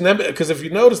 and she's never. Because if you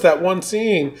notice that one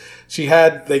scene, she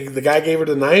had the guy gave her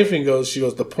the knife and she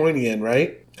goes the pointy end,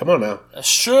 right? Come on now,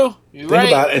 That's true. You're think right.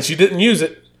 about it. And she didn't use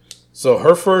it, so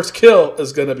her first kill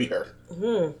is gonna be her,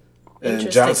 and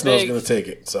Jon Snow's Big. gonna take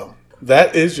it. So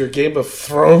that is your Game of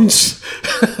Thrones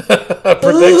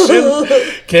prediction.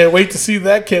 Can't wait to see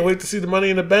that. Can't wait to see the Money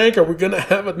in the Bank. Are we gonna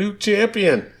have a new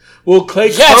champion? Will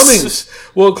Clay Cummings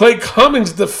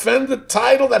defend the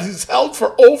title that he's held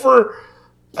for over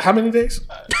how many days?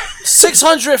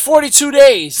 642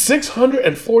 days.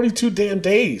 642 damn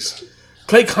days.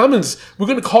 Clay Cummings, we're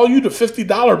gonna call you the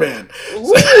 $50 man,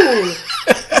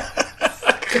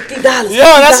 $50. Yo,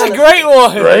 that's a great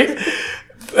one. right?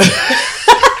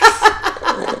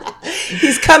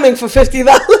 He's coming for $50.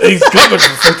 He's coming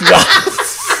for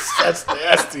 $50. That's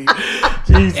nasty.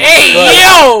 Jesus Hey, Christ.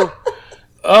 yo.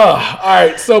 All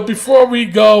right, so before we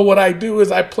go, what I do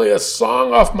is I play a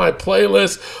song off my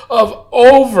playlist of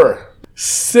over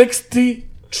 60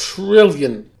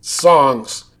 trillion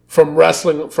songs from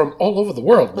wrestling from all over the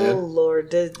world, man. Oh, Lord.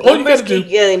 The All you numbers gotta do-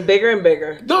 keep getting bigger and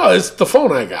bigger. No, it's the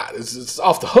phone I got. It's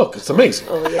off the hook. It's amazing.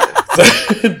 Oh,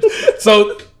 yeah.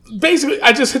 So basically,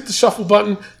 I just hit the shuffle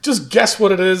button. Just guess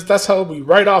what it is. That's how we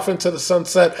ride off into the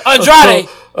sunset. Andrade.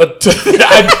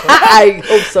 I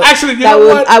hope so. Actually, you That know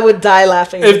would, what? I would die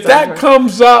laughing. If that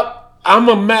comes up, I'm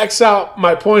gonna max out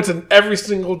my points in every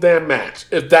single damn match.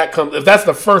 If that's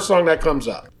the first song that comes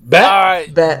up. Bet? All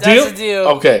right. Bet. That's a deal.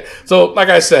 Okay. So, like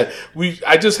I said,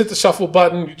 I just hit the shuffle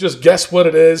button. You just guess what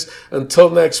it is.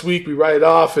 Until next week, we write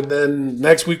off, and then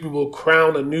next week we will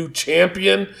crown a new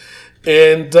champion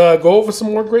and go over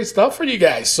some more great stuff for you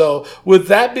guys. So, with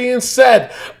that being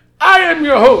said, I am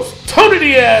your host, Tony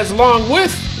Diaz, along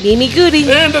with Mimi Goody.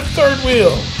 and the third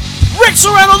wheel Rick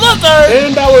Serrano III.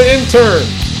 and our intern.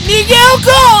 Miguel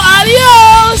Cole.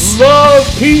 Adios. Love,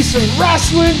 peace, and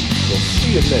wrestling. We'll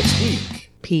see you next week.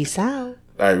 Peace out.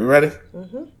 All right, we ready?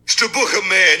 It's the Booker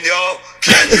Man, y'all.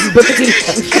 Can you dig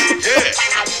it? Yeah,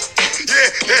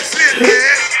 that's it,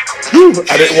 man. Whew,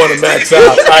 I didn't want to max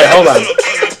out. All right, hold on.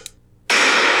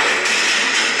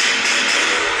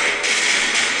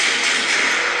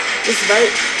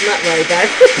 It's not very bad.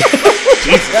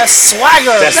 That's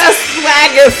swagger. That's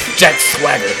swagger. Jack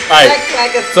Swagger. All right. Jack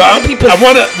Swagger. So I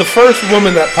want to. The first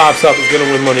woman that pops up is going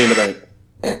to win Money in the Bank.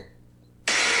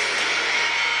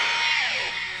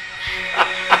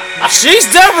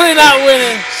 She's definitely not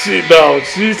winning. She's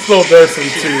still nursing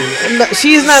too. No,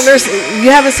 she's not nursing. You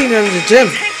haven't seen her in the gym.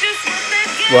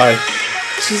 Why?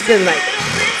 She's been like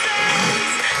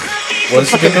What is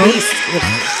she fucking doing? beast.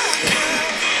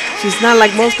 She's not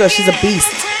like most girls. She's a beast.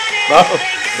 Oh,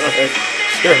 alright.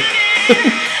 Sure.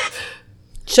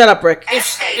 Shut up, Rick.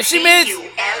 If she made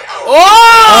it,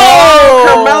 oh,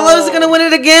 Carmelo's gonna win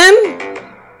it again?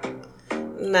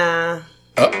 Nah.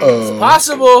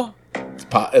 possible.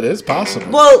 It is possible.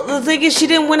 Well, the thing is, she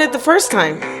didn't win it the first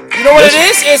time. You know what it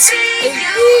is? It's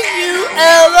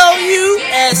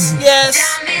ULOUS. Yes.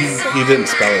 He didn't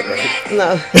spell it right.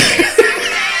 No.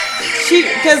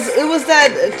 Because it was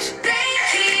that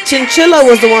Chinchilla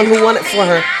was the one who won it for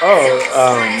her.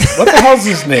 What the hell's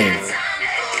his name?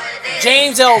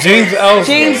 James Ellsworth.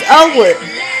 James Elwood.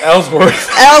 Ellsworth,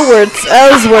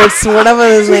 whatever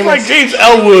his name Like is. James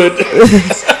Elwood.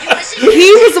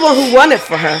 He was the one who won it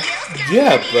for her.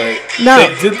 Yeah, but No.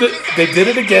 they did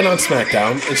it again on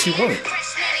SmackDown, and she won it.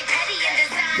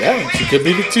 Yeah, she could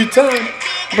be the 2-time.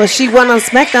 But she won on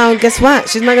SmackDown. Guess what?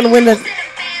 She's not gonna win the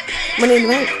Money in the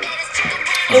Bank.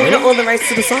 And we don't own the rights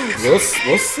to the songs. We'll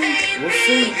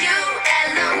see.